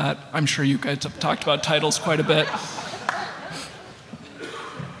about that. I'm sure you guys have talked about titles quite a bit.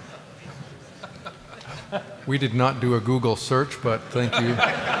 We did not do a Google search, but thank you.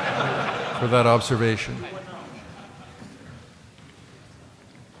 for that observation.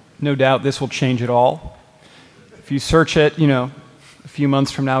 No doubt this will change it all. If you search it, a few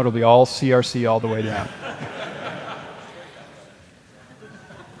months from now, it'll be all CRC all the way down.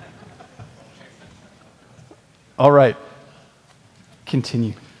 All right.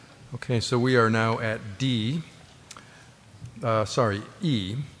 Continue. Okay, so we are now at E,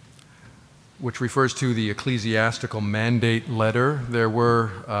 which refers to the ecclesiastical mandate letter.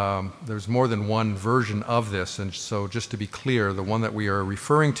 There's more than one version of this, and so just to be clear, the one that we are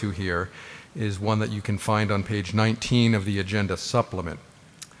referring to here is one that you can find on page 19 of the agenda supplement.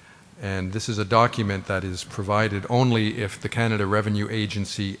 And this is a document that is provided only if the Canada Revenue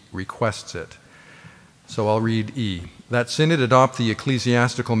Agency requests it. So I'll read E. That Synod adopt the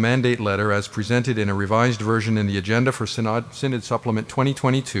ecclesiastical mandate letter as presented in a revised version in the agenda for Synod Supplement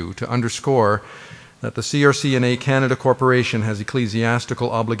 2022 to underscore that the CRC&A Canada Corporation has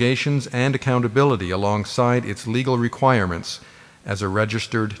ecclesiastical obligations and accountability alongside its legal requirements as a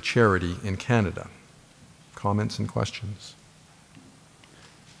registered charity in Canada. Comments and questions?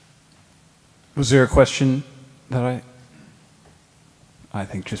 Was there a question that I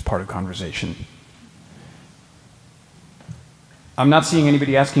think just part of conversation. I'm not seeing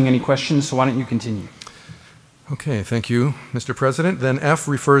anybody asking any questions, so why don't you continue? Okay, thank you, Mr. President. Then F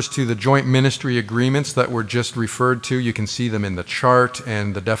refers to the joint ministry agreements that were just referred to. You can see them in the chart,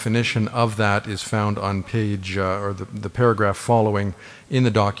 and the definition of that is found on page, or the paragraph following in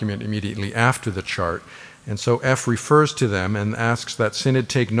the document immediately after the chart. And so F refers to them and asks that Synod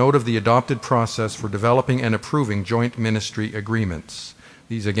take note of the adopted process for developing and approving joint ministry agreements.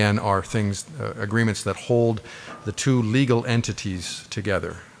 These, again, are agreements that hold the two legal entities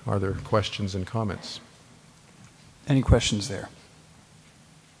together. Are there questions and comments? Any questions there?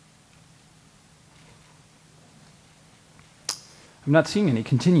 I'm not seeing any.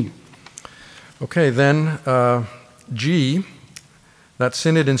 Continue. Okay, then G, that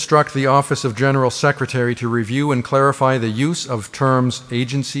Synod instruct the Office of General Secretary to review and clarify the use of terms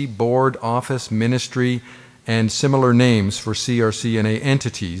agency, board, office, ministry, and similar names for CRC&A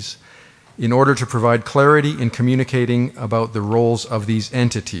entities in order to provide clarity in communicating about the roles of these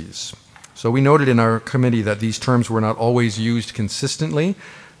entities. So we noted in our committee that these terms were not always used consistently,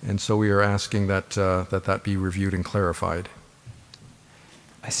 and so we are asking that that be reviewed and clarified.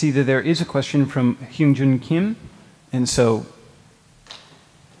 I see that there is a question from Hyungjun Kim, and so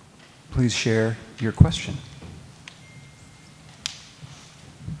please share your question.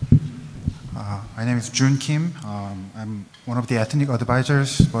 My name is Jun Kim. I'm one of the ethnic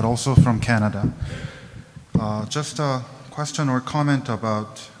advisors, but also from Canada. Just a question or comment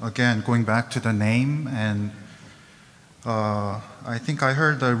about, again, going back to the name, and I think I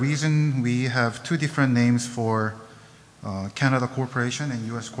heard the reason we have two different names for Canada Corporation and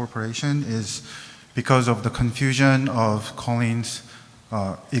US Corporation is because of the confusion of Colleen's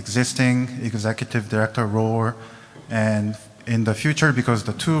existing executive director role, and in the future, because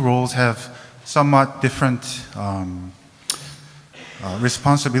the two roles have somewhat different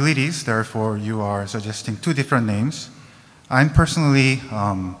responsibilities, therefore you are suggesting two different names. I'm personally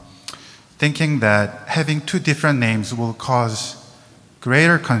thinking that having two different names will cause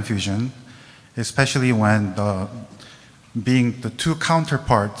greater confusion, especially when being the two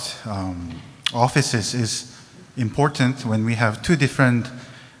counterpart offices is important when we have two different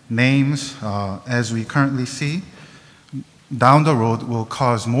names as we currently see. Down the road will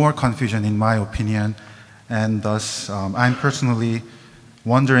cause more confusion, in my opinion, and thus I'm personally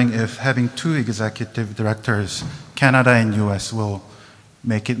wondering if having two executive directors, Canada and US, will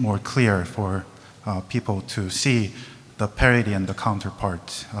make it more clear for people to see the parity and the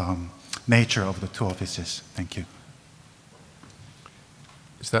counterpart nature of the two offices. Thank you.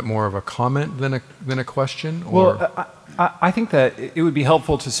 Is that more of a comment than a question? Or? Well, I think that it would be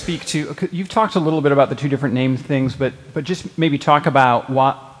helpful to speak to, you've talked a little bit about the two different name things, but just maybe talk about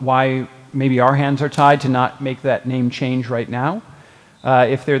why maybe our hands are tied to not make that name change right now,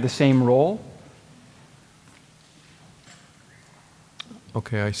 if they're the same role.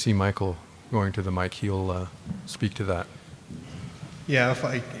 Okay, I see Michael going to the mic. He'll speak to that. Yeah,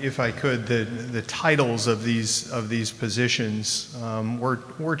 if I could, the titles of these positions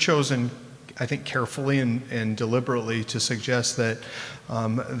were chosen, I think, carefully and deliberately to suggest that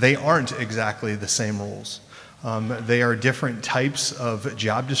they aren't exactly the same roles. They are different types of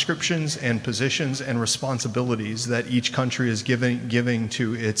job descriptions and positions and responsibilities that each country is giving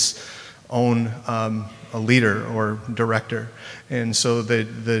to its own a leader or director. And so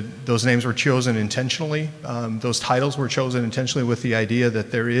those names were chosen intentionally. Those titles were chosen intentionally with the idea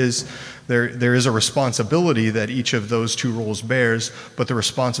that there is a responsibility that each of those two roles bears, but the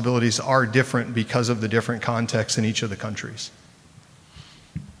responsibilities are different because of the different contexts in each of the countries.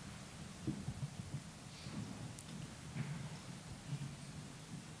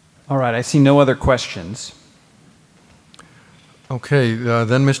 All right, I see no other questions. Okay,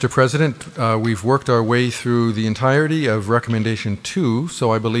 then, Mr. President, we've worked our way through the entirety of Recommendation 2,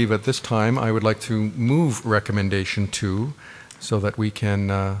 so I believe at this time I would like to move Recommendation 2 so that we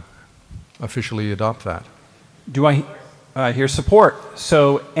can officially adopt that. Do I hear support?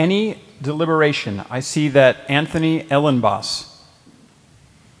 So any deliberation? I see that Anthony Ellenboss.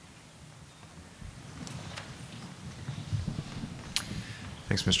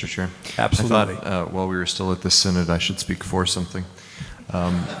 Thanks, Mr. Chair. Absolutely. I thought while we were still at the Synod, I should speak for something.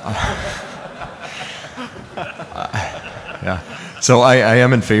 Yeah. So I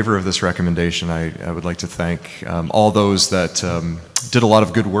am in favor of this recommendation. I would like to thank all those that did a lot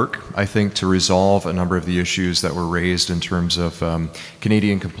of good work, I think, to resolve a number of the issues that were raised in terms of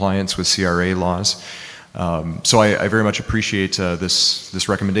Canadian compliance with CRA laws. So I very much appreciate this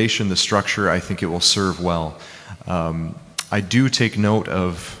recommendation, the structure. I think it will serve well. I do take note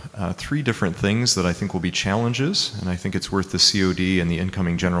of three different things that I think will be challenges, and I think it's worth the COD and the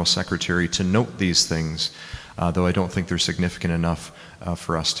incoming General Secretary to note these things, though I don't think they're significant enough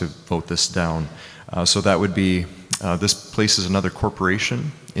for us to vote this down. So that would be, this places another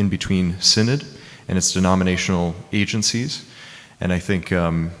corporation in between Synod and its denominational agencies, and I think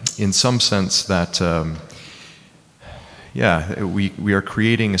in some sense that yeah, we are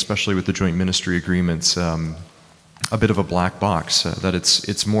creating, especially with the joint ministry agreements, a bit of a black box, that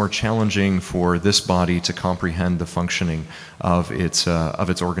it's more challenging for this body to comprehend the functioning of its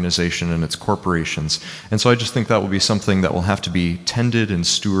organization and its corporations. And so I just think that will be something that will have to be tended and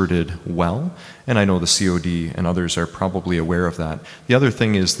stewarded well, and I know the COD and others are probably aware of that. The other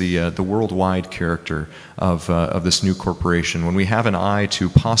thing is the worldwide character of this new corporation. When we have an eye to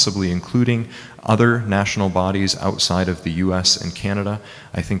possibly including other national bodies outside of the US and Canada,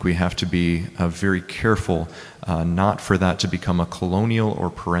 I think we have to be very careful not for that to become a colonial or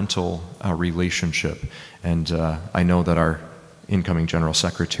parental relationship. And I know that our incoming General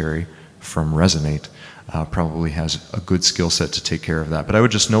Secretary from Resonate probably has a good skill set to take care of that. But I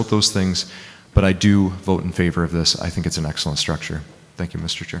would just note those things, but I do vote in favor of this. I think it's an excellent structure. Thank you,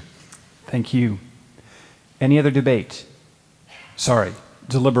 Mr. Chair. Thank you. Any other debate? Sorry,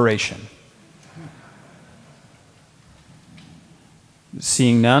 deliberation.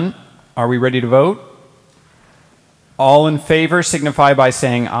 Seeing none, are we ready to vote? All in favor signify by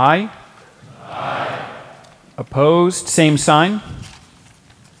saying aye. Aye. Opposed, same sign.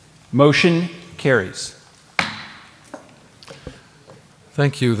 Motion carries.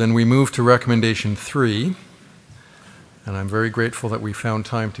 Thank you. Then we move to Recommendation 3, and I'm very grateful that we found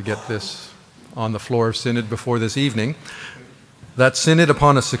time to get this on the floor of Synod before this evening. That Synod,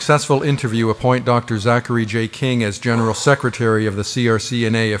 upon a successful interview, appoint Dr. Zachary J. King as General Secretary of the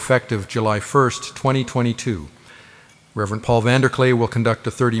CRC&A effective July 1st, 2022. Reverend Paul Vanderklay will conduct a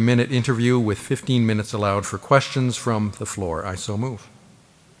 30-minute interview with 15 minutes allowed for questions from the floor. I so move.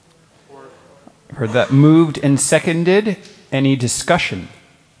 Heard that moved and seconded. Any discussion?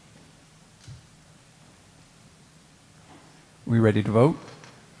 We ready to vote?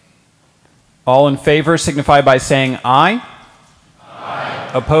 All in favor signify by saying aye.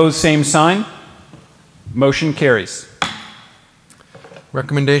 Aye. Opposed, same sign. Motion carries.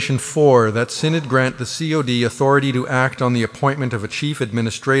 Recommendation 4, that Synod grant the COD authority to act on the appointment of a Chief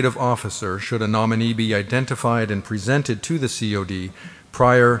Administrative Officer should a nominee be identified and presented to the COD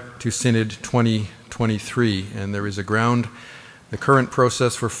prior to Synod 2023. And there is a ground. The current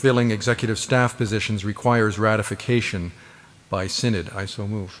process for filling executive staff positions requires ratification by Synod. I so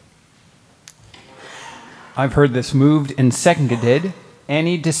move. I've heard this moved and seconded.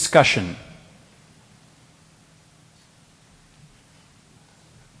 Any discussion?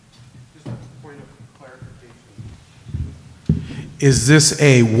 Is this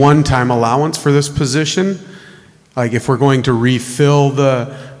a one-time allowance for this position? Like if we're going to reappoint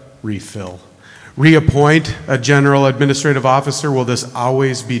a general administrative officer, will this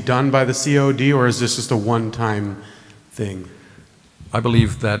always be done by the COD, or is this just a one-time thing? I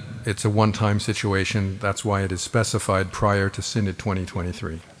believe that it's a one-time situation. That's why it is specified prior to Synod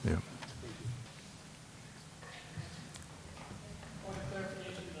 2023. Yeah.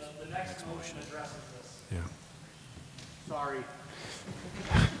 The next motion addresses this. Yeah. Sorry.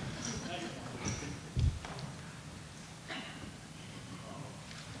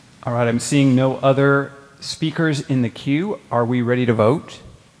 All right, I'm seeing no other speakers in the queue. Are we ready to vote?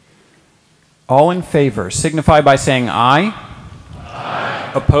 All in favor signify by saying aye.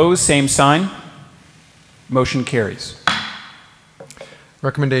 Aye. Opposed, same sign. Motion carries.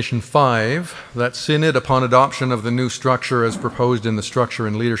 Recommendation 5, that Synod, upon adoption of the new structure as proposed in the Structure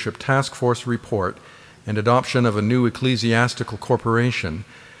and Leadership Task Force report and adoption of a new ecclesiastical corporation,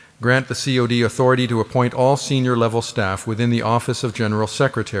 grant the COD authority to appoint all senior level staff within the Office of General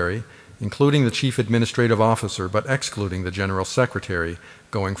Secretary, including the Chief Administrative Officer, but excluding the General Secretary,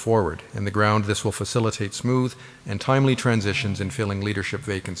 going forward. In the ground, this will facilitate smooth and timely transitions in filling leadership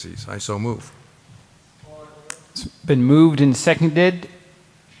vacancies. I so move. It's been moved and seconded.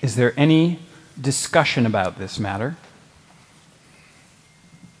 Is there any discussion about this matter?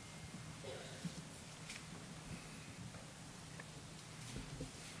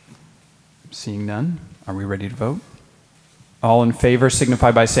 Seeing none, are we ready to vote? All in favor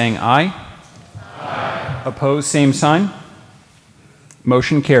signify by saying aye. Aye. Opposed, same sign.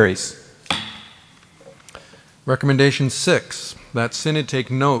 Motion carries. Recommendation 6, that Synod take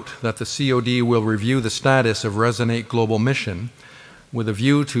note that the COD will review the status of Resonate Global Mission with a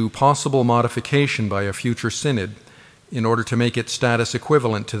view to possible modification by a future Synod in order to make its status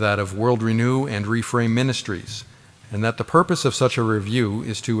equivalent to that of World Renew and Reframe Ministries, and that the purpose of such a review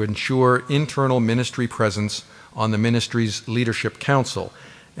is to ensure internal ministry presence on the ministry's leadership council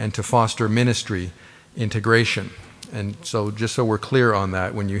and to foster ministry integration. And so just so we're clear on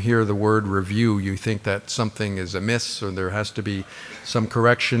that, when you hear the word review, you think that something is amiss or there has to be some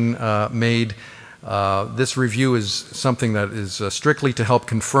correction made. This review is something that is strictly to help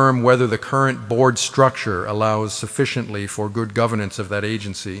confirm whether the current board structure allows sufficiently for good governance of that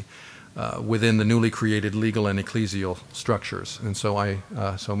agency within the newly created legal and ecclesial structures. And so I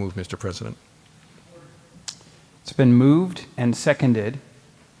so move, Mr. President. It's been moved and seconded.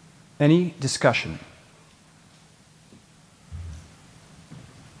 Any discussion?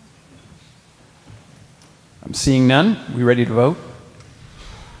 I'm seeing none. We ready to vote?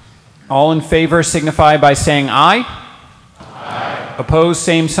 All in favor signify by saying aye. Aye. Opposed,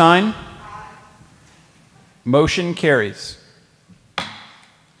 same sign. Motion carries.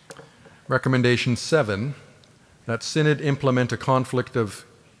 Recommendation 7, that Synod implement a conflict of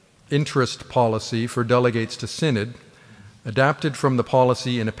interest policy for delegates to Synod, adapted from the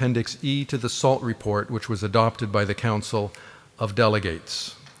policy in Appendix E to the SALT report, which was adopted by the Council of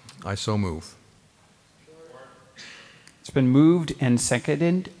Delegates. I so move. It's been moved and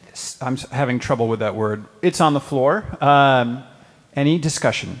seconded. I'm having trouble with that word. It's on the floor. Any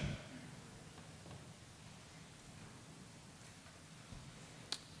discussion?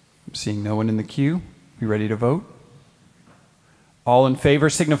 I'm seeing no one in the queue. We ready to vote? All in favor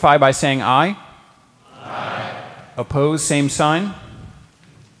signify by saying aye. Aye. Opposed, same sign.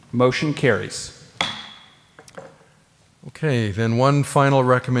 Motion carries. Okay, then one final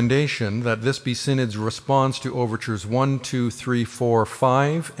recommendation, that this be Synod's response to Overtures 1, 2, 3, 4,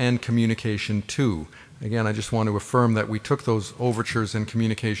 5, and Communication 2. Again, I just want to affirm that we took those overtures and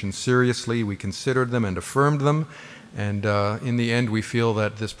communications seriously, we considered them and affirmed them, and in the end we feel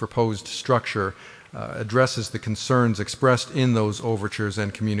that this proposed structure addresses the concerns expressed in those overtures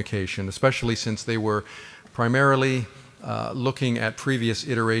and communication, especially since they were primarily looking at previous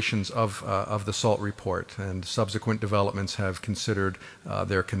iterations of the SALT report, and subsequent developments have considered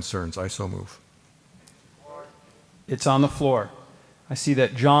their concerns. I so move. It's on the floor. I see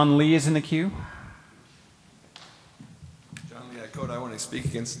that John Lee is in the queue. John Lee, I want to speak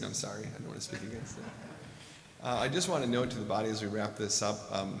against it. I'm sorry, I don't want to speak against it. I just want to note to the body as we wrap this up,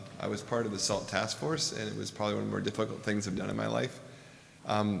 I was part of the SALT task force, and it was probably one of the more difficult things I've done in my life.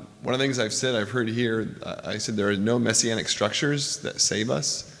 One of the things I've heard here, I said there are no messianic structures that save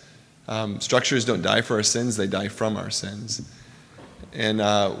us. Structures don't die for our sins, they die from our sins. And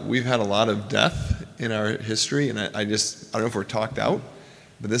we've had a lot of death in our history, and I don't know if we're talked out,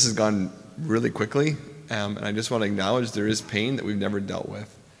 but this has gone really quickly, and I just want to acknowledge there is pain that we've never dealt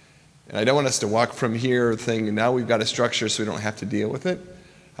with. And I don't want us to walk from here thinking, now we've got a structure so we don't have to deal with it.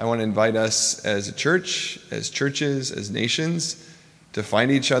 I want to invite us as a church, as churches, as nations, to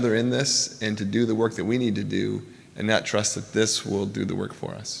find each other in this and to do the work that we need to do and not trust that this will do the work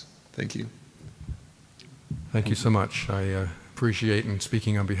for us. Thank you. Thank you so much. I appreciate, and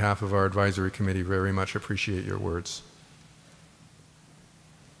speaking on behalf of our advisory committee, very much appreciate your words.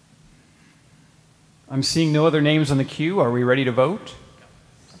 I'm seeing no other names on the queue. Are we ready to vote?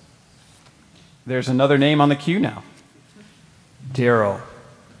 There's another name on the queue now. Daryl,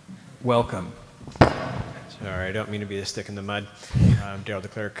 welcome. Sorry, I don't mean to be a stick in the mud. Daryl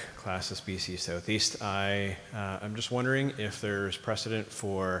DeClerc, Classis BC Southeast. I'm just wondering if there's precedent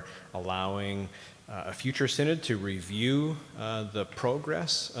for allowing a future synod to review the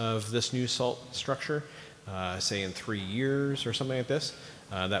progress of this new SALT structure, say in 3 years or something like this.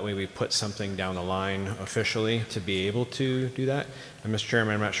 That way we put something down the line officially to be able to do that. And Mr.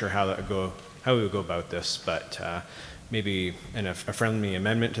 Chairman, I'm not sure how we would go about this, but maybe a friendly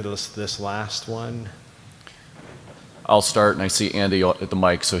amendment to this last one. I'll start, and I see Andy at the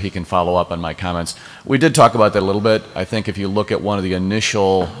mic so he can follow up on my comments. We did talk about that a little bit. I think if you look at one of the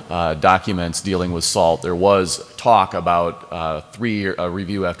initial documents dealing with SALT, there was talk about a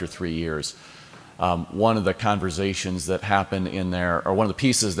review after 3 years. One of the conversations that happen in there, or one of the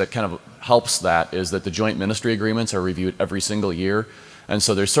pieces that kind of helps that, is that the joint ministry agreements are reviewed every single year. And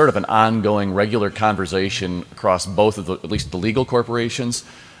so there's sort of an ongoing regular conversation across both of at least the legal corporations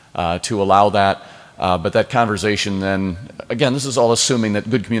to allow that. But that conversation then, again, this is all assuming that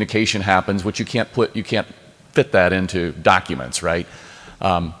good communication happens, which you can't fit that into documents, right?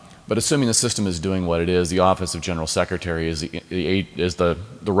 But assuming the system is doing what it is, the Office of General Secretary is the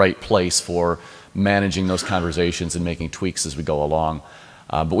right place for managing those conversations and making tweaks as we go along.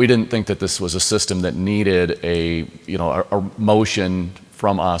 But we didn't think that this was a system that needed a motion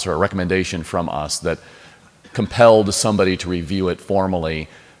from us or a recommendation from us that compelled somebody to review it formally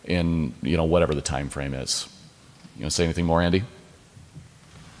in whatever the time frame is. You want to say anything more, Andy?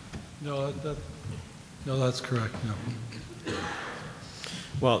 No, that's correct. No.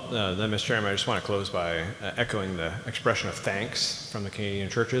 Well, then, Mr. Chairman, I just want to close by echoing the expression of thanks from the Canadian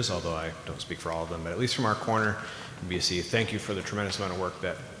churches, although I don't speak for all of them, but at least from our corner in BC, thank you for the tremendous amount of work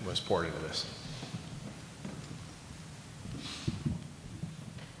that was poured into this.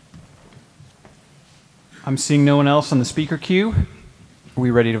 I'm seeing no one else on the speaker queue. Are we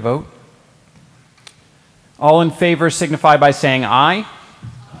ready to vote? All in favor signify by saying aye.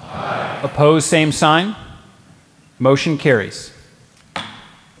 Aye. Opposed, same sign. Motion carries.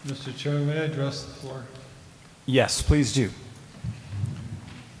 Mr. Chairman, may I address the floor? Yes, please do.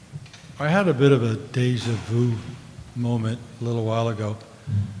 I had a bit of a deja vu moment a little while ago.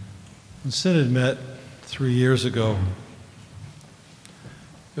 When Synod met 3 years ago,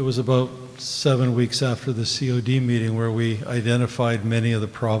 it was about 7 weeks after the COD meeting where we identified many of the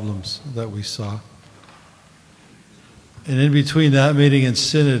problems that we saw. And in between that meeting and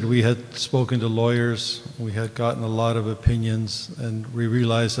Synod, we had spoken to lawyers, we had gotten a lot of opinions, and we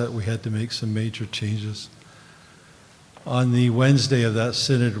realized that we had to make some major changes. On the Wednesday of that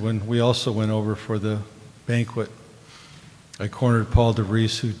Synod, when we also went over for the banquet, I cornered Paul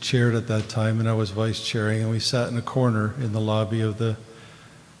DeVries, who chaired at that time, and I was vice chairing, and we sat in a corner in the lobby of the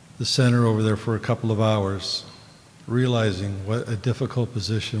center over there for a couple of hours, realizing what a difficult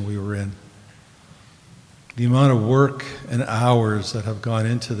position we were in. The amount of work and hours that have gone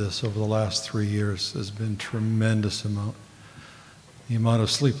into this over the last 3 years has been tremendous amount. The amount of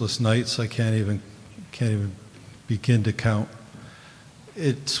sleepless nights I can't even begin to count.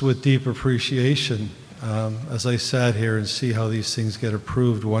 It's with deep appreciation as I sat here and see how these things get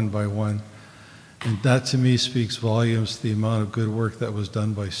approved one by one. And that to me speaks volumes to the amount of good work that was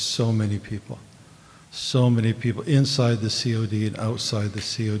done by so many people inside the COD and outside the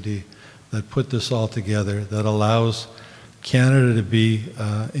COD that put this all together, that allows Canada to be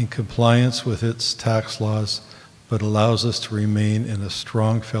in compliance with its tax laws, but allows us to remain in a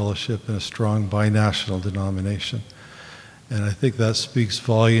strong fellowship and a strong binational denomination. And I think that speaks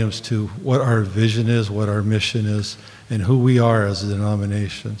volumes to what our vision is, what our mission is, and who we are as a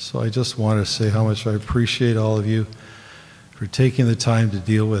denomination. So I just want to say how much I appreciate all of you for taking the time to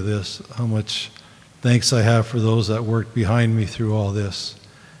deal with this, how much thanks I have for those that worked behind me through all this.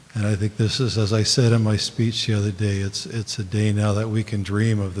 And I think this is, as I said in my speech the other day, it's a day now that we can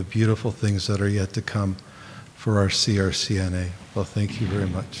dream of the beautiful things that are yet to come for our CRCNA. Well, thank you very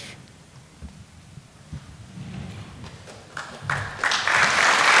much.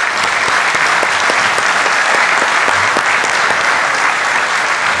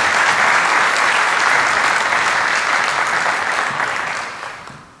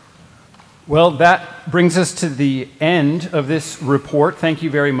 Well, that brings us to the end of this report. Thank you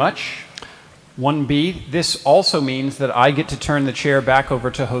very much. 1B, this also means that I get to turn the chair back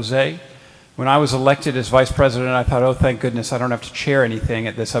over to Jose. When I was elected as vice president, I thought, oh, thank goodness I don't have to chair anything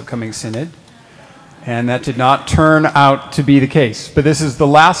at this upcoming synod. And that did not turn out to be the case. But this is the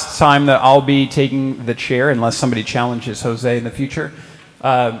last time that I'll be taking the chair, unless somebody challenges Jose in the future.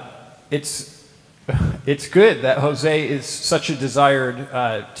 It's good that Jose is such a desired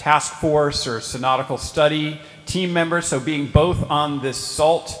task force or synodical study team member. So being both on this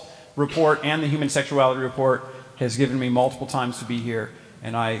SALT report and the human sexuality report has given me multiple times to be here,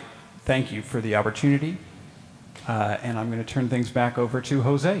 and I thank you for the opportunity. And I'm going to turn things back over to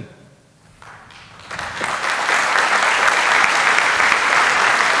Jose.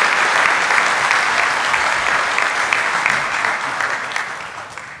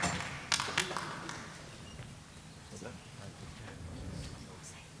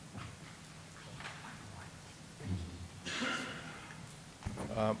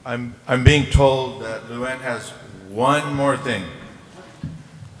 I'm being told that Luann has one more thing.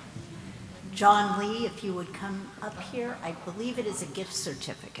 John Lee, if you would come up here, I believe it is a gift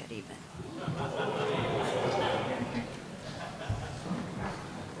certificate even. I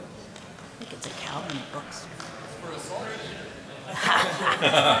think it's a Calvin bookstore.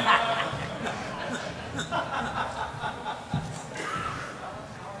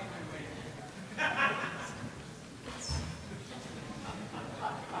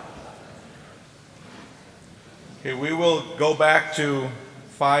 Okay, we will go back to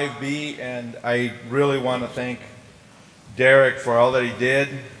 5B, and I really want to thank Derek for all that he did.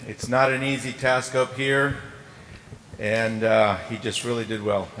 It's not an easy task up here, and he just really did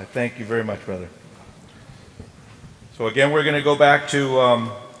well. I thank you very much, brother. So again, we're going to go back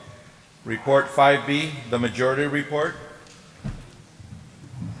to report 5B, the majority report.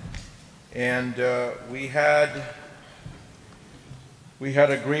 And we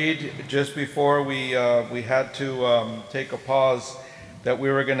had agreed just before we had to take a pause that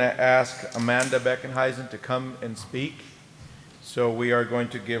we were going to ask Amanda Beckenheisen to come and speak. So we are going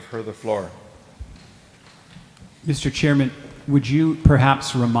to give her the floor. Mr. Chairman, would you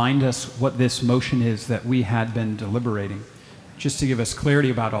perhaps remind us what this motion is that we had been deliberating, just to give us clarity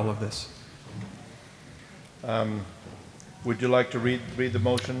about all of this? Would you like to read the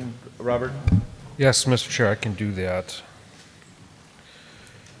motion, Robert? Yes, Mr. Chair, I can do that.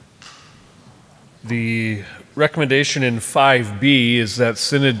 The recommendation in 5B is that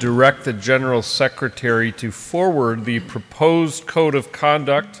Synod direct the General Secretary to forward the proposed Code of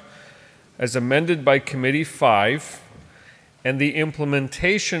Conduct as amended by Committee 5 and the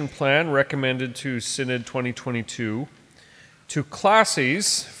implementation plan recommended to Synod 2022 to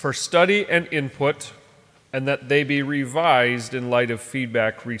classes for study and input, and that they be revised in light of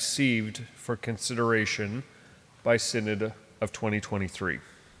feedback received for consideration by Synod of 2023.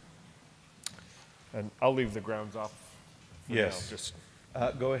 And I'll leave the grounds off for yes. now. Just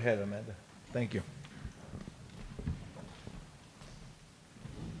go ahead, Amanda. Thank you.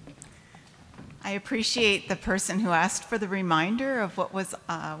 I appreciate the person who asked for the reminder of what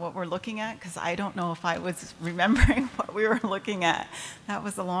we're looking at, because I don't know if I was remembering what we were looking at. That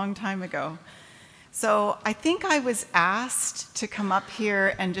was a long time ago. So I think I was asked to come up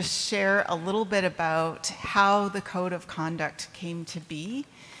here and just share a little bit about how the Code of Conduct came to be.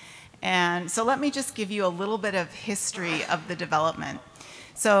 And so let me just give you a little bit of history of the development.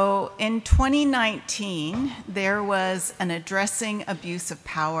 So in 2019, there was an Addressing Abuse of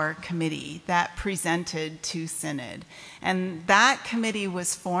Power committee that presented to Synod. And that committee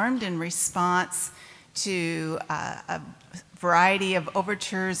was formed in response to a variety of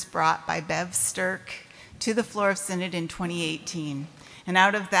overtures brought by Bev Stirk to the floor of Synod in 2018. And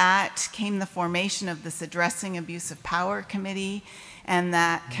out of that came the formation of this Addressing Abuse of Power committee. And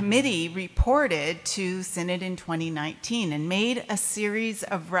that committee reported to Synod in 2019 and made a series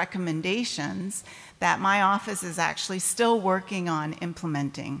of recommendations that my office is actually still working on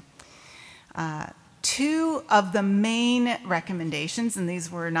implementing. Two of the main recommendations, and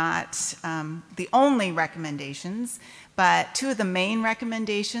these were not the only recommendations, but two of the main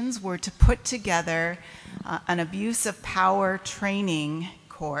recommendations were to put together an abuse of power training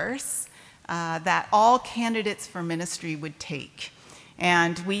course that all candidates for ministry would take.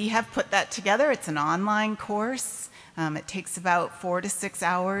 And we have put that together. It's an online course. It takes about 4 to 6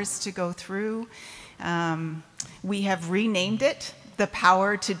 hours to go through. We have renamed it The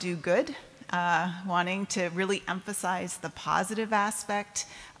Power to Do Good, wanting to really emphasize the positive aspect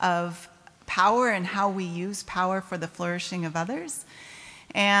of power and how we use power for the flourishing of others.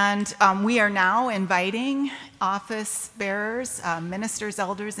 And we are now inviting office bearers, ministers,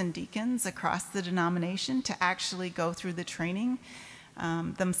 elders, and deacons across the denomination to actually go through the training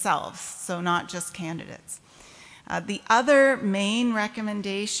themselves, so not just candidates. The other main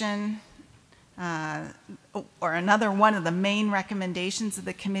recommendation, or another one of the main recommendations of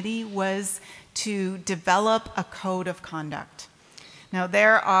the committee, was to develop a code of conduct. Now,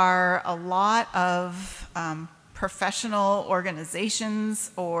 there are a lot of professional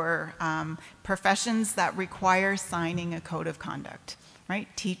organizations or professions that require signing a code of conduct, right?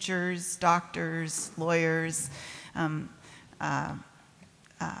 Teachers, doctors, lawyers,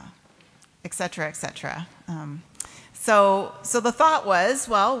 et cetera, et cetera. So the thought was,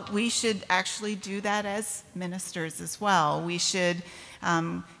 well, we should actually do that as ministers as well. We should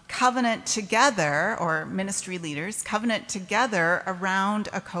covenant together, or ministry leaders, covenant together around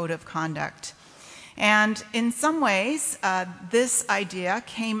a code of conduct. And in some ways, this idea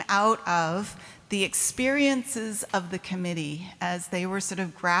came out of the experiences of the committee as they were sort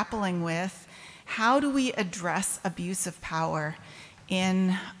of grappling with how do we address abuse of power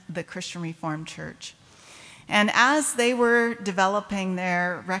in the Christian Reformed Church. And as they were developing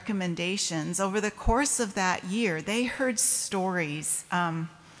their recommendations over the course of that year, they heard stories, and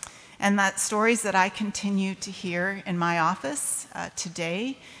that stories that I continue to hear in my office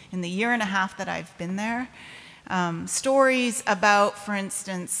today, in the year and a half that I've been there. Stories about, for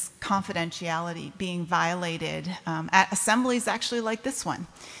instance, confidentiality being violated at assemblies actually like this one,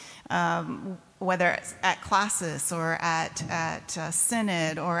 whether it's at classis or at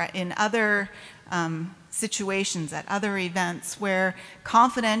Synod or in other situations, at other events where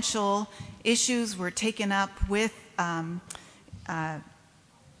confidential issues were taken up with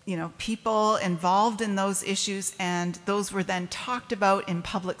people involved in those issues, and those were then talked about in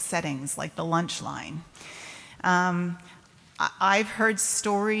public settings like the lunch line. I've heard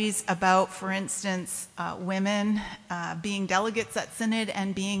stories about, for instance, women being delegates at Synod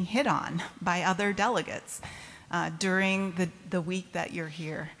and being hit on by other delegates during the week that you're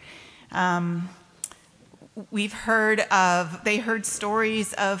here. They heard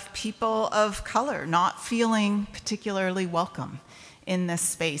stories of people of color not feeling particularly welcome in this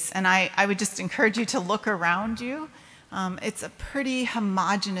space. And I would just encourage you to look around you. It's a pretty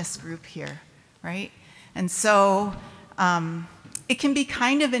homogenous group here, right? And so it can be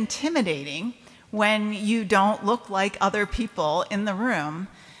kind of intimidating when you don't look like other people in the room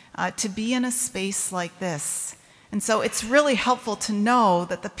to be in a space like this. And so it's really helpful to know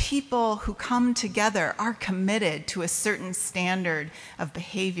that the people who come together are committed to a certain standard of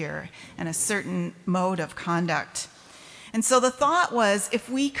behavior and a certain mode of conduct. And so the thought was, if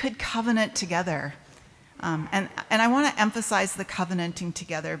we could covenant together, and I want to emphasize the covenanting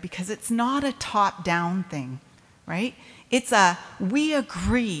together because it's not a top-down thing, right? It's we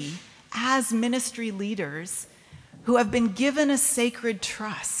agree as ministry leaders who have been given a sacred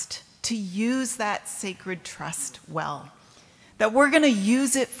trust to use that sacred trust well. That we're going to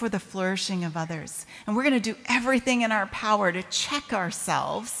use it for the flourishing of others. And we're going to do everything in our power to check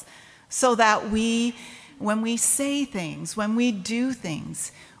ourselves so that when we say things, when we do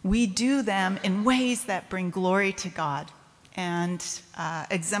things, we do them in ways that bring glory to God and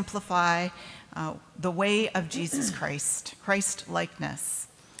exemplify the way of Jesus Christ, Christ-likeness.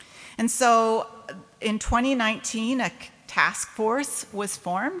 And so in 2019, a task force was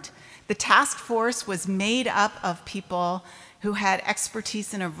formed. The task force was made up of people who had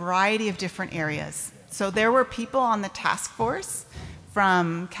expertise in a variety of different areas. So there were people on the task force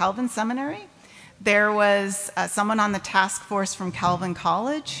from Calvin Seminary. There was someone on the task force from Calvin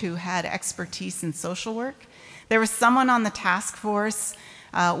College who had expertise in social work. There was someone on the task force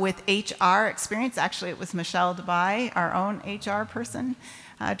with HR experience. Actually, it was Michelle Dubai, our own HR person,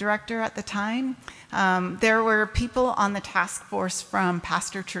 director at the time. There were people on the task force from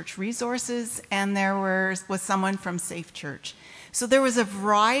Pastor Church Resources, and there was someone from Safe Church. So there was a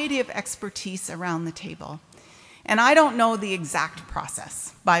variety of expertise around the table. And I don't know the exact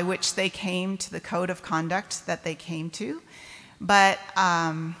process by which they came to the code of conduct that they came to, but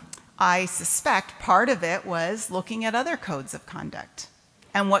I suspect part of it was looking at other codes of conduct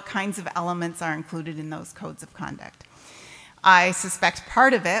and what kinds of elements are included in those codes of conduct. I suspect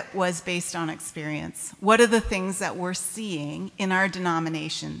part of it was based on experience. What are the things that we're seeing in our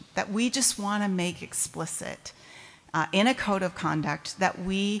denomination that we just want to make explicit in a code of conduct, that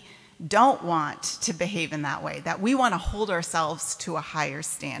we don't want to behave in that way, that we want to hold ourselves to a higher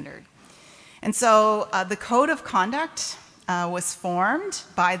standard? And so the code of conduct was formed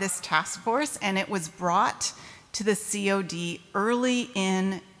by this task force, and it was brought to the COD early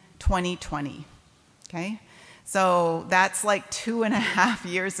in 2020, okay? So that's like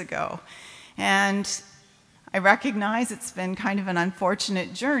 2.5 years ago. And I recognize it's been kind of an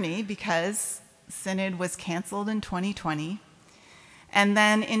unfortunate journey because Synod was canceled in 2020. And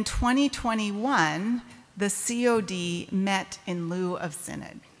then in 2021, the COD met in lieu of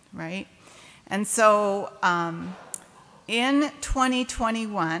Synod, right? And so in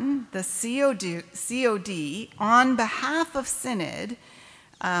 2021, the COD on behalf of Synod,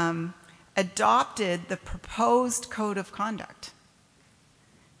 adopted the proposed code of conduct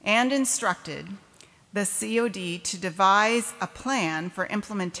and instructed the COD to devise a plan for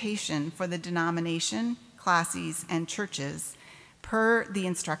implementation for the denomination, classes, and churches per the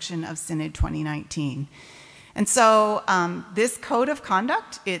instruction of Synod 2019. And so this code of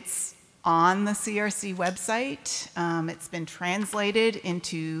conduct, it's on the CRC website. It's been translated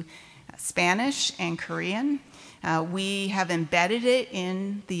into Spanish and Korean. We have embedded it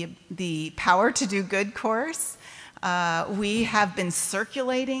in the Power to Do Good course. We have been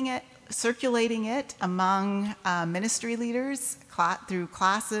circulating it among ministry leaders through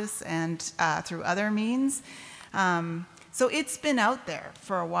classes and through other means. So it's been out there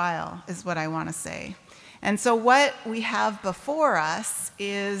for a while, is what I want to say. And so what we have before us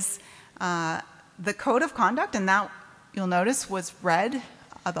is the code of conduct, and that, you'll notice, was read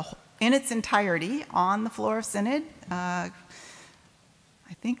in its entirety on the floor of Synod. I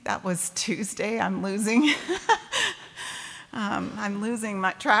think that was Tuesday. I'm losing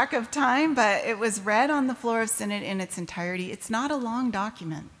my track of time, but it was read on the floor of Synod in its entirety. It's not a long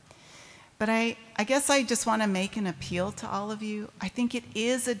document, but I guess I just want to make an appeal to all of you. I think it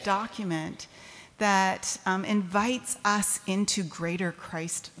is a document that invites us into greater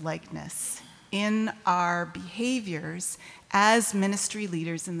Christ-likeness in our behaviors as ministry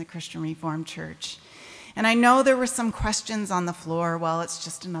leaders in the Christian Reformed Church. And I know there were some questions on the floor, well, it's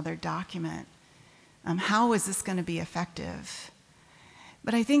just another document. How is this going to be effective?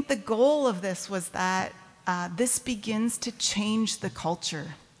 But I think the goal of this was that this begins to change the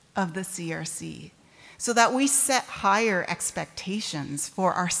culture of the CRC so that we set higher expectations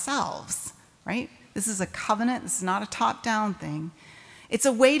for ourselves, right? This is a covenant. This is not a top-down thing. It's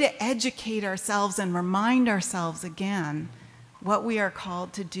a way to educate ourselves and remind ourselves again what we are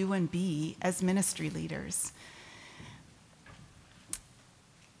called to do and be as ministry leaders.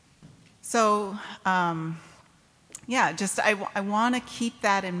 So, yeah, just I want to keep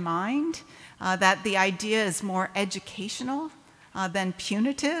that in mind, that the idea is more educational than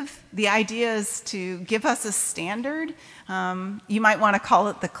punitive. The idea is to give us a standard. You might want to call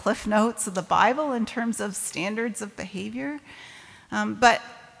it the Cliff Notes of the Bible in terms of standards of behavior. But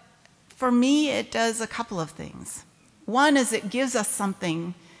for me, it does a couple of things. One is it gives us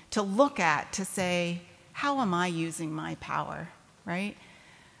something to look at to say, how am I using my power, right?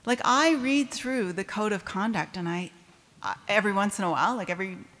 Like I read through the code of conduct and I every once in a while, like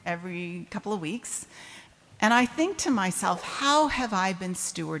every couple of weeks, and I think to myself, how have I been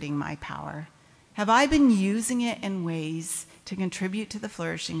stewarding my power? Have I been using it in ways to contribute to the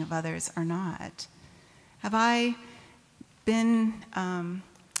flourishing of others or not? Have I been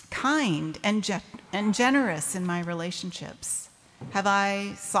kind and generous in my relationships? Have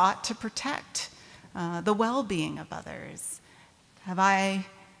I sought to protect the well-being of others? Have I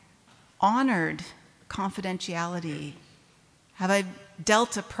honored confidentiality? Have I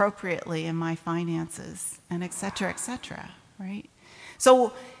dealt appropriately in my finances? And et cetera, right?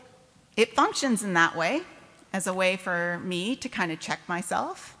 So it functions in that way, as a way for me to kind of check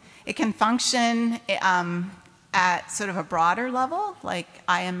myself. It can function at sort of a broader level, like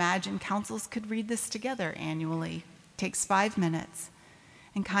I imagine councils could read this together annually. It takes 5 minutes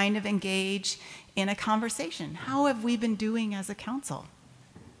and kind of engage in a conversation. How have we been doing as a council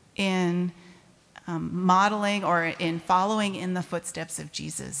in modeling or in following in the footsteps of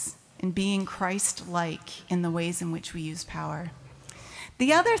Jesus, in being Christ-like in the ways in which we use power?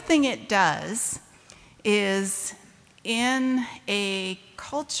 The other thing it does is in a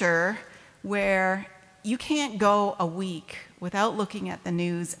culture where you can't go a week without looking at the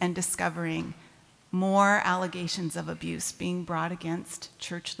news and discovering more allegations of abuse being brought against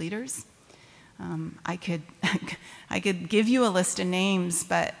church leaders. I could give you a list of names,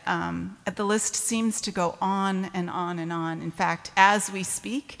 but the list seems to go on and on and on. In fact, as we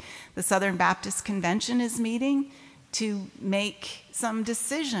speak, the Southern Baptist Convention is meeting to make some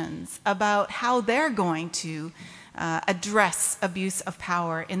decisions about how they're going to address abuse of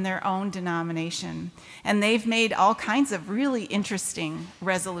power in their own denomination. And they've made all kinds of really interesting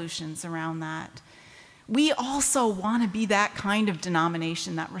resolutions around that. We also want to be that kind of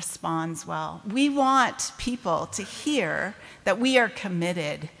denomination that responds well. We want people to hear that we are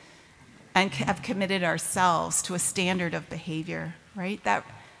committed and have committed ourselves to a standard of behavior, right?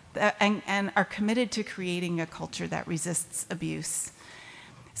 And are committed to creating a culture that resists abuse.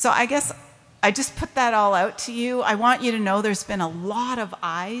 So I guess I just put that all out to you. I want you to know there's been a lot of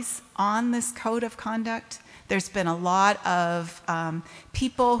eyes on this code of conduct. There's been a lot of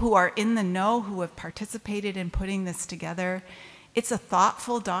people who are in the know who have participated in putting this together. It's a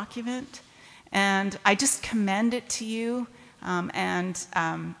thoughtful document, and I just commend it to you.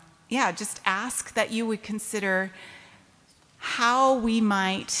 Yeah, just ask that you would consider how we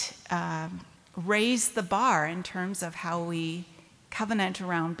might raise the bar in terms of how we covenant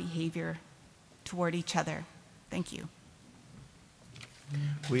around behavior toward each other. Thank you.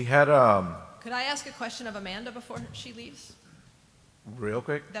 We had, Could I ask a question of Amanda before she leaves? real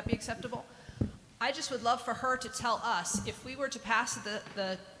quick, Would that be acceptable? I just would love for her to tell us, if we were to pass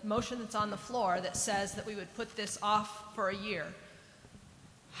the motion that's on the floor that says that we would put this off for a year,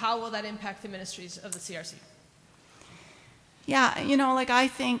 how will that impact the ministries of the CRC? Yeah, you know, like I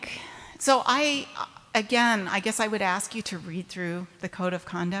think, so again, I guess I would ask you to read through the Code of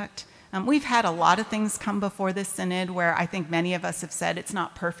Conduct. We've had a lot of things come before this synod where I think many of us have said it's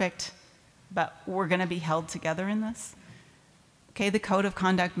not perfect, but we're going to be held together in this. Okay, the Code of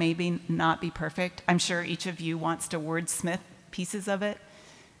Conduct may not be perfect. I'm sure each of you wants to wordsmith pieces of it.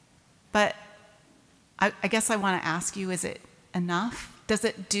 But I guess I want to ask you, is it enough? Does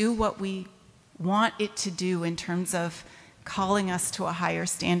it do what we want it to do in terms of calling us to a higher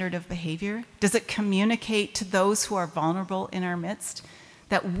standard of behavior? Does it communicate to those who are vulnerable in our midst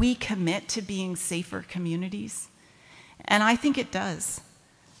that we commit to being safer communities? And I think it does.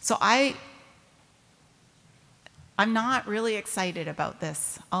 So I'm not really excited about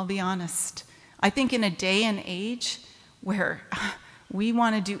this, I'll be honest. I think in a day and age where we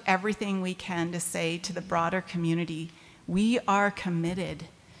want to do everything we can to say to the broader community, we are committed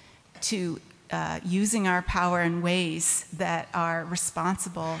to using our power in ways that are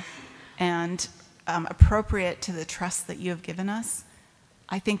responsible and appropriate to the trust that you have given us.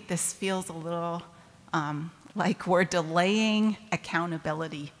 I think this feels a little like we're delaying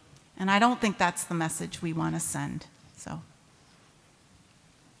accountability. And I don't think that's the message we want to send. So,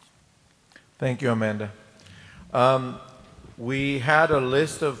 thank you, Amanda. We had a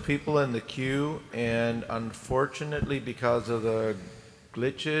list of people in the queue, and unfortunately, because of the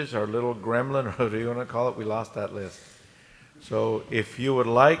glitches, our little gremlin, or whatever you want to call it, we lost that list. So if you would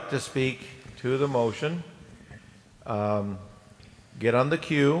like to speak to the motion, get on the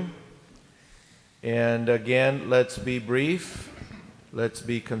queue. And again, let's be brief, let's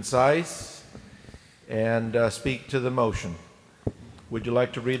be concise, and speak to the motion. Would you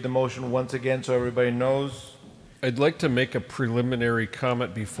like to read the motion once again so everybody knows? I'd like to make a preliminary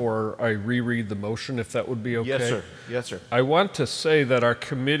comment before I reread the motion, if that would be okay. Yes, sir. Yes, sir. I want to say that our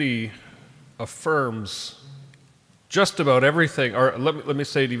committee affirms just about everything, or let me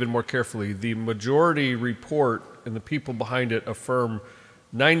say it even more carefully. The majority report and the people behind it affirm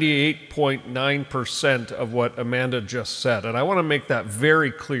 98.9% of what Amanda just said. And I want to make that very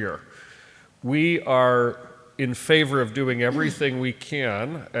clear. We are in favor of doing everything we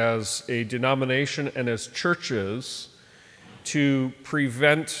can as a denomination and as churches to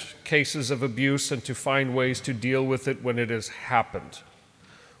prevent cases of abuse and to find ways to deal with it when it has happened.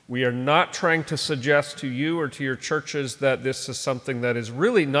 We are not trying to suggest to you or to your churches that this is something that is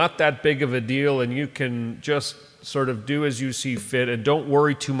really not that big of a deal and you can just sort of do as you see fit and don't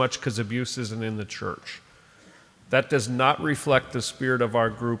worry too much because abuse isn't in the church. That does not reflect the spirit of our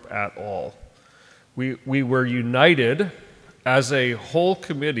group at all. We were united as a whole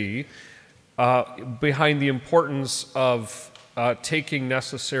committee behind the importance of taking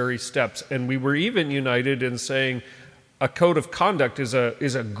necessary steps. And we were even united in saying a code of conduct is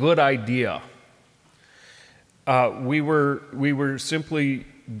a good idea. We were simply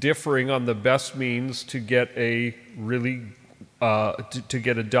differing on the best means to get a really to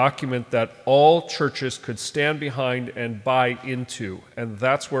get a document that all churches could stand behind and buy into, and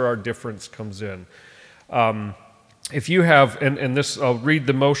that's where our difference comes in. If you have, and this, I'll read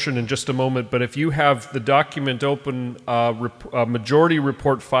the motion in just a moment, but if you have the document open, Majority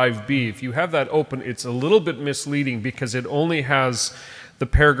Report 5B, if you have that open, it's a little bit misleading because it only has the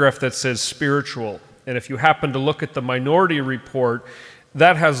paragraph that says spiritual. And if you happen to look at the Minority Report,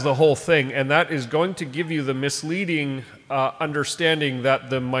 that has the whole thing, and that is going to give you the misleading understanding that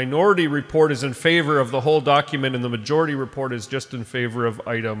the Minority Report is in favor of the whole document and the Majority Report is just in favor of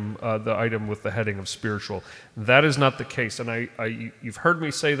the item with the heading of spiritual. That is not the case, and you've heard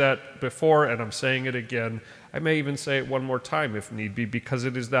me say that before, and I'm saying it again. I may even say it one more time if need be, because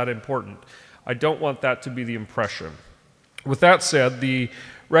it is that important. I don't want that to be the impression. With that said, the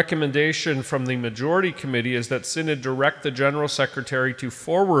recommendation from the Majority Committee is that Synod direct the General Secretary to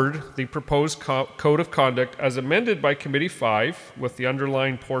forward the proposed Code of Conduct as amended by Committee 5, with the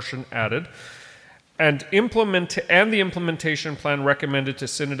underlined portion added, and the implementation plan recommended to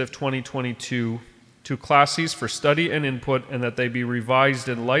Synod of 2022 to classes for study and input, and that they be revised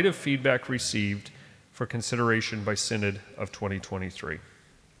in light of feedback received for consideration by Synod of 2023.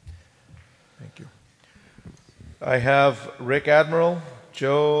 Thank you. I have Rick Admiral,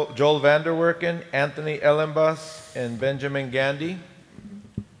 Joel Vanderwerken, Anthony Ellenbus, and Benjamin Gandy.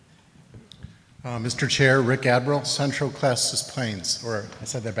 Mr. Chair, Rick Admiral, Central Classes Plains, or I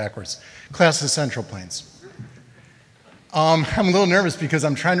said that backwards, Classes Central Plains. I'm a little nervous because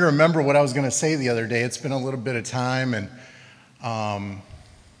I'm trying to remember what I was going to say the other day. It's been a little bit of time and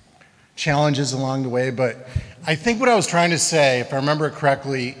challenges along the way, but I think what I was trying to say, if I remember it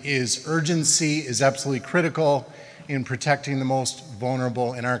correctly, is urgency is absolutely critical in protecting the most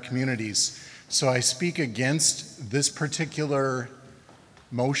vulnerable in our communities. So I speak against this particular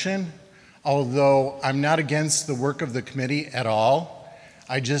motion, although I'm not against the work of the committee at all.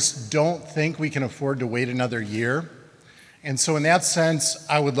 I just don't think we can afford to wait another year. And so in that sense,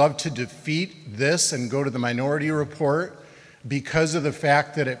 I would love to defeat this and go to the minority report because of the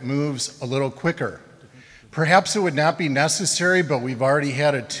fact that it moves a little quicker. Perhaps it would not be necessary, but we've already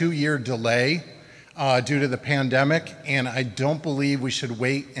had a 2-year delay due to the pandemic, and I don't believe we should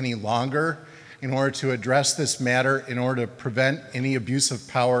wait any longer in order to address this matter, in order to prevent any abuse of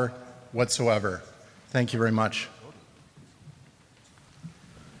power whatsoever. Thank you very much.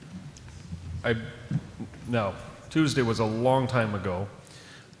 No, Tuesday was a long time ago,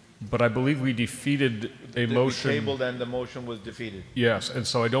 but I believe we defeated a motion. We tabled and the motion was defeated. Yes, and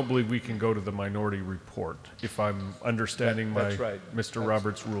so I don't believe we can go to the minority report, if I'm understanding That's right. Mr.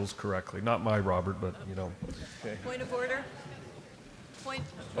 Roberts' rules correctly. Not my Robert, but you know. Okay. Point of order? Point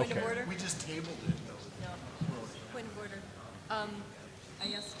Okay. of order? We just tabled it, though. No. Point of order.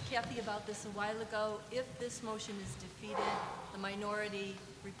 I asked Kathy about this a while ago. If this motion is defeated, the minority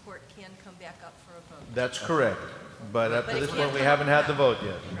report can come back up for a vote. That's correct. But up But to it this can't point, we come haven't up had the now. vote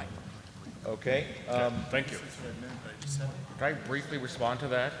yet. Right. Okay. Thank you. Can I briefly respond to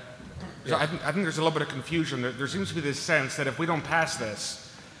that? So I think there's a little bit of confusion. There seems to be this sense that if we don't pass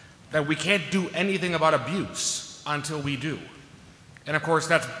this, that we can't do anything about abuse until we do. And of course,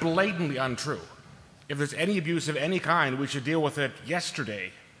 that's blatantly untrue. If there's any abuse of any kind, we should deal with it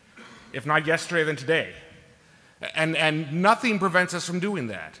yesterday. If not yesterday, then today. And nothing prevents us from doing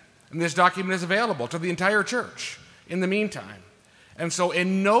that. And this document is available to the entire church in the meantime. And so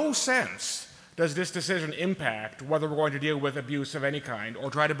in no sense does this decision impact whether we're going to deal with abuse of any kind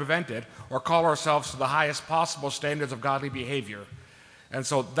or try to prevent it or call ourselves to the highest possible standards of godly behavior. And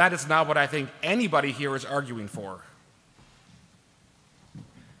so that is not what I think anybody here is arguing for.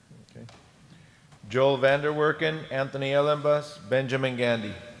 Okay. Joel Vanderwerken, Anthony Ellenbus, Benjamin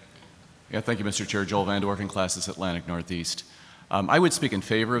Gandy. Yeah, thank you, Mr. Chair. Joel Vanderwerken, Classes Atlantic Northeast. I would speak in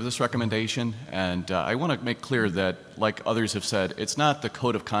favor of this recommendation, and I want to make clear that, like others have said, it's not the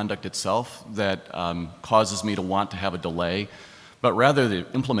code of conduct itself that causes me to want to have a delay, but rather the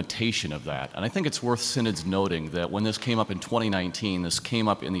implementation of that. And I think it's worth Synod's noting that when this came up in 2019, this came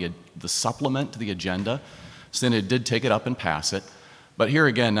up in the supplement to the agenda. Synod did take it up and pass it. But here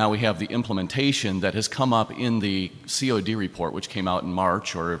again, now we have the implementation that has come up in the COD report, which came out in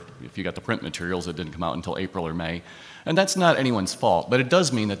March, or if you got the print materials, it didn't come out until April or May. And that's not anyone's fault, but it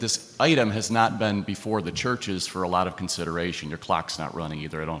does mean that this item has not been before the churches for a lot of consideration. Your clock's not running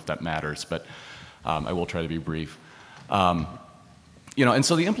either. I don't know if that matters, but I will try to be brief. You know, and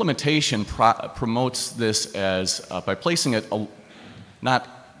so the implementation promotes this as, by placing it not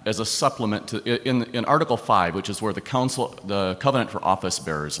as a supplement to, in Article 5, which is where the covenant for office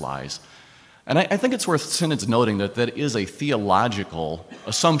bearers lies. And I think it's worth Synod's noting that that is a theological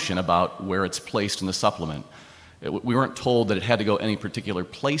assumption about where it's placed in the supplement. We weren't told that it had to go any particular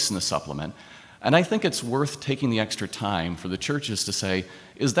place in the supplement. And I think it's worth taking the extra time for the churches to say,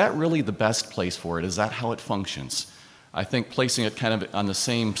 is that really the best place for it? Is that how it functions? I think placing it kind of on the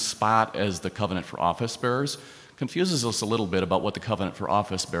same spot as the covenant for office bearers confuses us a little bit about what the covenant for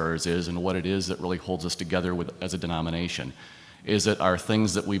office bearers is and what it is that really holds us together as a denomination. Is it our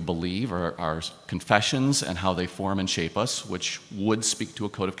things that we believe, our confessions and how they form and shape us, which would speak to a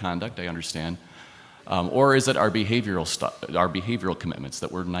code of conduct, I understand. Or is it our behavioral commitments,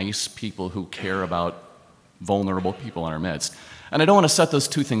 that we're nice people who care about vulnerable people in our midst? And I don't want to set those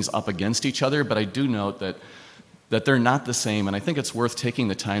two things up against each other, but I do note that they're not the same, and I think it's worth taking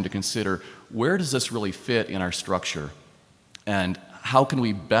the time to consider, where does this really fit in our structure? And how can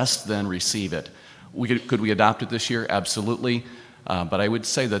we best then receive it? Could we adopt it this year? Absolutely. But I would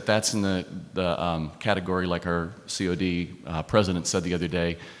say that that's in the category, like our COD president said the other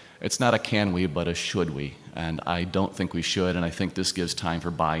day, it's not a can we, but a should we. And I don't think we should, and I think this gives time for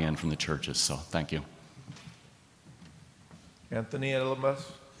buy-in from the churches. So thank you. Anthony Ellenbus.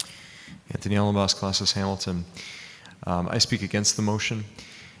 Anthony Ellenbus, Classes Hamilton. I speak against the motion.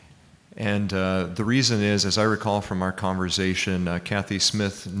 And the reason is, as I recall from our conversation, Kathy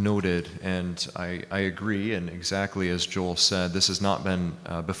Smith noted, and I agree, and exactly as Joel said, this has not been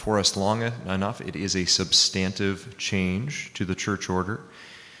before us long enough. It is a substantive change to the church order.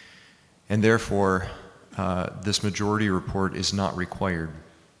 And therefore, this majority report is not required.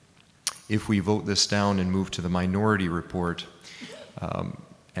 if we vote this down and move to the minority report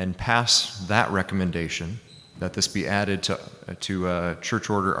and pass that recommendation, that this be added to Church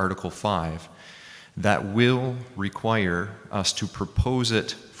Order Article 5, that will require us to propose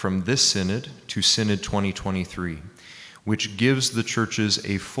it from this synod to Synod 2023, which gives the churches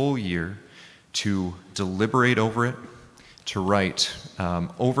a full year to deliberate over it, to write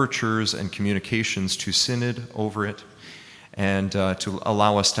overtures and communications to Synod over it, and to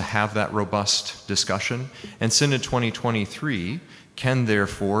allow us to have that robust discussion. And Synod 2023 can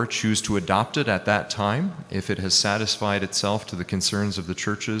therefore choose to adopt it at that time if it has satisfied itself to the concerns of the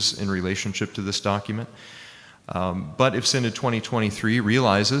churches in relationship to this document. But if Synod 2023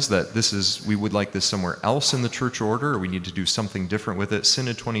 realizes that we would like this somewhere else in the church order, or we need to do something different with it,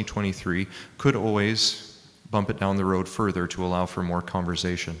 Synod 2023 could always bump it down the road further to allow for more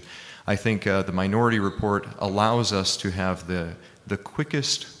conversation. I think the minority report allows us to have the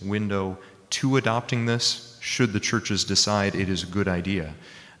quickest window to adopting this should the churches decide it is a good idea.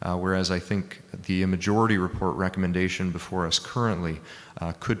 Whereas I think the majority report recommendation before us currently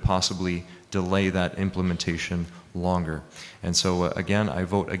could possibly delay that implementation longer. And so again, I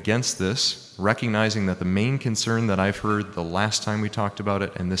vote against this, recognizing that the main concern that I've heard the last time we talked about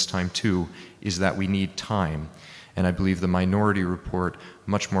it, and this time too, is that we need time. And I believe the minority report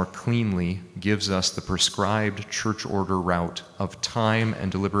much more cleanly gives us the prescribed church order route of time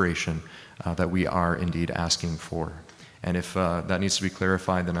and deliberation that we are indeed asking for. And if that needs to be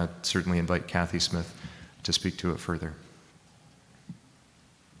clarified, then I'd certainly invite Kathy Smith to speak to it further.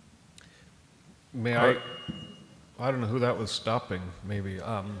 May I don't know who that was stopping, maybe.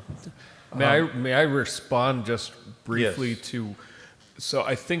 May I respond just briefly to, so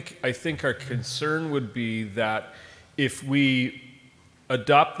I think our concern would be that if we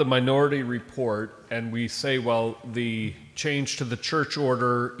adopt the minority report and we say, well, the change to the church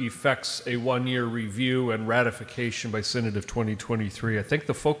order effects a one-year review and ratification by Synod of 2023, I think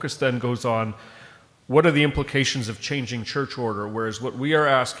the focus then goes on what are the implications of changing church order, whereas what we are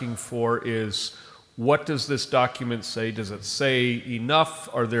asking for is what does this document say? Does it say enough?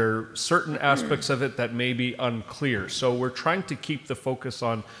 Are there certain aspects of it that may be unclear? So we're trying to keep the focus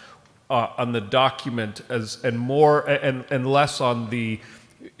on the document and less on the,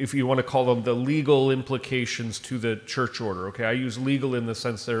 if you want to call them, the legal implications to the church order. Okay, I use legal in the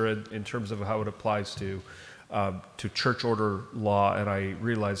sense there in terms of how it applies to church order law, and I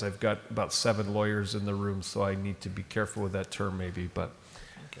realize I've got about 7 lawyers in the room, so I need to be careful with that term maybe, but.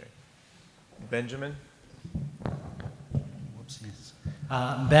 Okay. Benjamin?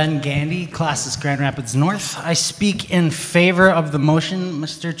 Ben Gandy, Classis Grand Rapids North. I speak in favor of the motion,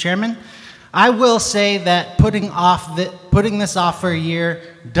 Mr. Chairman. I will say that putting this off for a year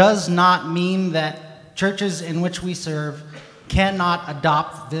does not mean that churches in which we serve cannot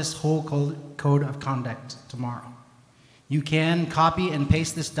adopt this whole code of conduct tomorrow. You can copy and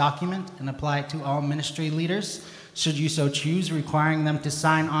paste this document and apply it to all ministry leaders, should you so choose, requiring them to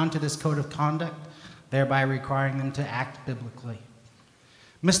sign on to this code of conduct, thereby requiring them to act biblically.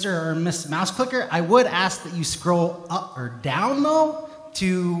 Mr. or Miss Mouse Clicker, I would ask that you scroll up or down, though,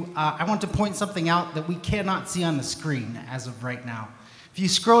 I want to point something out that we cannot see on the screen as of right now. If you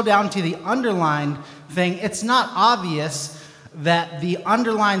scroll down to the underlined thing, it's not obvious that the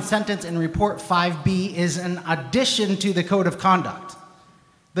underlined sentence in Report 5B is an addition to the Code of Conduct.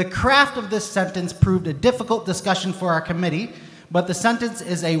 The craft of this sentence proved a difficult discussion for our committee, but the sentence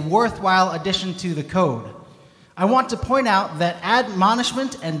is a worthwhile addition to the code. I want to point out that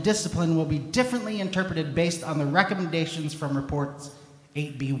admonishment and discipline will be differently interpreted based on the recommendations from Reports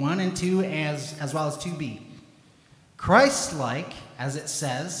 8B1 and 2 as well as 2B. Christ-like, as it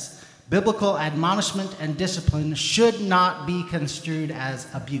says, biblical admonishment and discipline should not be construed as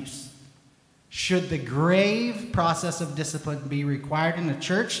abuse. Should the grave process of discipline be required in a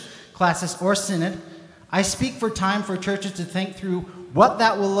church, classis, or synod, I speak for time for churches to think through what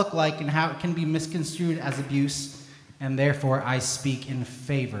that will look like and how it can be misconstrued as abuse, and therefore I speak in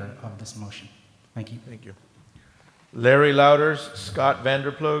favor of this motion. Thank you. Thank you. Larry Louders, Scott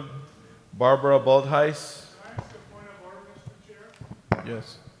Vanderplug, Barbara Baldheis.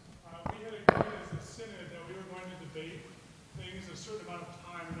 Yes. We had agreed as a synod that we were going to debate things a certain amount of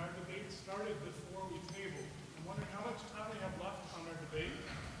time, and our debate started before we tabled. I'm wondering how much time we have left on our debate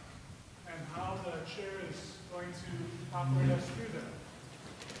and how the chair is going to operate us through that.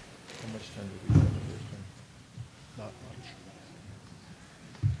 How much time did we have this time? Not much.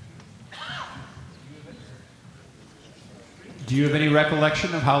 Do you have any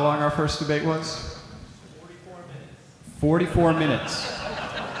recollection of how long our first debate was? 44 minutes. 44 minutes.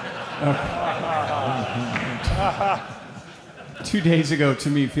 2 days ago to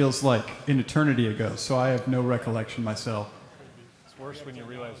me feels like an eternity ago, so I have no recollection myself. It's worse when you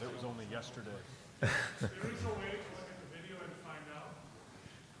realize it was only yesterday.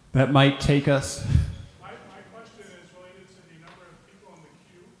 That might take us. My question is related to the number of people in the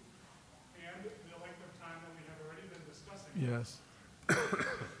queue and the length of time that we have already been discussing. Yes. And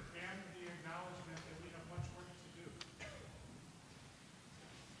the acknowledgement that we have much work to do.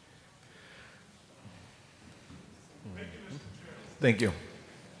 Thank you, Mr. Chair. Thank you.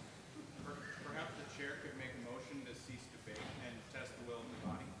 Perhaps the chair could make a motion to cease debate and test the will of the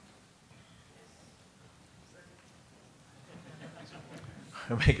body.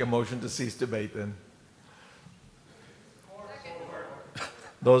 I make a motion to cease debate then.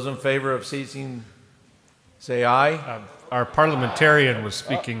 Those in favor of ceasing, say aye. Our parliamentarian was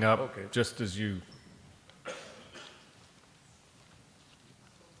speaking up just as you.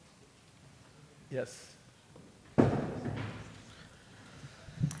 Yes.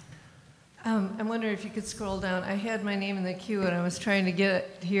 I'm wondering if you could scroll down. I had my name in the queue and I was trying to get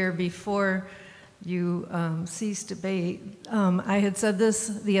it here before you ceased debate. I had said this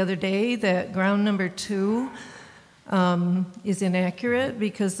the other day, that ground number 2 is inaccurate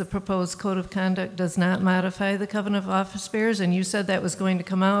because the proposed code of conduct does not modify the covenant of office bearers, and you said that was going to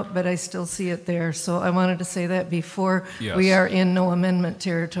come out, but I still see it there. So I wanted to say that before we are in no amendment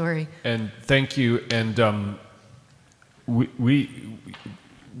territory. And thank you. And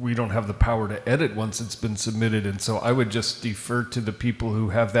we don't have the power to edit once it's been submitted, and so I would just defer to the people who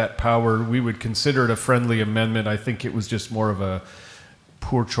have that power. We would consider it a friendly amendment. I think it was just more of a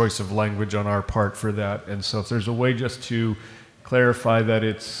poor choice of language on our part for that. And so if there's a way just to clarify that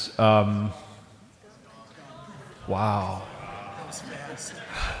it's, wow.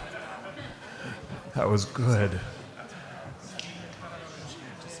 That was good.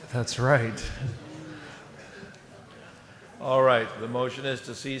 That's right. All right, the motion is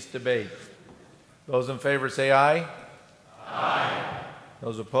to cease debate. Those in favor say aye. Aye.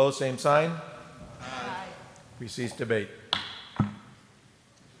 Those opposed, same sign. Aye. We cease debate. So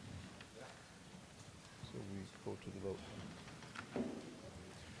we go to the vote.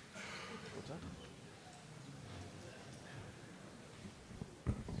 What's that?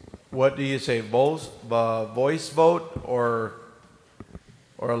 What do you say, voice vote or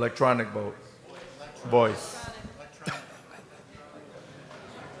electronic vote? Voice.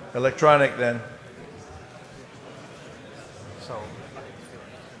 Electronic then. So.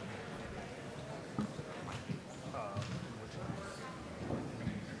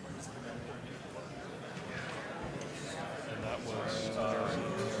 And that was, I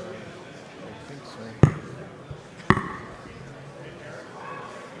think so.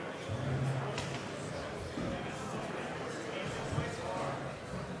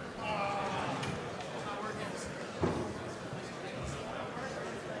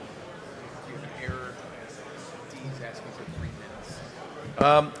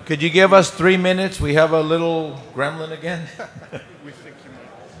 Could you give us 3 minutes? We have a little gremlin again. We think you might.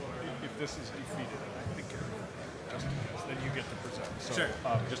 If this is defeated, I think just because, then you get to present. So, Sure.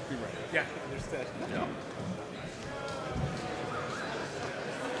 Just be ready. Yeah, understood. Yeah.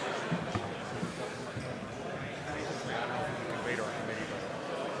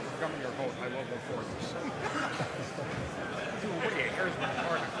 I will go for this. Here's my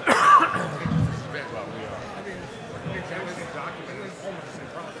part. Well, we are. I mean, exactly the document. It was almost the same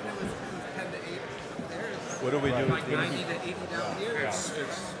process. It was 10 to 8 there. What do we do? Like 90 to 80 down here. It's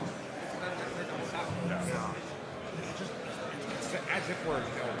as if we're on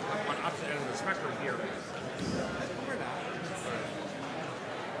opposite end of the spectrum here. We're not.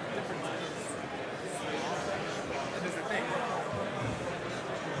 That is the thing.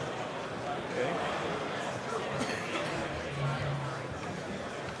 Okay.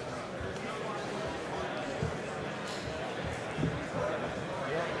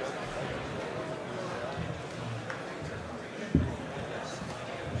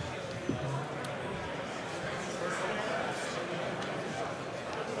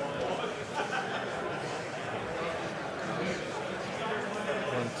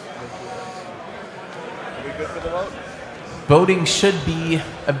 Are we good for the vote? Voting should be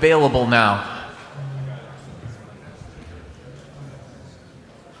available now.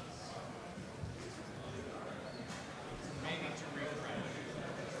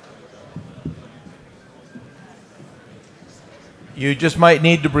 You just might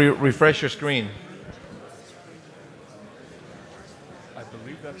need to refresh your screen. I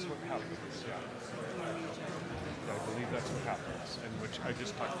believe that's what happens, yeah. I believe that's what happens, and which I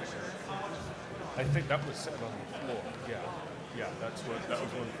just talked to Eric. I think that was said on the floor, yeah. Yeah, that was one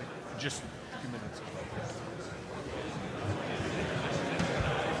thing, just a few minutes ago.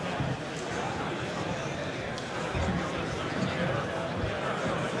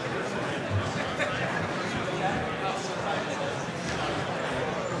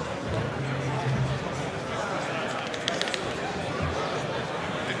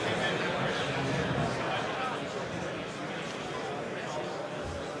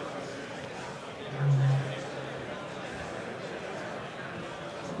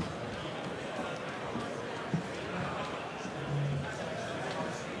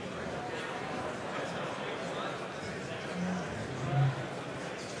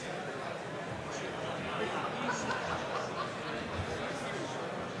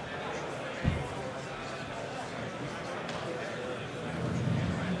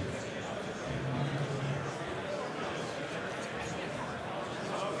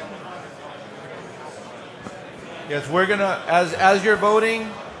 Yes, we're gonna, as you're voting,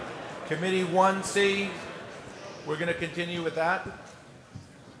 Committee 1C, we're gonna continue with that.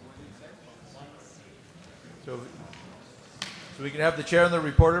 So we can have the chair and the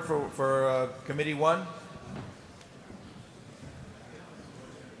reporter for Committee 1.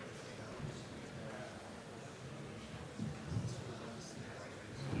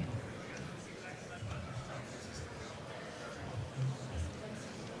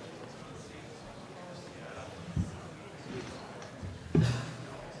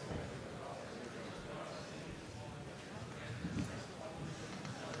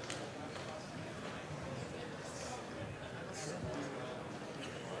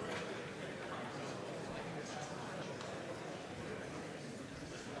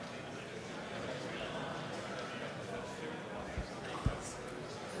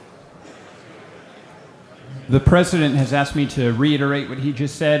 The president has asked me to reiterate what he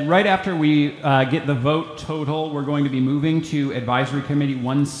just said. Right after we get the vote total, we're going to be moving to Advisory Committee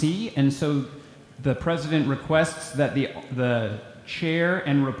 1C, and so the president requests that the chair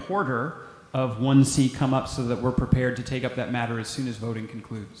and reporter of 1C come up so that we're prepared to take up that matter as soon as voting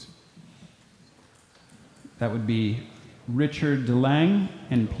concludes. That would be Richard DeLange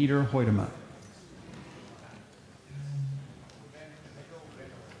and Peter Hoytema.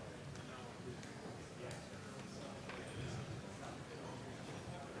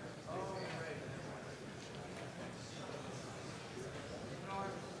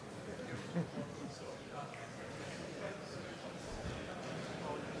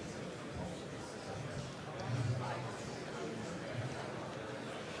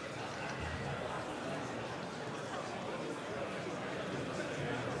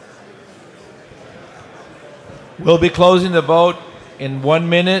 We'll be closing the vote in 1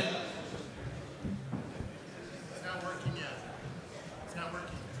 minute. It's not working yet. It's not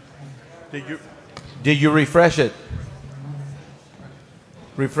working. Did you refresh it?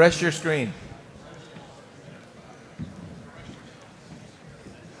 Refresh your screen.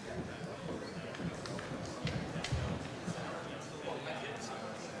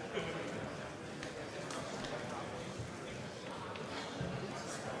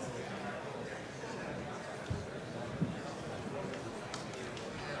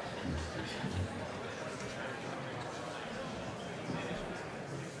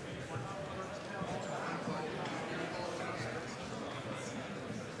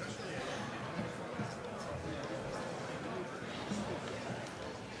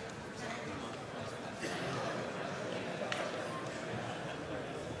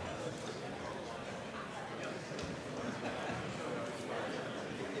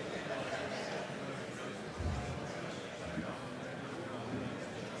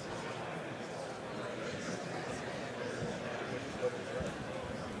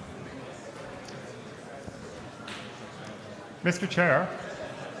 Mr. Chair,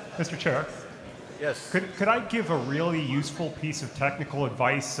 Yes. could I give a really useful piece of technical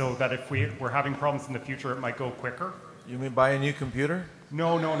advice so that if we're having problems in the future, it might go quicker? You mean buy a new computer?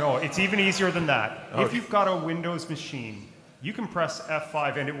 No. It's even easier than that. Okay. If you've got a Windows machine, you can press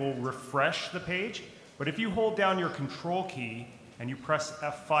F5 and it will refresh the page. But if you hold down your control key and you press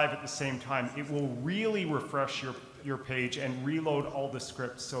F5 at the same time, it will really refresh your page and reload all the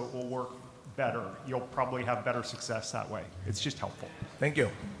scripts so it will work better. You'll probably have better success that way. It's just helpful. Thank you.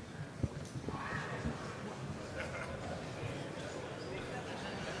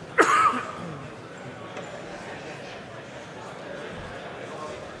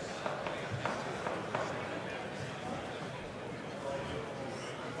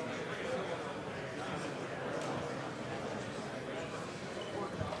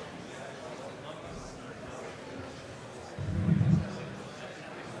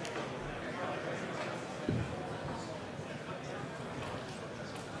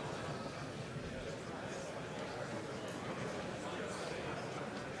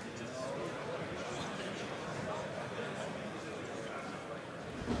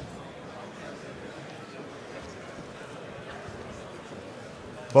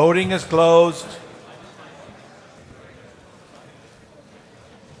 Voting is closed.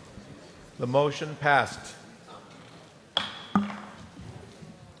 The motion passed.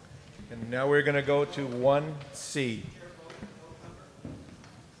 And now we're going to go to 1C.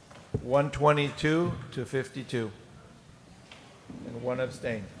 122 to 52. And one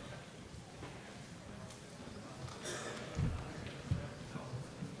abstain.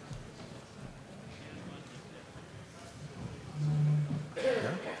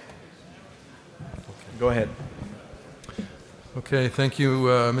 Go ahead. Okay, thank you,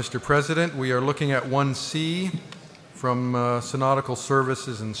 Mr. President. We are looking at 1C from Synodical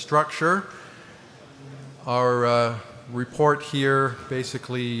Services and Structure. Our report here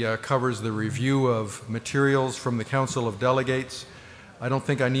basically covers the review of materials from the Council of Delegates. I don't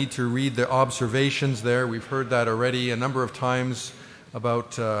think I need to read the observations there. We've heard that already a number of times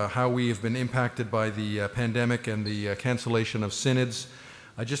about how we have been impacted by the pandemic and the cancellation of synods.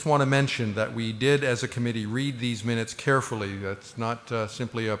 I just want to mention that we did, as a committee, read these minutes carefully. That's not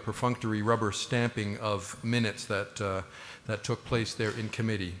simply a perfunctory rubber stamping of minutes that, that took place there in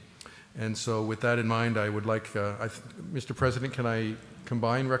committee. And so with that in mind, I would like, Mr. President, can I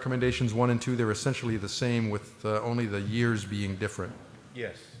combine recommendations 1 and 2? They're essentially the same with only the years being different.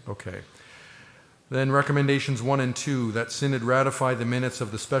 Yes. Okay. Then recommendations 1 and 2, that Synod ratify the minutes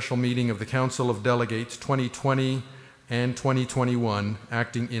of the special meeting of the Council of Delegates 2020 and 2021,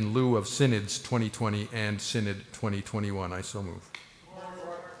 acting in lieu of Synods 2020 and Synod 2021. I so move.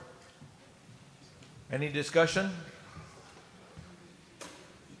 Any discussion?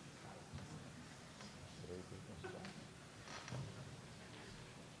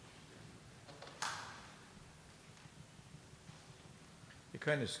 It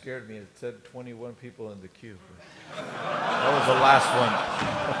kind of scared me. It said 21 people in the queue. That was the last one.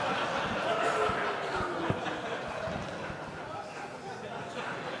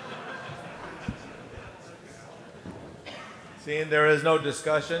 Seeing there is no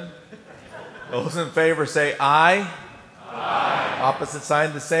discussion, those in favor say aye. Aye. Opposite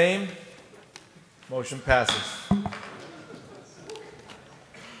sign the same. Motion passes.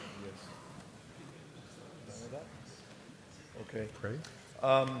 Okay. Pray.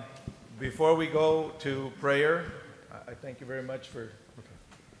 Before we go to prayer, I thank you very much for. Okay.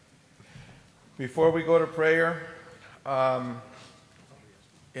 Before we go to prayer,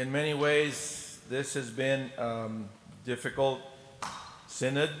 in many ways, this has been difficult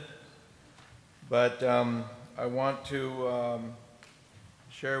synod, but I want to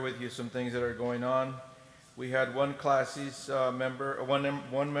share with you some things that are going on. We had one Classes member,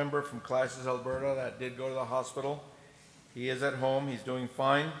 one member from Classes Alberta that did go to the hospital. He is at home. He's doing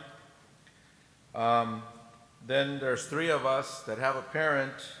fine. Then there's 3 of us that have a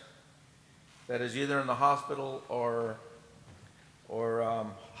parent that is either in the hospital or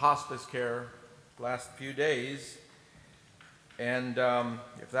hospice care last few days. And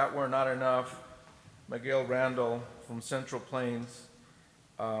if that were not enough, Miguel Randall from Central Plains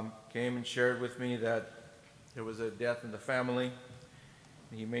came and shared with me that there was a death in the family.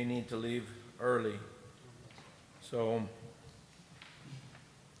 He may need to leave early. So,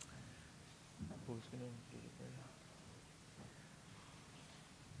 who's going to do the prayer?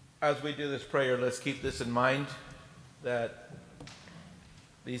 As we do this prayer, let's keep this in mind, that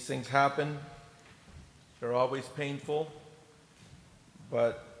these things happen. They're always painful,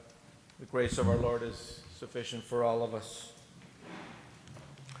 but the grace of our Lord is sufficient for all of us.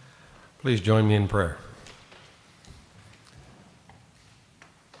 Please join me in prayer.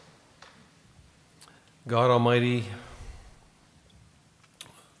 God Almighty,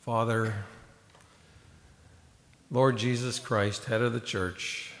 Father, Lord Jesus Christ, head of the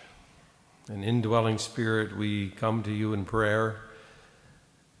church, and indwelling Spirit, we come to you in prayer,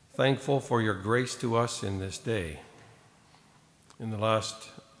 thankful for your grace to us in this day. In the last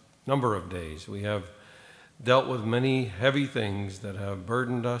number of days, we have dealt with many heavy things that have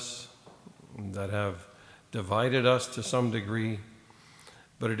burdened us, that have divided us to some degree,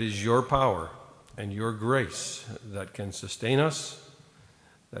 but it is your power and your grace that can sustain us,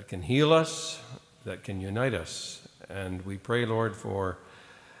 that can heal us, that can unite us. And we pray, Lord, for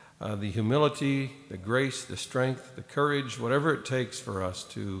the humility, the grace, the strength, the courage, whatever it takes for us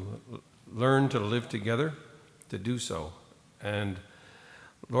to learn to live together, to do so. And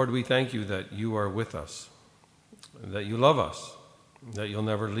Lord, we thank you that you are with us, that you love us, that you'll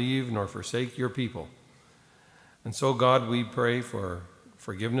never leave nor forsake your people. And so, God, we pray for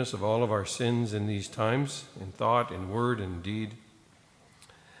forgiveness of all of our sins in these times, in thought, in word, and deed.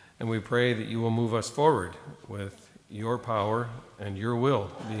 And we pray that you will move us forward with your power and your will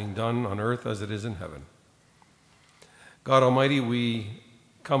being done on earth as it is in heaven. God Almighty, we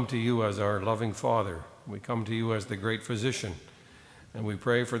come to you as our loving Father. We come to you as the great physician, and we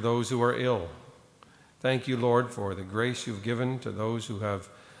pray for those who are ill. Thank you, Lord, for the grace you've given to those who have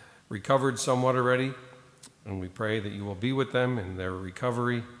recovered somewhat already, and we pray that you will be with them in their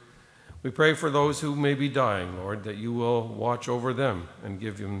recovery. We pray for those who may be dying, Lord, that you will watch over them and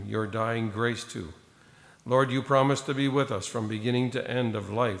give them your dying grace too. Lord, you promise to be with us from beginning to end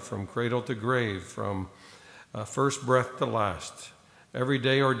of life, from cradle to grave, from first breath to last. Every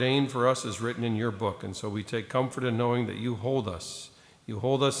day ordained for us is written in your book, and so we take comfort in knowing that you hold us. You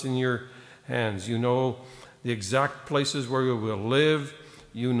hold us in your hands. You know the exact places where we will live.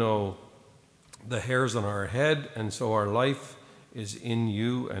 You know the hairs on our head, and so our life is in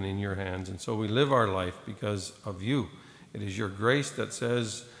you and in your hands. And so we live our life because of you. It is your grace that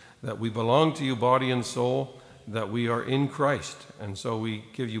says that we belong to you, body and soul, that we are in Christ. And so we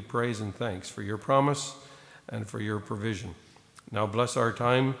give you praise and thanks for your promise and for your provision. Now bless our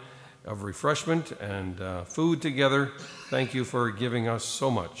time of refreshment and food together. Thank you for giving us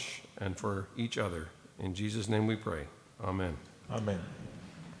so much and for each other. In Jesus' name we pray. Amen. Amen.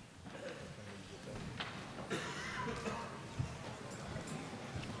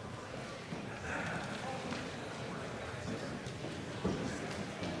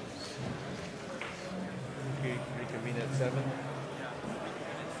 Reconvene at 7.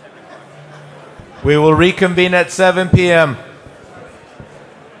 We will reconvene at 7 p.m.